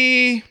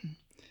me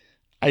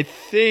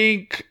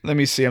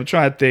see. I'm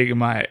trying to think of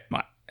my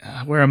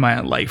where am I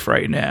in life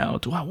right now?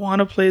 Do I want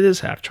to play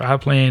this? Have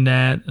tried playing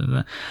that.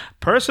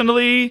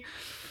 Personally,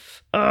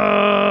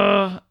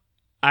 I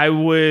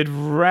would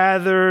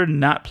rather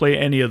not play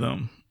any of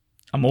them.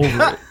 I'm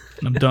over it.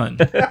 I'm done.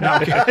 No,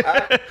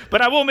 okay.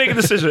 But I will make a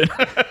decision.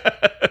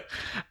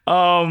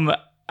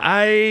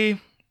 I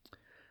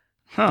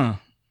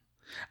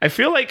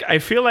feel like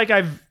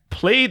I've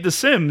played The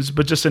Sims,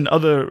 but just in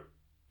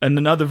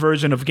another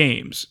version of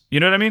games. You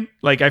know what I mean?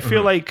 Like, I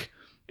feel like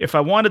if I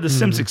wanted the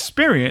Sims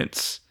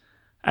experience,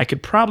 I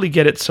could probably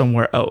get it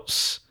somewhere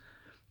else.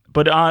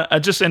 But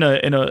just in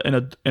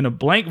a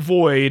blank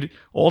void,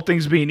 all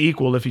things being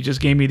equal, if you just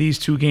gave me these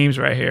two games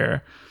right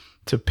here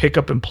to pick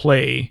up and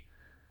play,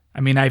 I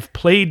mean, I've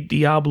played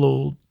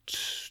Diablo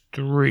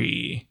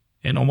 3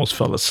 and almost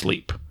fell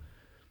asleep.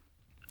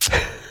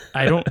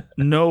 I don't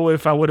know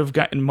if I would have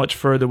gotten much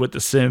further with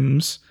The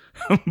Sims,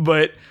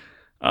 but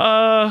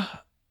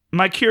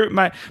my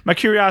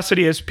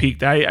curiosity has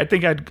peaked. I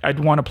think I'd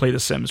want to play The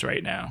Sims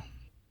right now.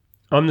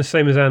 I'm the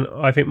same as Anne.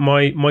 I think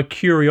my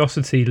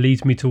curiosity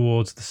leads me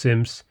towards The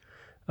Sims,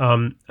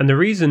 and the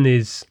reason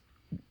is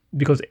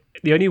because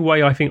the only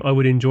way I think I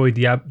would enjoy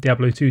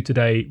Diablo 2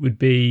 today would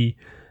be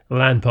a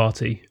LAN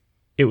party.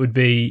 It would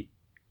be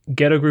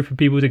get a group of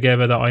people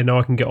together that I know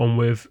I can get on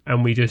with,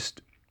 and we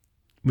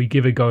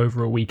give a go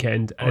over a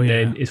weekend, and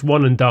then it's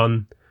one and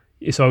done.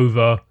 It's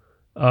over,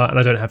 and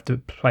I don't have to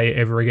play it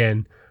ever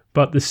again.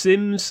 But The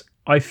Sims,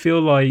 I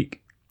feel like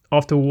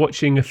after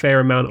watching a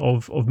fair amount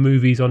of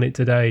movies on it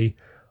today,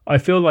 I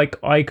feel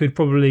like I could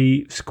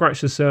probably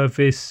scratch the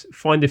surface,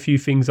 find a few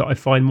things that I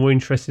find more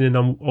interesting than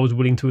I was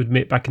willing to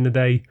admit back in the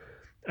day,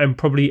 and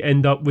probably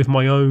end up with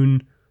my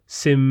own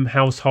sim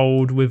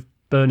household with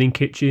burning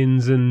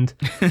kitchens and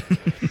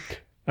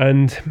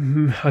and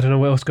I don't know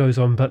what else goes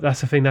on, but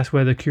that's the thing. That's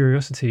where the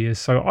curiosity is.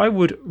 So I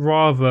would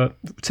rather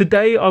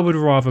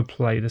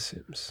play The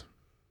Sims.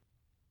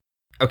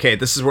 Okay,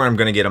 this is where I'm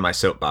going to get on my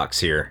soapbox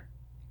here,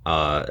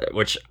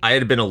 which I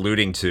had been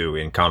alluding to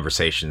in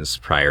conversations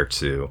prior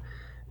to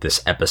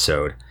this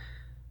episode.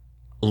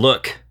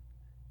 Look,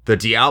 the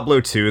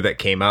Diablo 2 that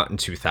came out in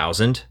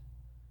 2000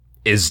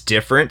 is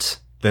different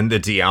than the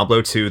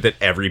Diablo 2 that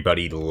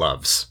everybody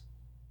loves.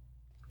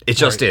 It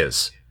just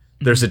is.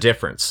 There's a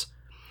difference.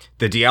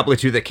 The Diablo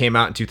 2 that came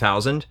out in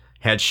 2000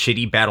 had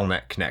shitty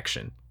BattleNet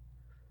connection,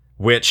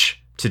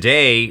 which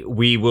today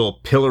we will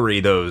pillory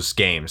those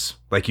games,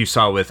 like you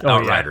saw with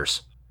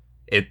Outriders.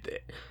 Yeah.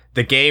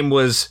 The game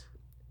was,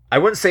 I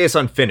wouldn't say it's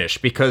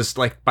unfinished, because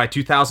like by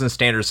 2000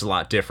 standards it's a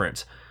lot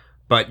different.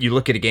 But you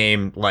look at a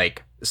game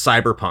like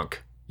Cyberpunk,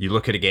 you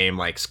look at a game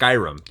like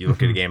Skyrim, you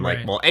look at a game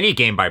like, well, any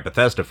game by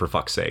Bethesda, for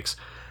fuck's sakes.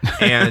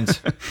 And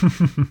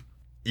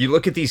you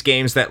look at these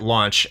games that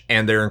launch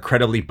and they're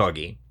incredibly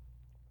buggy.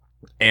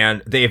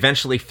 And they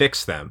eventually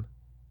fix them.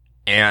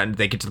 And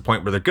they get to the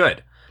point where they're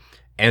good.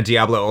 And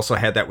Diablo also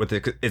had that with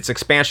its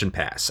expansion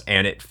pass.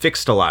 And it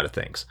fixed a lot of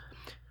things.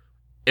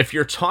 If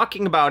you're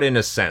talking about, in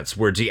a sense,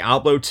 where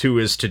Diablo 2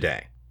 is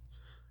today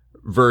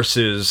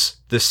versus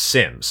The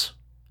Sims,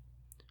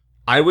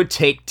 I would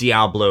take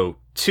Diablo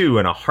 2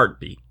 in a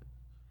heartbeat.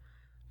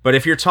 But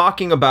if you're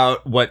talking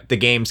about what the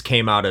games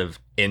came out of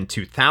in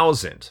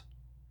 2000,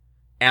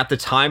 at the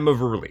time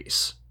of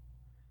release,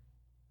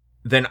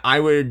 then I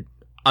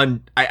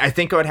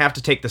think I would have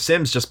to take The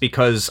Sims, just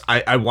because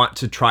I want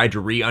to try to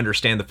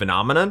re-understand the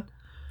phenomenon.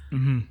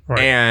 Mm-hmm. Right.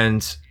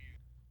 And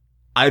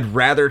I'd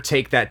rather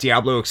take that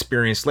Diablo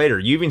experience later.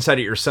 You even said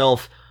it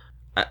yourself,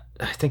 I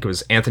think it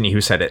was Anthony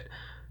who said it,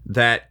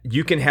 that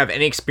you can have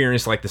any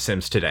experience like The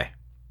Sims today.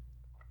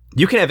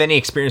 You can have any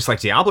experience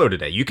like Diablo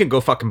today. You can go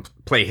fucking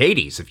play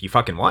Hades if you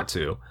fucking want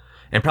to,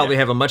 and probably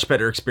have a much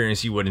better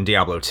experience you would in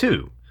Diablo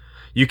 2.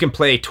 You can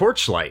play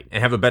Torchlight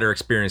and have a better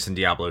experience in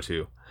Diablo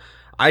 2.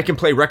 I can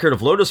play Record of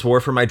Lodoss War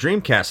for my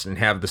Dreamcast and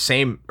have the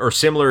same or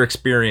similar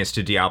experience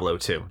to Diablo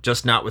 2,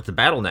 just not with the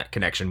BattleNet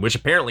connection, which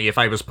apparently if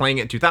I was playing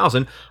it in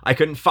 2000, I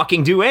couldn't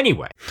fucking do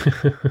anyway.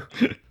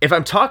 If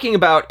I'm talking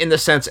about, in the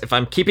sense, if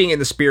I'm keeping in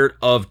the spirit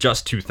of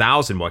just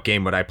 2000, what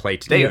game would I play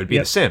today? It would be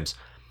The Sims.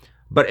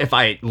 But if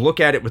I look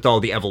at it with all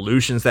the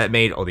evolutions that it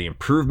made, all the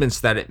improvements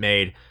that it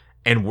made,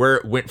 and where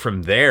it went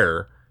from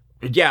there,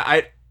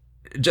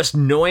 just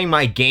knowing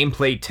my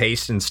gameplay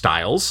taste and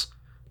styles,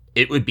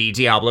 it would be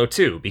Diablo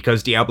 2,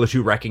 because Diablo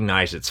 2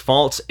 recognized its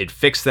faults, it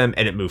fixed them,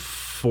 and it moved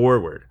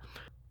forward.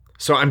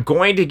 So I'm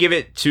going to give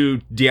it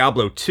to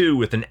Diablo 2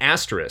 with an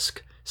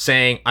asterisk,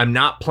 saying I'm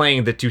not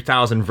playing the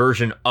 2000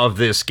 version of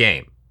this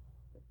game.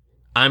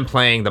 I'm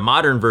playing the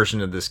modern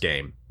version of this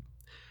game.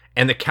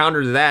 And the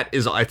counter to that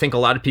is, I think a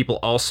lot of people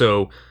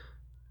also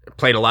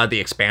played a lot of the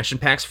expansion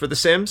packs for The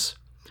Sims.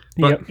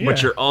 But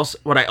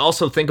what I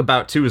also think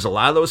about too is a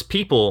lot of those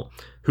people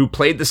who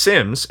played The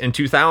Sims in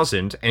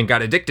 2000 and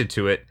got addicted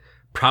to it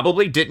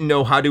probably didn't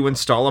know how to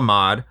install a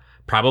mod,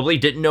 probably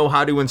didn't know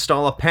how to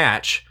install a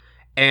patch,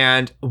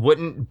 and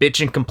wouldn't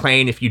bitch and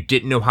complain if you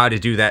didn't know how to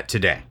do that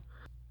today.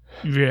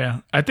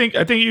 Yeah, I think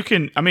you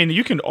can. I mean,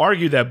 you can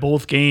argue that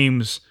both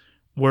games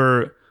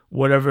were,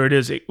 whatever it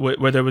is,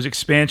 whether it was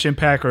expansion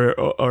pack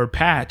or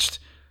patched,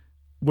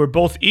 were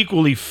both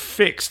equally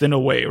fixed in a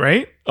way,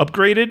 right?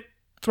 Upgraded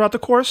throughout the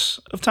course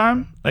of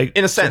time, like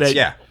in a sense, so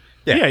yeah.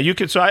 Yeah, you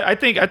could. So I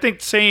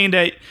think saying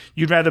that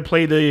you'd rather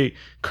play the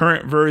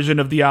current version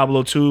of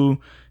Diablo 2,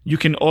 you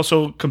can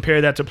also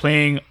compare that to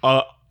playing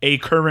a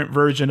current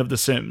version of The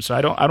Sims. So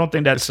I don't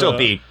think that's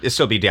it'd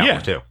still be Diablo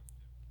 2.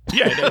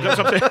 Yeah, that's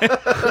what I'm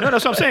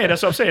saying. No,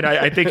 that's what I'm saying.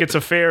 I think it's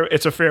a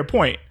fair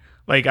point.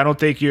 Like, I don't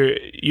think you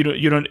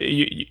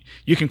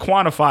can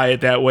quantify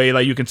it that way.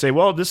 Like, you can say,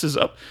 well, this is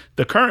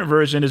the current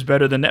version is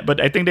better than that, but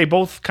I think they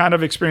both kind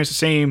of experience the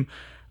same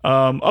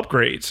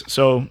upgrades.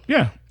 So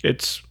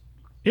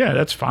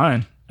that's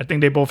fine. I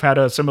think they both had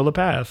a similar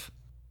path.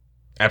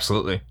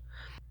 Absolutely.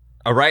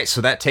 All right, so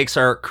that takes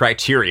our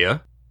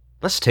criteria.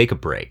 Let's take a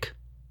break.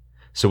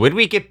 So when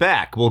we get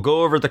back, we'll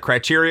go over the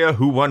criteria,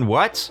 who won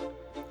what,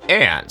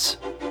 and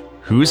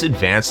who's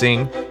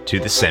advancing to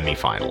the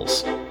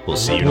semifinals. We'll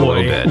see you in a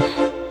little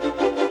bit.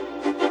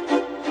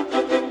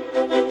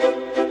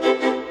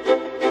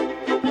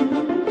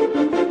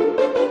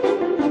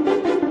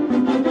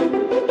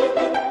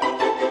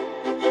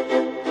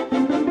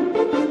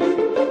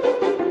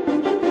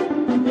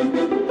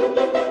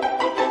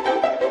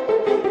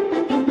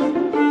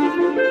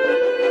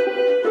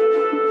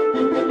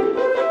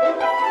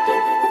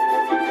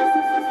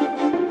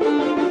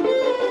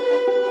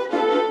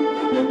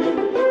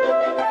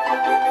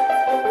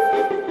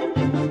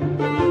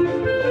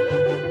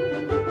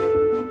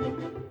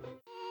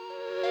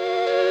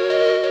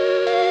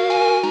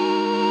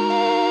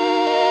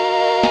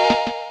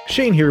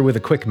 Shane here with a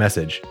quick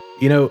message.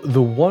 You know,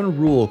 the one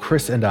rule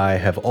Chris and I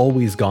have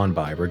always gone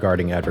by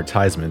regarding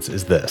advertisements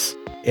is this.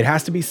 It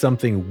has to be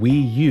something we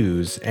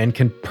use and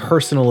can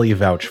personally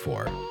vouch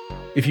for.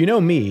 If you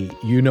know me,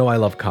 you know I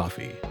love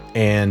coffee.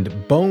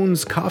 And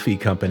Bones Coffee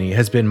Company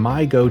has been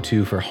my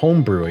go-to for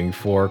home brewing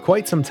for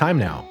quite some time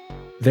now.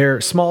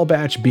 Their small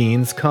batch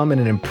beans come in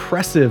an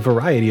impressive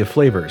variety of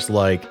flavors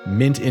like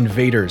Mint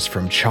Invaders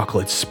from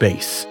Chocolate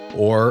Space,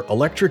 or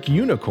Electric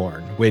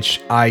Unicorn, which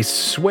I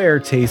swear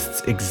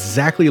tastes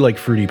exactly like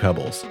Fruity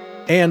Pebbles.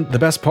 And the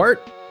best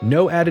part?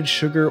 No added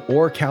sugar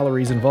or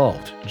calories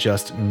involved,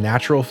 just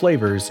natural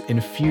flavors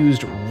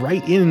infused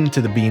right into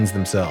the beans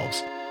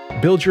themselves.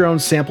 Build your own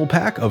sample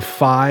pack of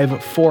 5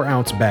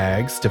 4-ounce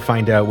bags to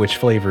find out which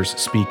flavors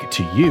speak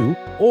to you,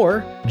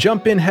 or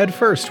jump in head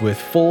first with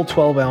full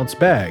 12-ounce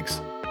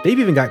bags. They've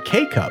even got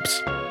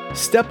K-Cups.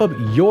 Step up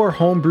your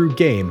homebrew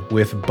game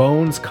with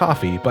Bones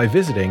Coffee by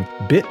visiting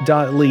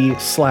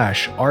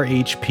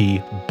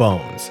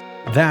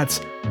bit.ly/RHPBones.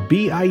 That's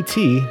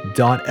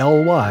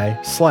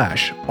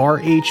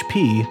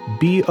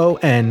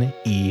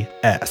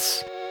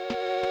bit.ly/RHPBONES.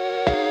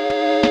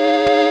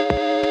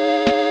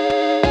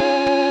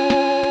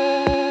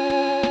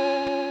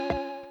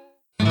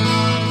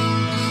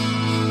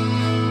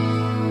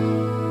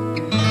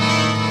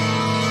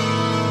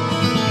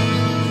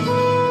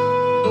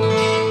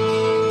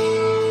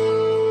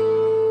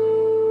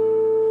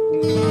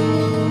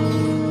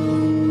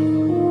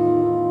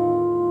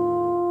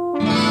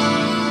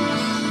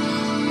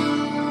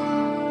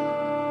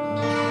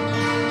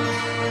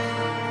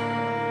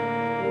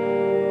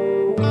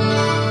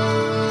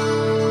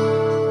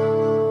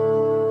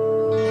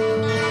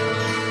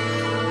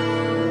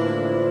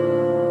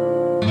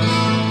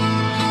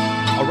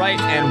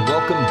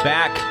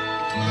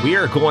 We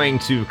are going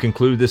to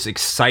conclude this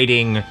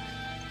exciting,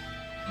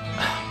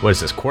 what is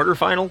this,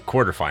 quarterfinal?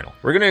 Quarterfinal.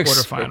 We're going to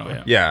Quarterfinal,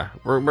 yeah. Yeah,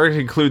 we're going to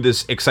conclude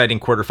this exciting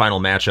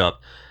quarterfinal matchup.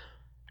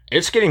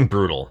 It's getting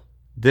brutal.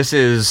 This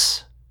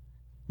is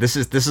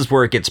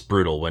where it gets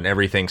brutal, when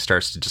everything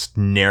starts to just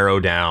narrow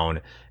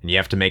down and you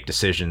have to make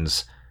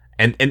decisions.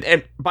 And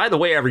by the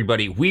way,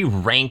 everybody, we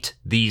ranked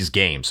these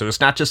games. So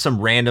it's not just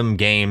some random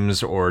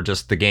games or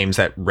just the games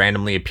that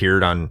randomly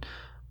appeared on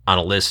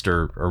a list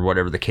or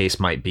whatever the case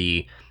might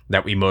be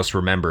that we most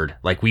remembered.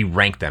 Like, we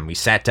ranked them. We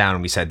sat down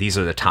and we said, these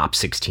are the top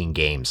 16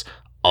 games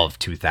of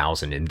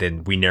 2000. And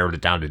then we narrowed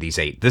it down to these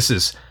 8. This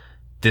is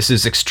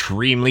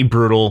extremely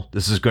brutal.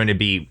 This is going to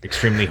be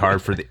extremely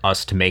hard for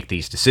us to make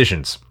these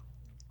decisions.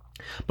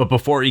 But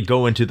before we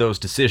go into those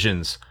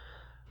decisions,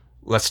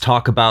 let's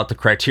talk about the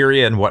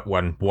criteria and what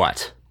won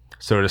what.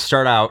 So to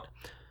start out,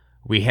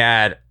 we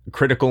had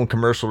critical and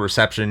commercial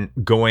reception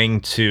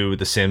going to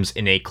The Sims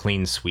in a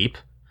clean sweep.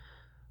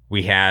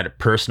 We had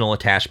personal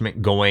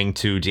attachment going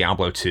to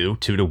Diablo 2,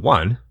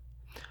 2-1.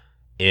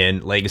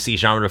 In legacy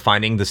genre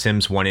defining, The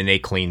Sims won in a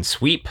clean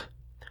sweep.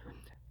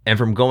 And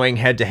from going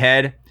head to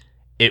head,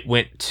 it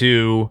went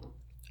to,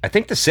 I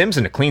think, The Sims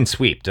in a clean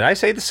sweep. Did I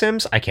say The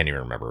Sims? I can't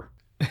even remember.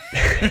 I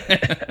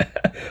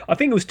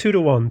think it was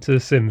 2-1 to The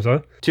Sims, huh?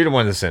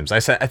 2-1 to The Sims. I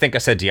think I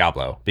said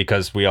Diablo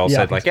because we all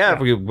said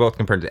we both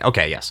compared to.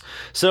 Okay, yes.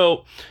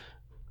 So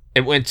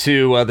it went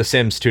to The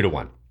Sims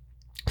 2-1.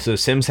 So The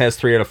Sims has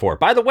 3 out of 4.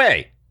 By the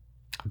way,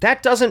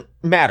 that doesn't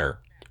matter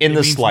in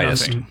the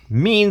slightest. Nothing.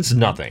 Means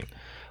nothing.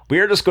 We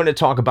are just going to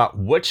talk about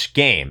which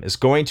game is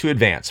going to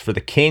advance for the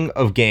King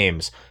of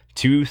Games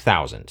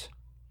 2000.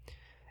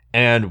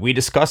 And we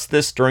discussed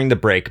this during the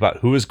break about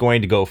who is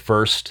going to go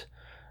first.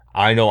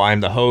 I know I'm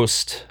the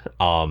host.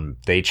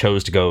 They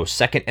chose to go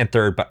second and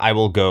third, but I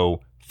will go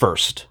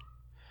first.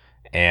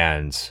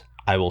 And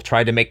I will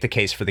try to make the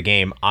case for the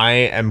game I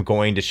am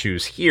going to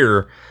choose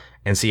here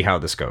and see how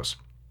this goes.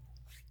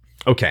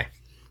 Okay.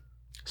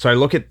 So I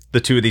look at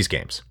the 2 of these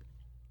games.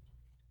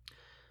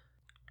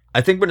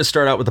 I think I'm going to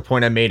start out with the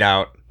point I made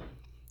out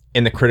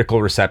in the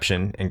critical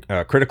reception and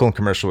critical and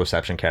commercial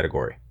reception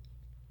category.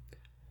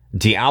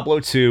 Diablo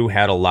 2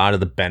 had a lot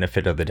of the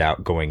benefit of the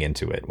doubt going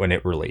into it when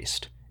it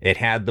released. It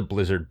had the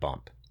Blizzard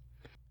bump.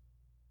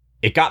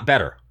 It got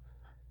better.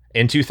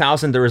 In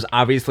 2000, there was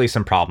obviously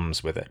some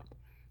problems with it.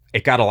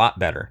 It got a lot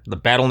better. The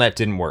BattleNet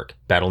didn't work.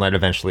 BattleNet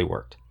eventually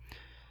worked.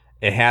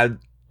 It had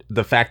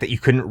the fact that you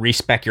couldn't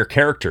respec your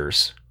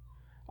characters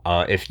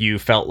if you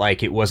felt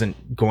like it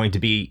wasn't going to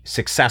be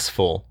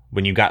successful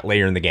when you got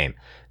later in the game.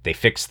 They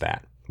fixed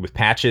that with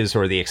patches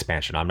or the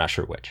expansion. I'm not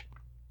sure which.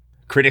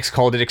 Critics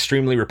called it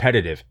extremely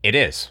repetitive. It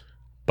is,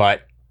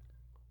 but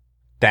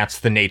that's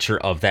the nature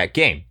of that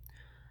game.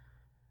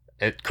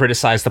 It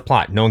criticized the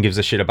plot. No one gives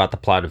a shit about the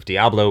plot of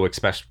Diablo,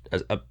 except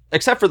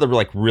for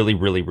the really,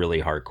 really,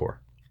 really hardcore.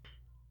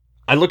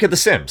 I look at The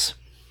Sims.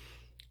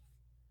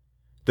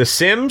 The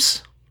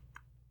Sims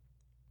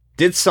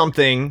did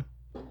something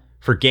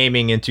for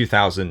gaming in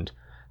 2000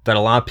 that a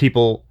lot of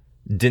people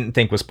didn't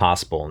think was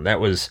possible, and that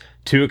was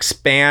to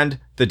expand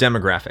the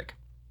demographic.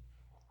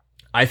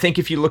 I think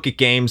if you look at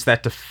games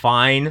that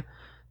define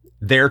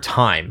their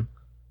time,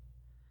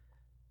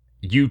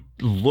 you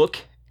look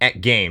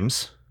at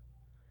games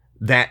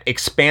that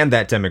expand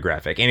that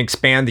demographic and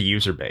expand the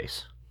user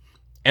base.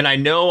 And I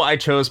know I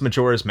chose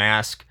Majora's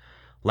Mask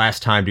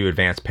last time to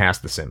advance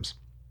past The Sims.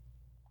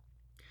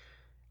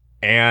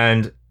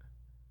 And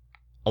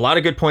a lot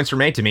of good points were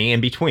made to me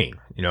in between.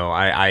 You know,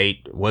 I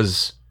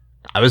was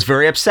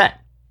very upset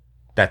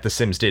that The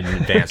Sims didn't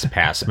advance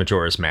past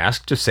Majora's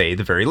Mask, to say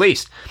the very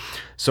least.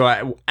 So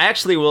I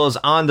actually was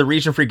on the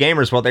Region Free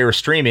Gamers while they were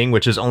streaming,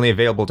 which is only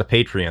available to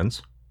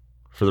Patreons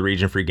for the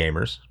Region Free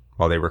Gamers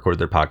while they record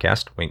their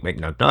podcast. Wink, wink,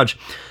 nudge, nudge.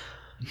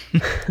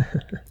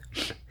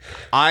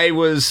 I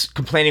was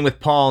complaining with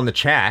Paul in the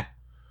chat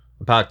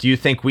about, do you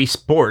think Wii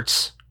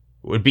Sports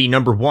would be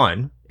number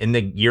one in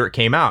the year it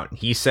came out?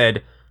 He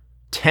said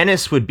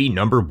tennis would be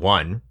number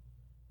one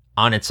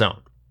on its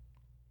own.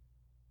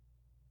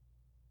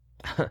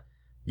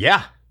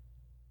 Yeah.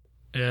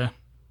 Yeah.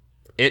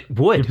 It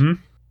would. Mm-hmm.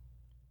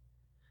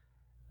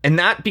 And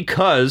not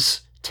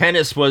because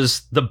tennis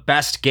was the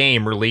best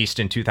game released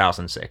in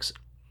 2006.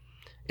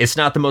 It's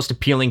not the most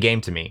appealing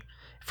game to me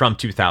from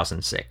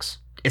 2006.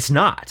 It's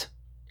not.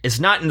 It's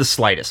not in the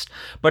slightest.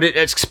 But it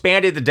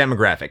expanded the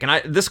demographic.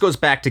 And this goes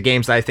back to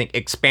games that I think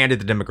expanded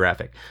the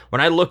demographic.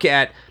 When I look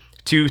at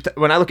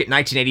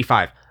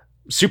 1985,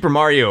 Super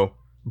Mario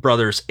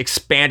Brothers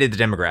expanded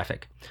the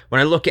demographic.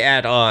 When I look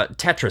at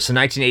Tetris in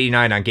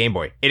 1989 on Game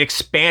Boy, it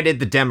expanded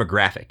the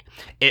demographic.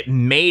 It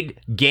made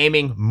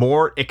gaming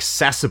more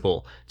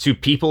accessible to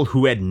people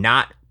who had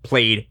not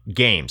played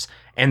games.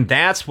 And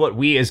that's what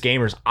we as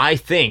gamers, I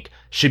think,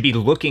 should be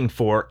looking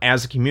for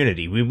as a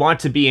community. We want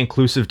to be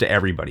inclusive to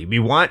everybody. We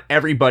want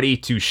everybody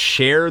to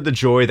share the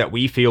joy that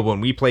we feel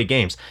when we play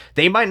games.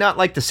 They might not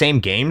like the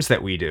same games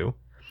that we do,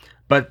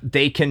 but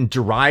they can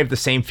derive the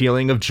same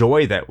feeling of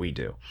joy that we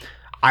do.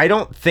 I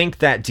don't think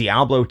that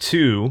Diablo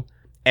 2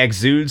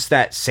 exudes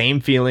that same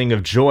feeling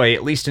of joy,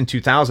 at least in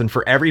 2000,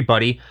 for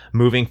everybody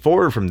moving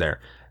forward from there.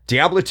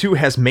 Diablo 2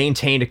 has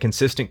maintained a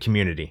consistent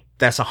community.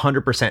 That's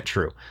 100%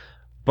 true.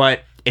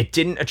 But it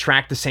didn't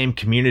attract the same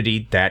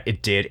community that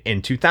it did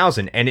in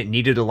 2000, and it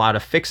needed a lot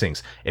of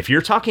fixings. If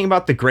you're talking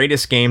about the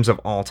greatest games of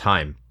all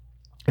time,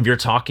 if you're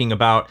talking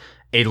about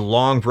a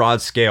long,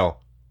 broad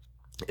scale,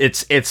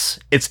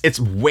 it's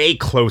way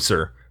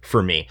closer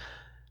for me.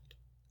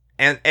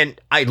 And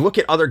I look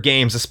at other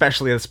games,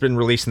 especially that's been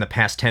released in the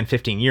past 10,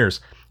 15 years.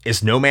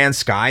 Is No Man's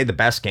Sky the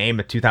best game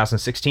of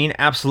 2016?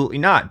 Absolutely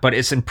not, but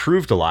it's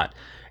improved a lot.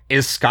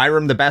 Is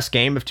Skyrim the best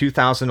game of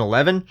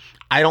 2011?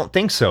 I don't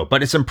think so,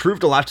 but it's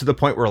improved a lot to the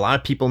point where a lot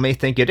of people may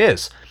think it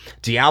is.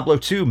 Diablo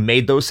 2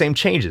 made those same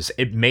changes.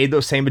 It made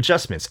those same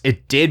adjustments.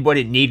 It did what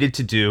it needed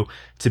to do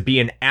to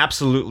be an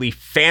absolutely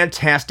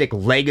fantastic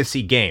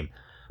legacy game.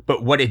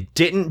 But what it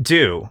didn't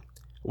do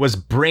was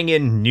bring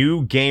in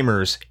new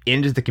gamers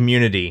into the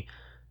community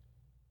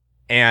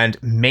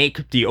and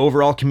make the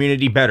overall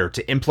community better,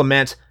 to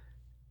implement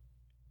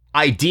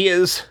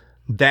ideas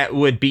that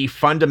would be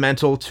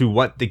fundamental to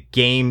what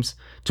games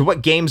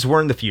were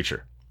in the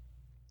future.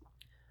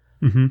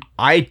 Mm-hmm.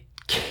 I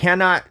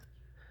cannot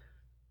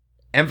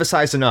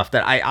emphasize enough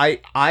that I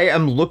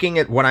am looking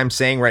at what I'm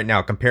saying right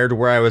now compared to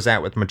where I was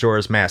at with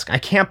Majora's Mask. I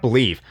can't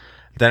believe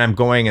that I'm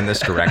going in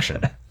this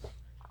direction.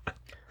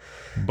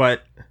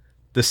 But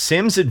The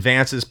Sims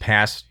advances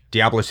past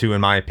Diablo 2,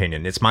 in my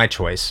opinion. It's my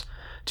choice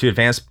to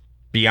advance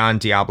beyond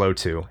Diablo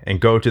 2 and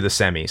go to the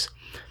semis.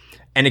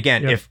 And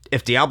again,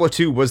 if Diablo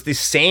 2 was the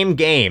same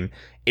game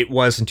it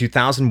was in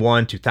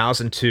 2001,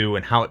 2002,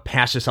 and how it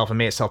patched itself and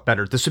made itself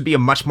better, this would be a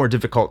much more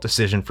difficult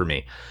decision for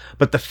me.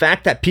 But the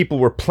fact that people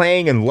were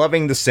playing and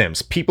loving The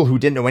Sims, people who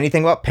didn't know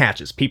anything about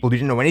patches, people who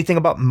didn't know anything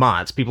about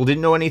mods, people who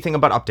didn't know anything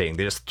about updating,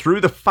 they just threw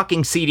the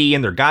fucking CD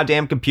in their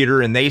goddamn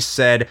computer and they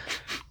said,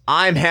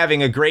 I'm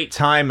having a great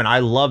time and I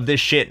love this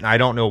shit and I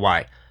don't know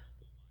why.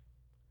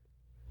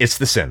 It's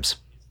The Sims.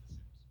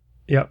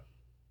 Yep.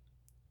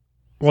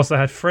 Whilst they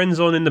had Friends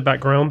on in the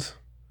background,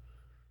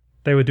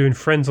 they were doing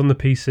Friends on the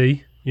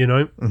PC, you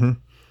know? Mm-hmm.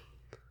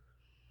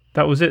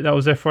 That was it. That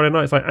was their Friday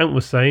night. It's like Ant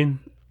was saying,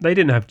 they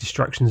didn't have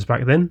distractions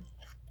back then.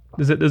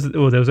 There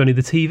was only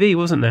the TV,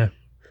 wasn't there?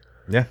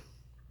 Yeah.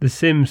 The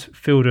Sims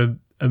filled a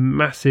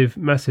massive,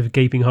 massive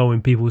gaping hole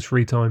in people's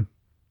free time.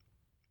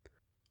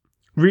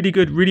 Really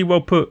good, really well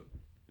put,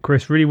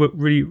 Chris.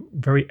 Really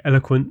very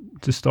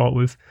eloquent to start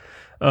with.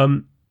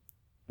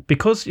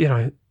 Because, you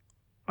know,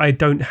 I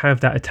don't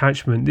have that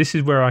attachment. This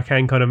is where I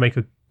can kind of make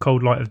a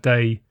cold light of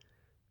day,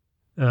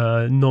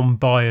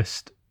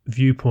 non-biased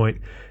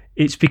viewpoint.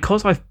 It's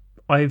because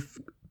I've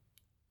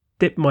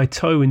dipped my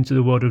toe into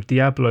the world of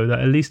Diablo that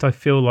at least I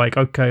feel like,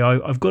 okay,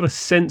 I've got a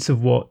sense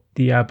of what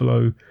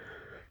Diablo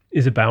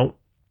is about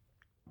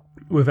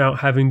without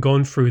having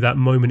gone through that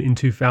moment in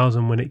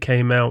 2000 when it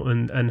came out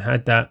and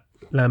had that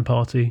LAN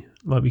party,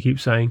 like we keep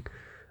saying.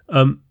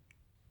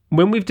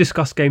 When we've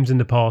discussed games in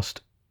the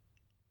past,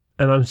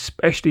 and I'm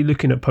especially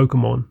looking at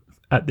Pokemon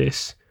at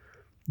this,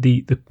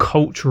 the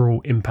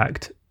cultural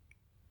impact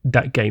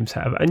that games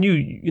have, and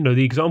you know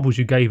the examples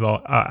you gave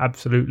are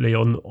absolutely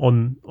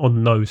on the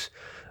nose.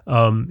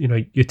 You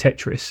know, your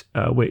Tetris,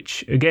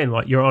 which again,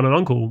 like your aunt and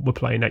uncle were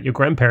playing that, your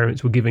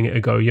grandparents were giving it a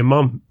go, your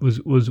mum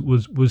was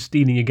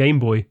stealing your Game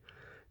Boy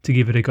to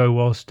give it a go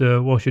whilst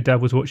your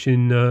dad was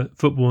watching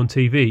football on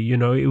TV. You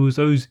know, it was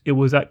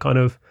that kind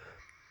of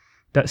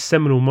that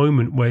seminal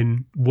moment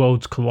when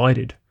worlds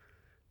collided.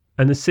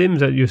 And The Sims,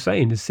 that you're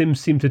saying, The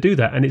Sims seem to do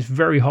that, and it's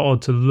very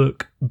hard to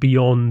look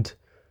beyond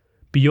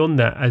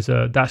that as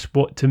that's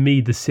what, to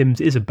me, The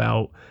Sims is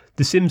about.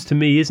 The Sims, to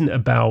me, isn't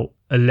about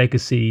a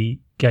legacy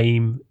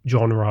game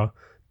genre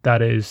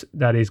that is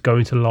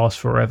going to last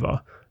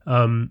forever.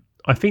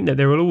 I think that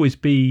there will always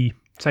be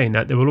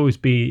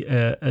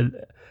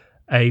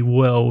a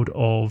world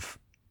of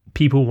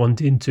people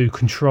wanting to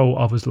control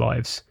others'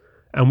 lives.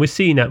 And we're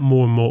seeing that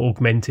more and more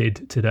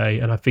augmented today.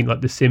 And I think like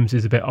The Sims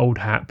is a bit old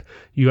hat.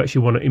 You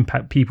actually want to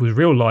impact people's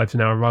real lives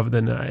now rather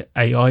than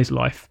AI's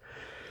life.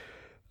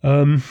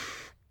 So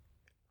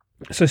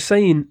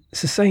saying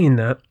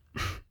that,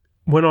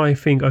 when I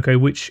think, okay,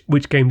 which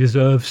game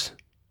deserves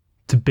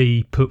to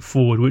be put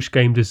forward, which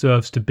game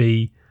deserves to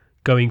be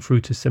going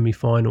through to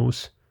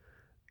semi-finals,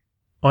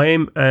 I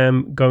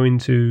am going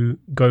to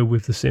go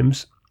with The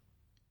Sims.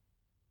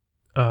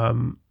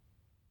 I'm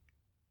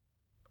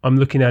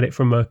looking at it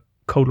from a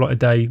Cold Light of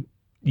Day,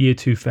 year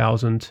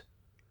 2000,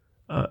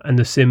 and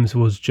The Sims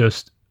was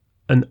just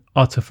an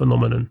utter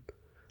phenomenon.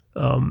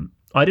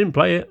 I didn't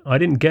play it, I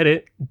didn't get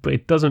it, but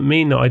it doesn't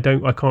mean that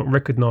I can't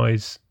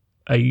recognize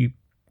an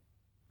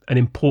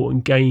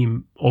important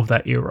game of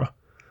that era.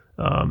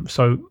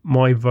 So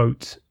my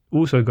vote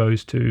also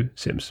goes to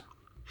Sims.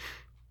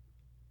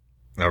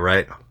 All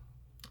right.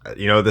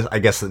 I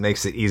guess it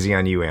makes it easy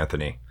on you,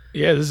 Anthony.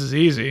 Yeah, this is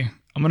easy.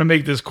 I'm gonna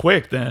make this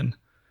quick then.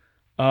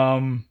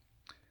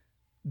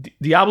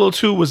 Diablo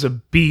 2 was a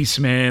beast,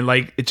 man.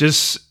 Like it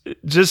just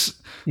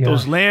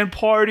those LAN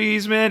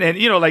parties, man. And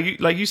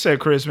like you said,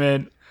 Chris,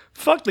 man,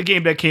 fuck the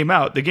game that came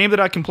out. The game that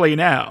I can play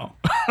now.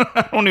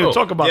 I don't even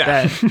talk about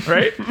that,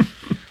 right?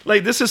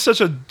 Like this is such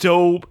a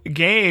dope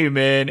game,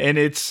 man, and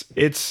it's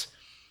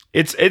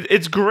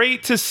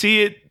great to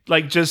see it.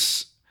 Like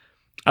just,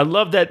 I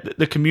love that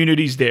the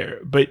community's there,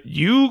 but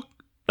you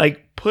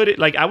like put it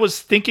like I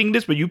was thinking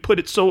this, but you put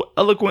it so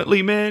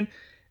eloquently, man.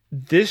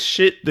 This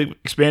shit that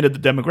expanded the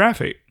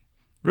demographic.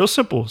 Real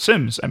simple.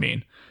 Sims. I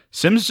mean,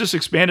 Sims just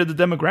expanded the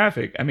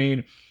demographic. I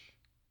mean,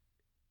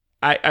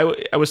 I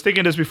was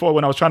thinking this before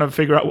when I was trying to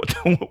figure out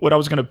what I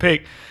was going to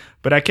pick,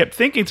 but I kept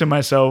thinking to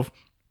myself,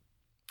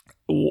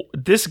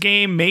 this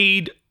game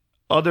made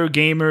other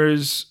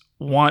gamers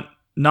want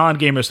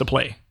non-gamers to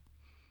play.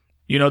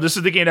 This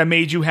is the game that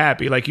made you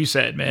happy, like you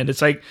said, man.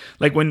 It's like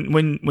when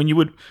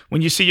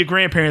you see your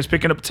grandparents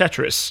picking up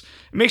Tetris,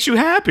 it makes you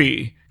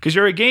happy because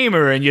you're a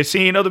gamer and you're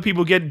seeing other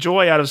people get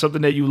joy out of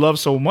something that you love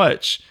so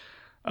much.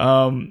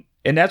 And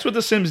that's what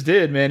The Sims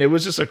did, man. It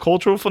was just a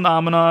cultural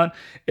phenomenon,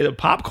 a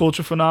pop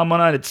culture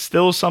phenomenon. It's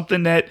still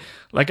something that,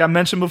 like I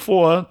mentioned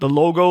before, the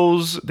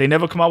logos, they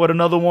never come out with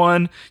another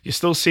one. You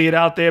still see it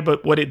out there.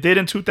 But what it did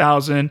in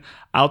 2000,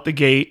 out the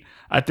gate,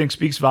 I think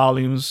speaks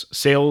volumes,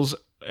 sales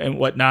and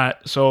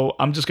whatnot. So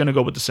I'm just going to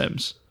go with The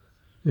Sims.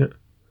 Yeah.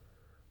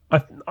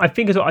 I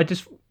think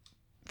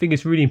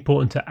it's really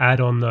important to add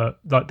on the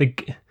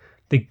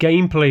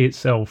gameplay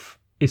itself.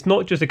 It's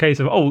not just a case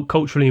of,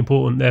 culturally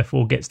important,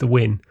 therefore gets the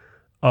win.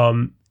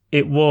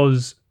 It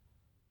was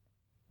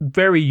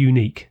very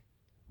unique.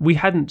 We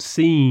hadn't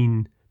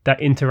seen that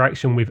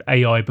interaction with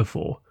AI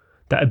before.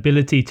 That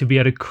ability to be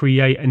able to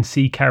create and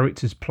see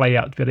characters play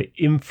out, to be able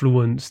to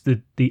influence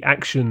the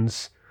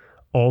actions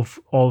of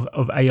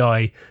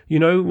AI.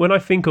 When I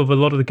think of a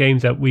lot of the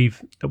games that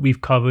we've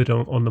covered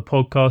on the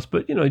podcast,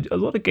 but a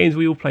lot of games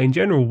we all play in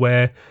general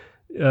where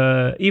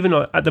even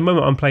at the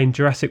moment I'm playing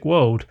Jurassic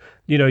World,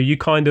 you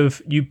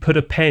put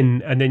a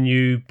pen and then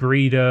you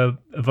breed a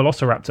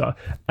velociraptor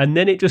and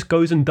then it just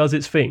goes and does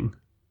its thing.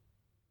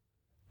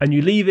 And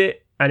you leave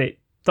it and it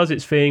does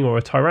its thing, or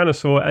a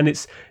tyrannosaur, and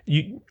it's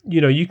you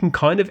can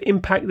kind of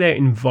impact their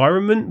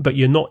environment, but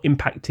you're not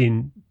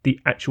impacting the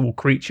actual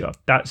creature.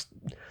 That's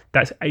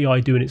AI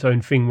doing its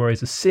own thing, whereas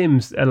The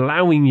Sims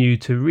allowing you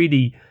to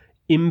really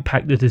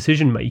impact the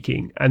decision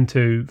making and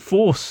to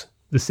force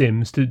The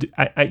Sims to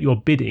at your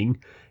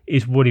bidding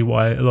is really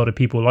why a lot of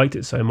people liked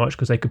it so much,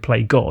 because they could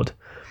play God.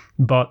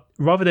 But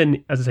rather than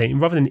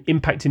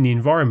impacting the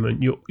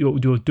environment,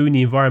 you're doing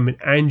the environment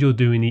and you're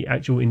doing the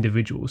actual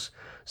individuals.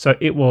 So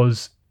it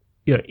was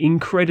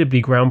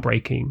incredibly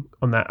groundbreaking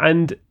on that.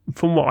 And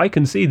from what I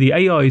can see, the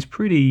AI is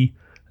pretty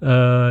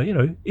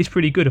it's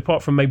pretty good,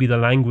 apart from maybe the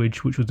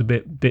language, which was a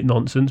bit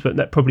nonsense, but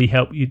that probably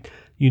helped you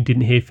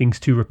didn't hear things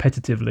too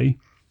repetitively.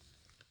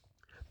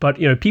 But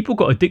people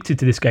got addicted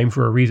to this game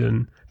for a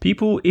reason.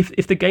 People,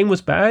 if the game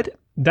was bad,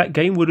 that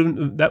game would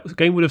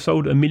have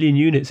sold 1 million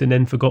units and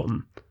then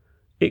forgotten.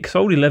 It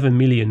sold 11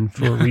 million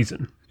for a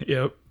reason.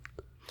 Yep.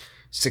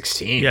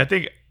 16. Yeah, I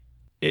think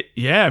it.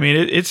 Yeah, I mean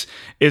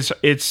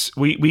it's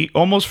we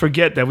almost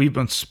forget that we've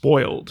been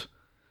spoiled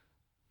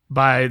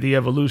by the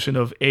evolution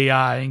of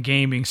AI and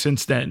gaming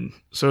since then.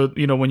 So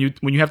when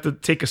you have to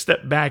take a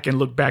step back and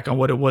look back on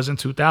what it was in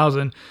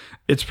 2000,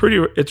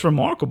 it's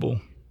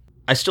remarkable.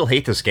 I still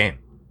hate this game.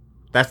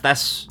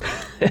 That's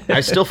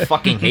I still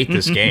fucking hate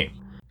this game.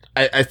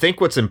 I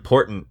think what's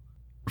important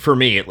for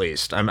me, at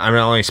least, I'm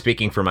only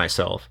speaking for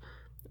myself,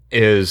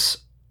 is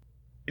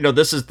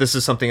this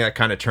is something that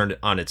kind of turned it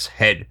on its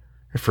head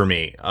for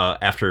me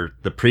after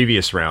the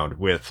previous round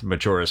with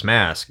Majora's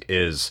Mask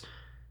is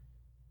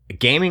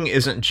gaming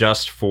isn't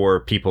just for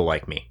people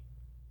like me.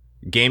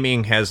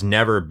 Gaming has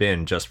never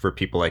been just for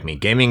people like me.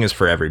 Gaming is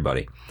for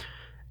everybody.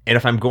 And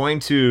if I'm going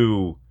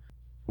to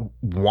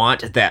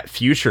want that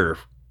future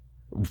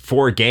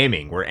for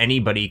gaming where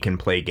anybody can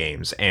play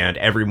games and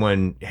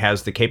everyone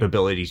has the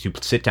capability to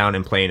sit down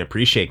and play and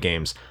appreciate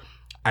games,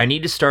 I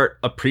need to start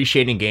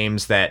appreciating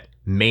games that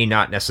may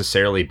not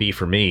necessarily be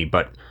for me,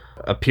 but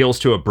appeals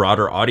to a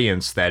broader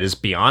audience that is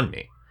beyond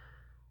me.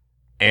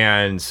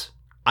 And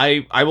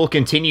I will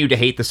continue to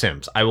hate The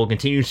Sims. I will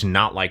continue to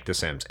not like The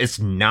Sims. It's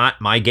not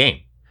my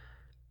game.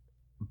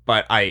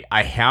 But I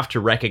have to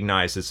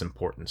recognize its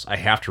importance. I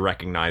have to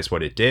recognize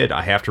what it did.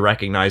 I have to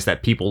recognize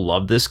that people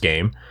loved this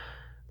game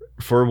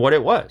for what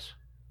it was.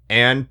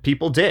 And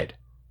people did.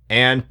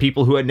 And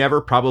people who had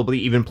never probably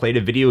even played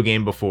a video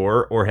game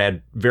before or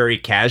had very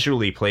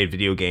casually played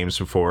video games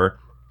before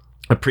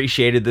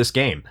appreciated this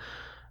game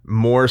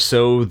more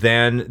so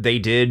than they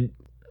did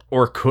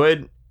or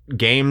could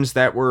games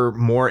that were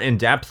more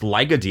in-depth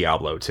like a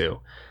Diablo 2.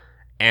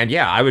 And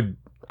yeah, I would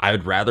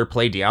rather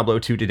play Diablo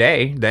 2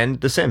 today than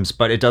The Sims,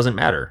 but it doesn't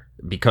matter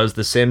because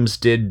The Sims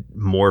did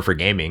more for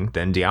gaming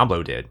than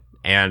Diablo did.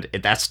 And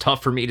that's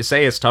tough for me to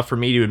say. It's tough for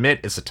me to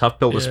admit. It's a tough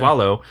pill to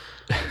swallow,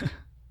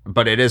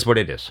 but it is what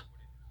it is.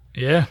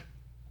 Yeah.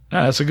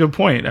 No, that's a good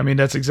point. I mean,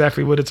 that's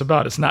exactly what it's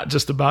about. It's not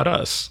just about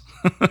us.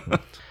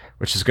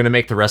 Which is going to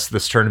make the rest of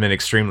this tournament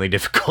extremely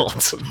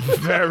difficult.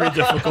 Very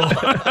difficult.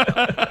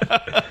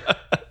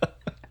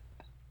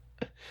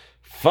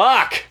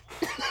 Fuck!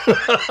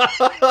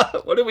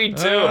 What do we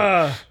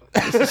do?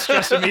 This is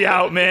stressing me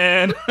out,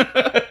 man.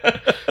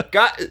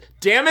 God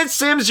damn it,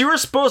 Sims, you were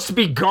supposed to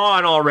be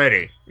gone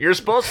already. You're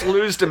supposed to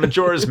lose to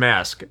Majora's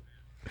Mask.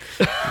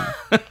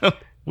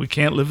 We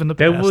can't live in the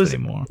past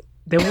anymore.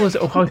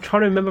 I'm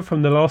trying to remember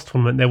from the last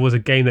tournament, there was a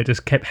game that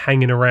just kept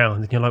hanging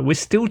around. And you're like, we're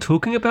still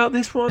talking about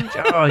this one?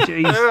 Oh,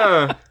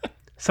 jeez.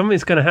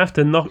 Something's going to have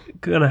to knock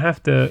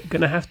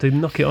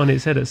it on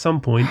its head at some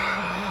point.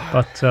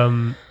 But,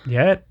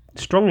 yeah,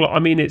 strong. I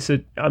mean,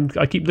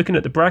 I keep looking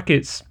at the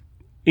brackets,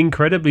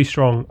 incredibly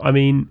strong. I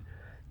mean,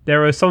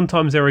 there are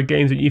games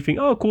that you think,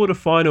 oh,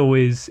 quarterfinal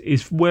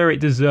is where it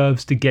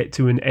deserves to get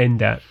to and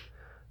end at.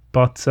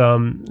 But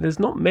there's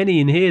not many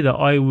in here that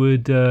I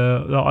would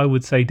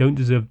say don't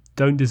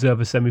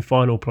deserve a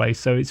semi-final place.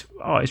 So it's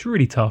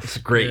really tough. It's a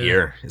great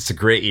year. It's a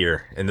great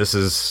year, and this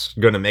is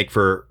going to make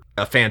for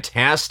a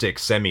fantastic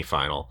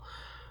semi-final.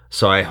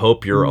 So I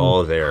hope you're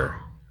all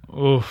there.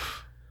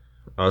 Oof.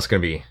 Oh, it's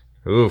going to be.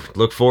 Oof.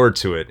 Look forward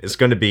to it. It's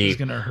going to be. It's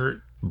going to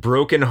hurt.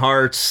 Broken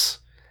hearts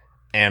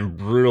and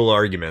brutal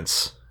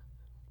arguments.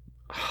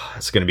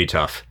 It's going to be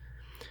tough.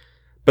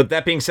 But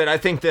that being said, I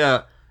think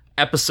the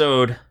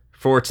episode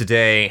for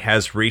today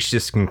has reached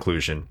its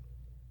conclusion.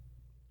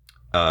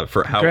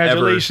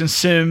 Congratulations,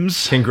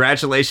 Sims.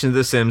 Congratulations to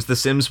The Sims. The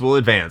Sims will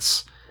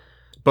advance.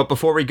 But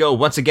before we go,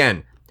 once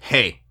again,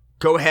 hey,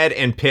 go ahead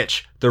and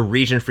pitch the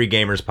Region Free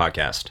Gamers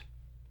podcast.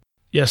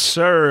 Yes,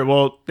 sir.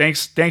 Well,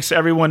 thanks to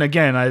everyone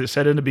again. I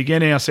said it in the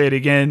beginning, I'll say it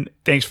again.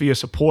 Thanks for your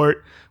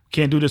support. We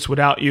can't do this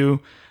without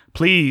you.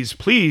 Please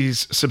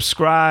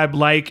subscribe,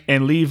 like,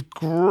 and leave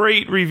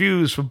great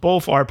reviews for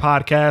both our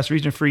podcasts,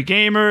 Region Free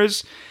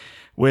Gamers.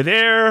 We're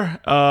there.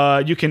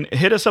 You can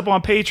hit us up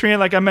on Patreon,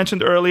 like I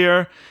mentioned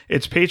earlier.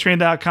 It's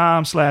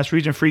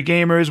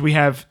patreon.com/regionfreegamers. We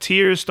have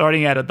tiers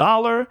starting at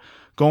 $1,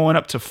 going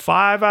up to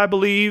 $5, I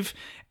believe.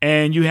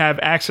 And you have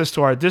access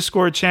to our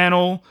Discord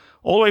channel,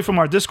 all the way from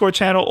our Discord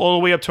channel, all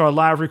the way up to our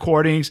live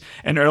recordings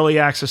and early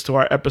access to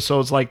our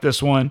episodes like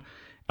this one.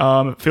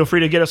 Feel free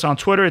to get us on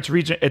Twitter.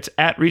 It's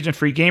at Region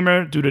Free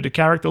Gamer due to the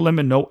character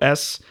limit, no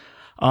S.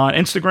 On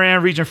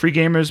Instagram, Region Free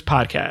Gamers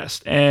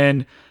Podcast.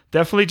 And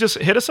definitely just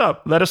hit us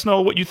up. Let us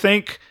know what you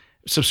think.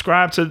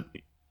 Subscribe,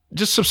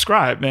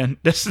 man.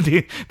 This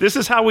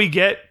is how we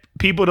get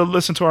people to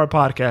listen to our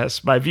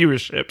podcast, by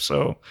viewership.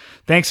 So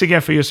thanks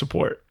again for your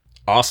support.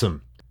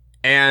 Awesome.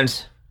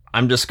 And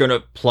I'm just going to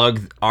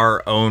plug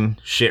our own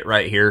shit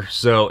right here.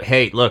 So,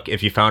 hey, look,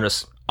 if you found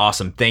us,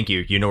 awesome. Thank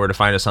you. You know where to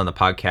find us on the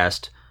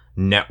podcast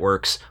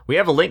networks. We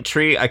have a link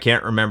tree. I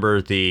can't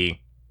remember the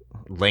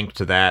link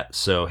to that.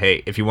 So,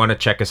 hey, if you want to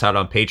check us out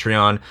on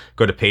Patreon,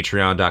 go to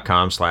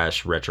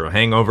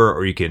patreon.com/retrohangover,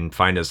 or you can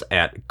find us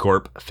at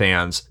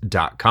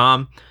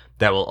gorpfans.com.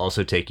 That will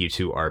also take you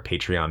to our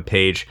Patreon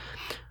page.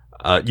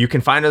 You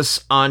can find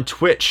us on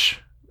Twitch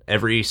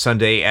every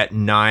Sunday at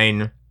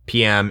 9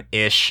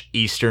 p.m.-ish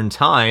Eastern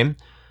time,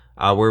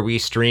 where we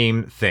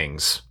stream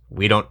things.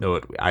 We don't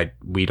know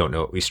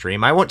what we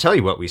stream. I won't tell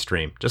you what we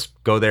stream.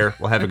 Just go there.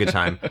 We'll have a good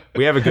time.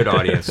 We have a good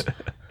audience.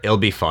 It'll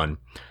be fun.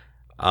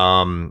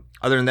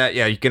 Other than that,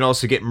 yeah, you can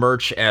also get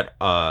merch at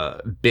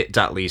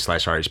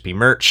bit.ly/RHP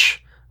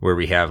merch, where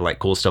we have like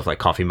cool stuff like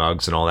coffee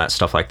mugs and all that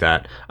stuff like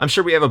that. I'm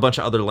sure we have a bunch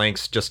of other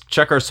links. Just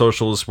check our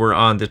socials. We're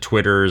on the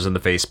Twitters and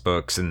the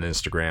Facebooks and the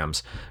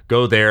Instagrams.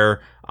 Go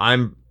there.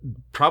 I'm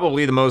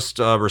probably the most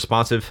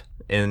responsive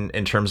in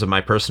terms of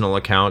my personal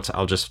account.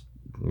 I'll just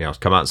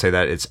come out and say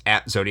that it's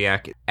at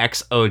Zodiac,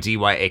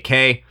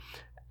 XODYAK.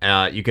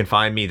 You can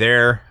find me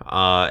there,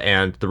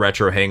 and the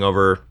Retro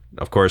Hangover.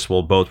 Of course,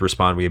 we'll both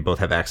respond. We both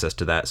have access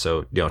to that,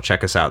 so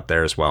check us out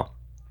there as well.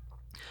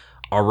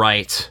 All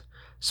right.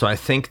 So I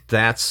think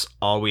that's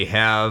all we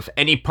have.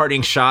 Any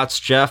parting shots,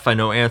 Jeff? I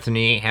know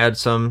Anthony had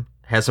some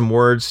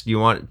words. Do you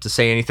want to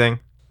say anything?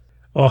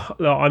 Oh,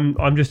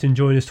 I'm just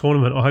enjoying this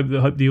tournament. I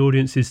hope the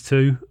audience is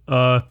too.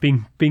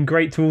 Been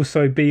great to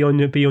also be on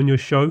your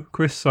show,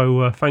 Chris.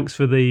 So thanks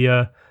for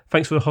the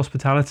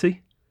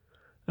hospitality,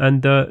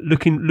 and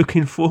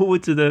looking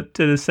forward to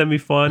the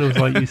semi-finals,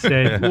 like you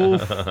said.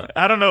 Oof.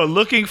 I don't know,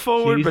 looking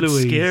forward, Jeez but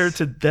Louise. Scared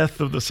to death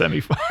of the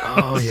semi-finals.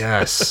 Oh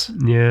yes.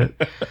 Yeah.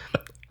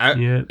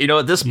 Yeah.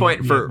 At this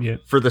point,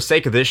 for the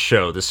sake of this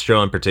show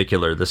in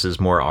particular, this is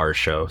more our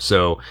show.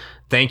 So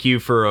thank you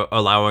for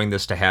allowing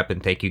this to happen.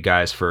 Thank you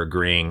guys for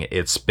agreeing.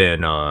 It's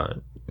been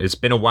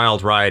a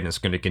wild ride, and it's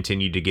going to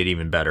continue to get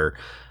even better.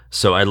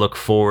 So I look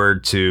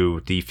forward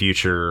to the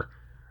future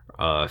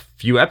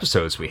few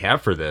episodes we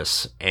have for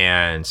this.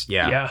 And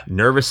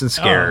nervous and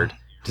scared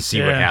to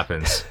see what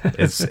happens.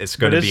 It's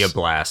going to be a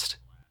blast.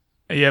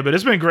 Yeah, but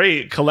it's been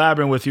great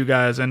collaborating with you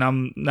guys, and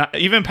I'm not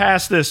even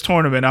past this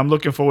tournament. I'm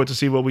looking forward to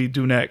see what we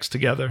do next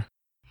together.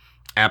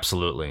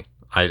 Absolutely.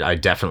 I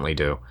definitely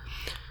do.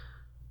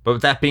 But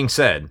with that being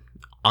said,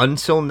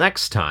 until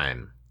next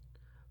time,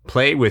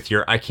 play with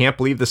your I can't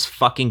believe this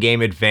fucking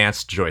game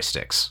advanced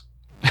joysticks.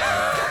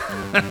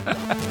 Have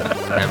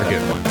a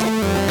good one.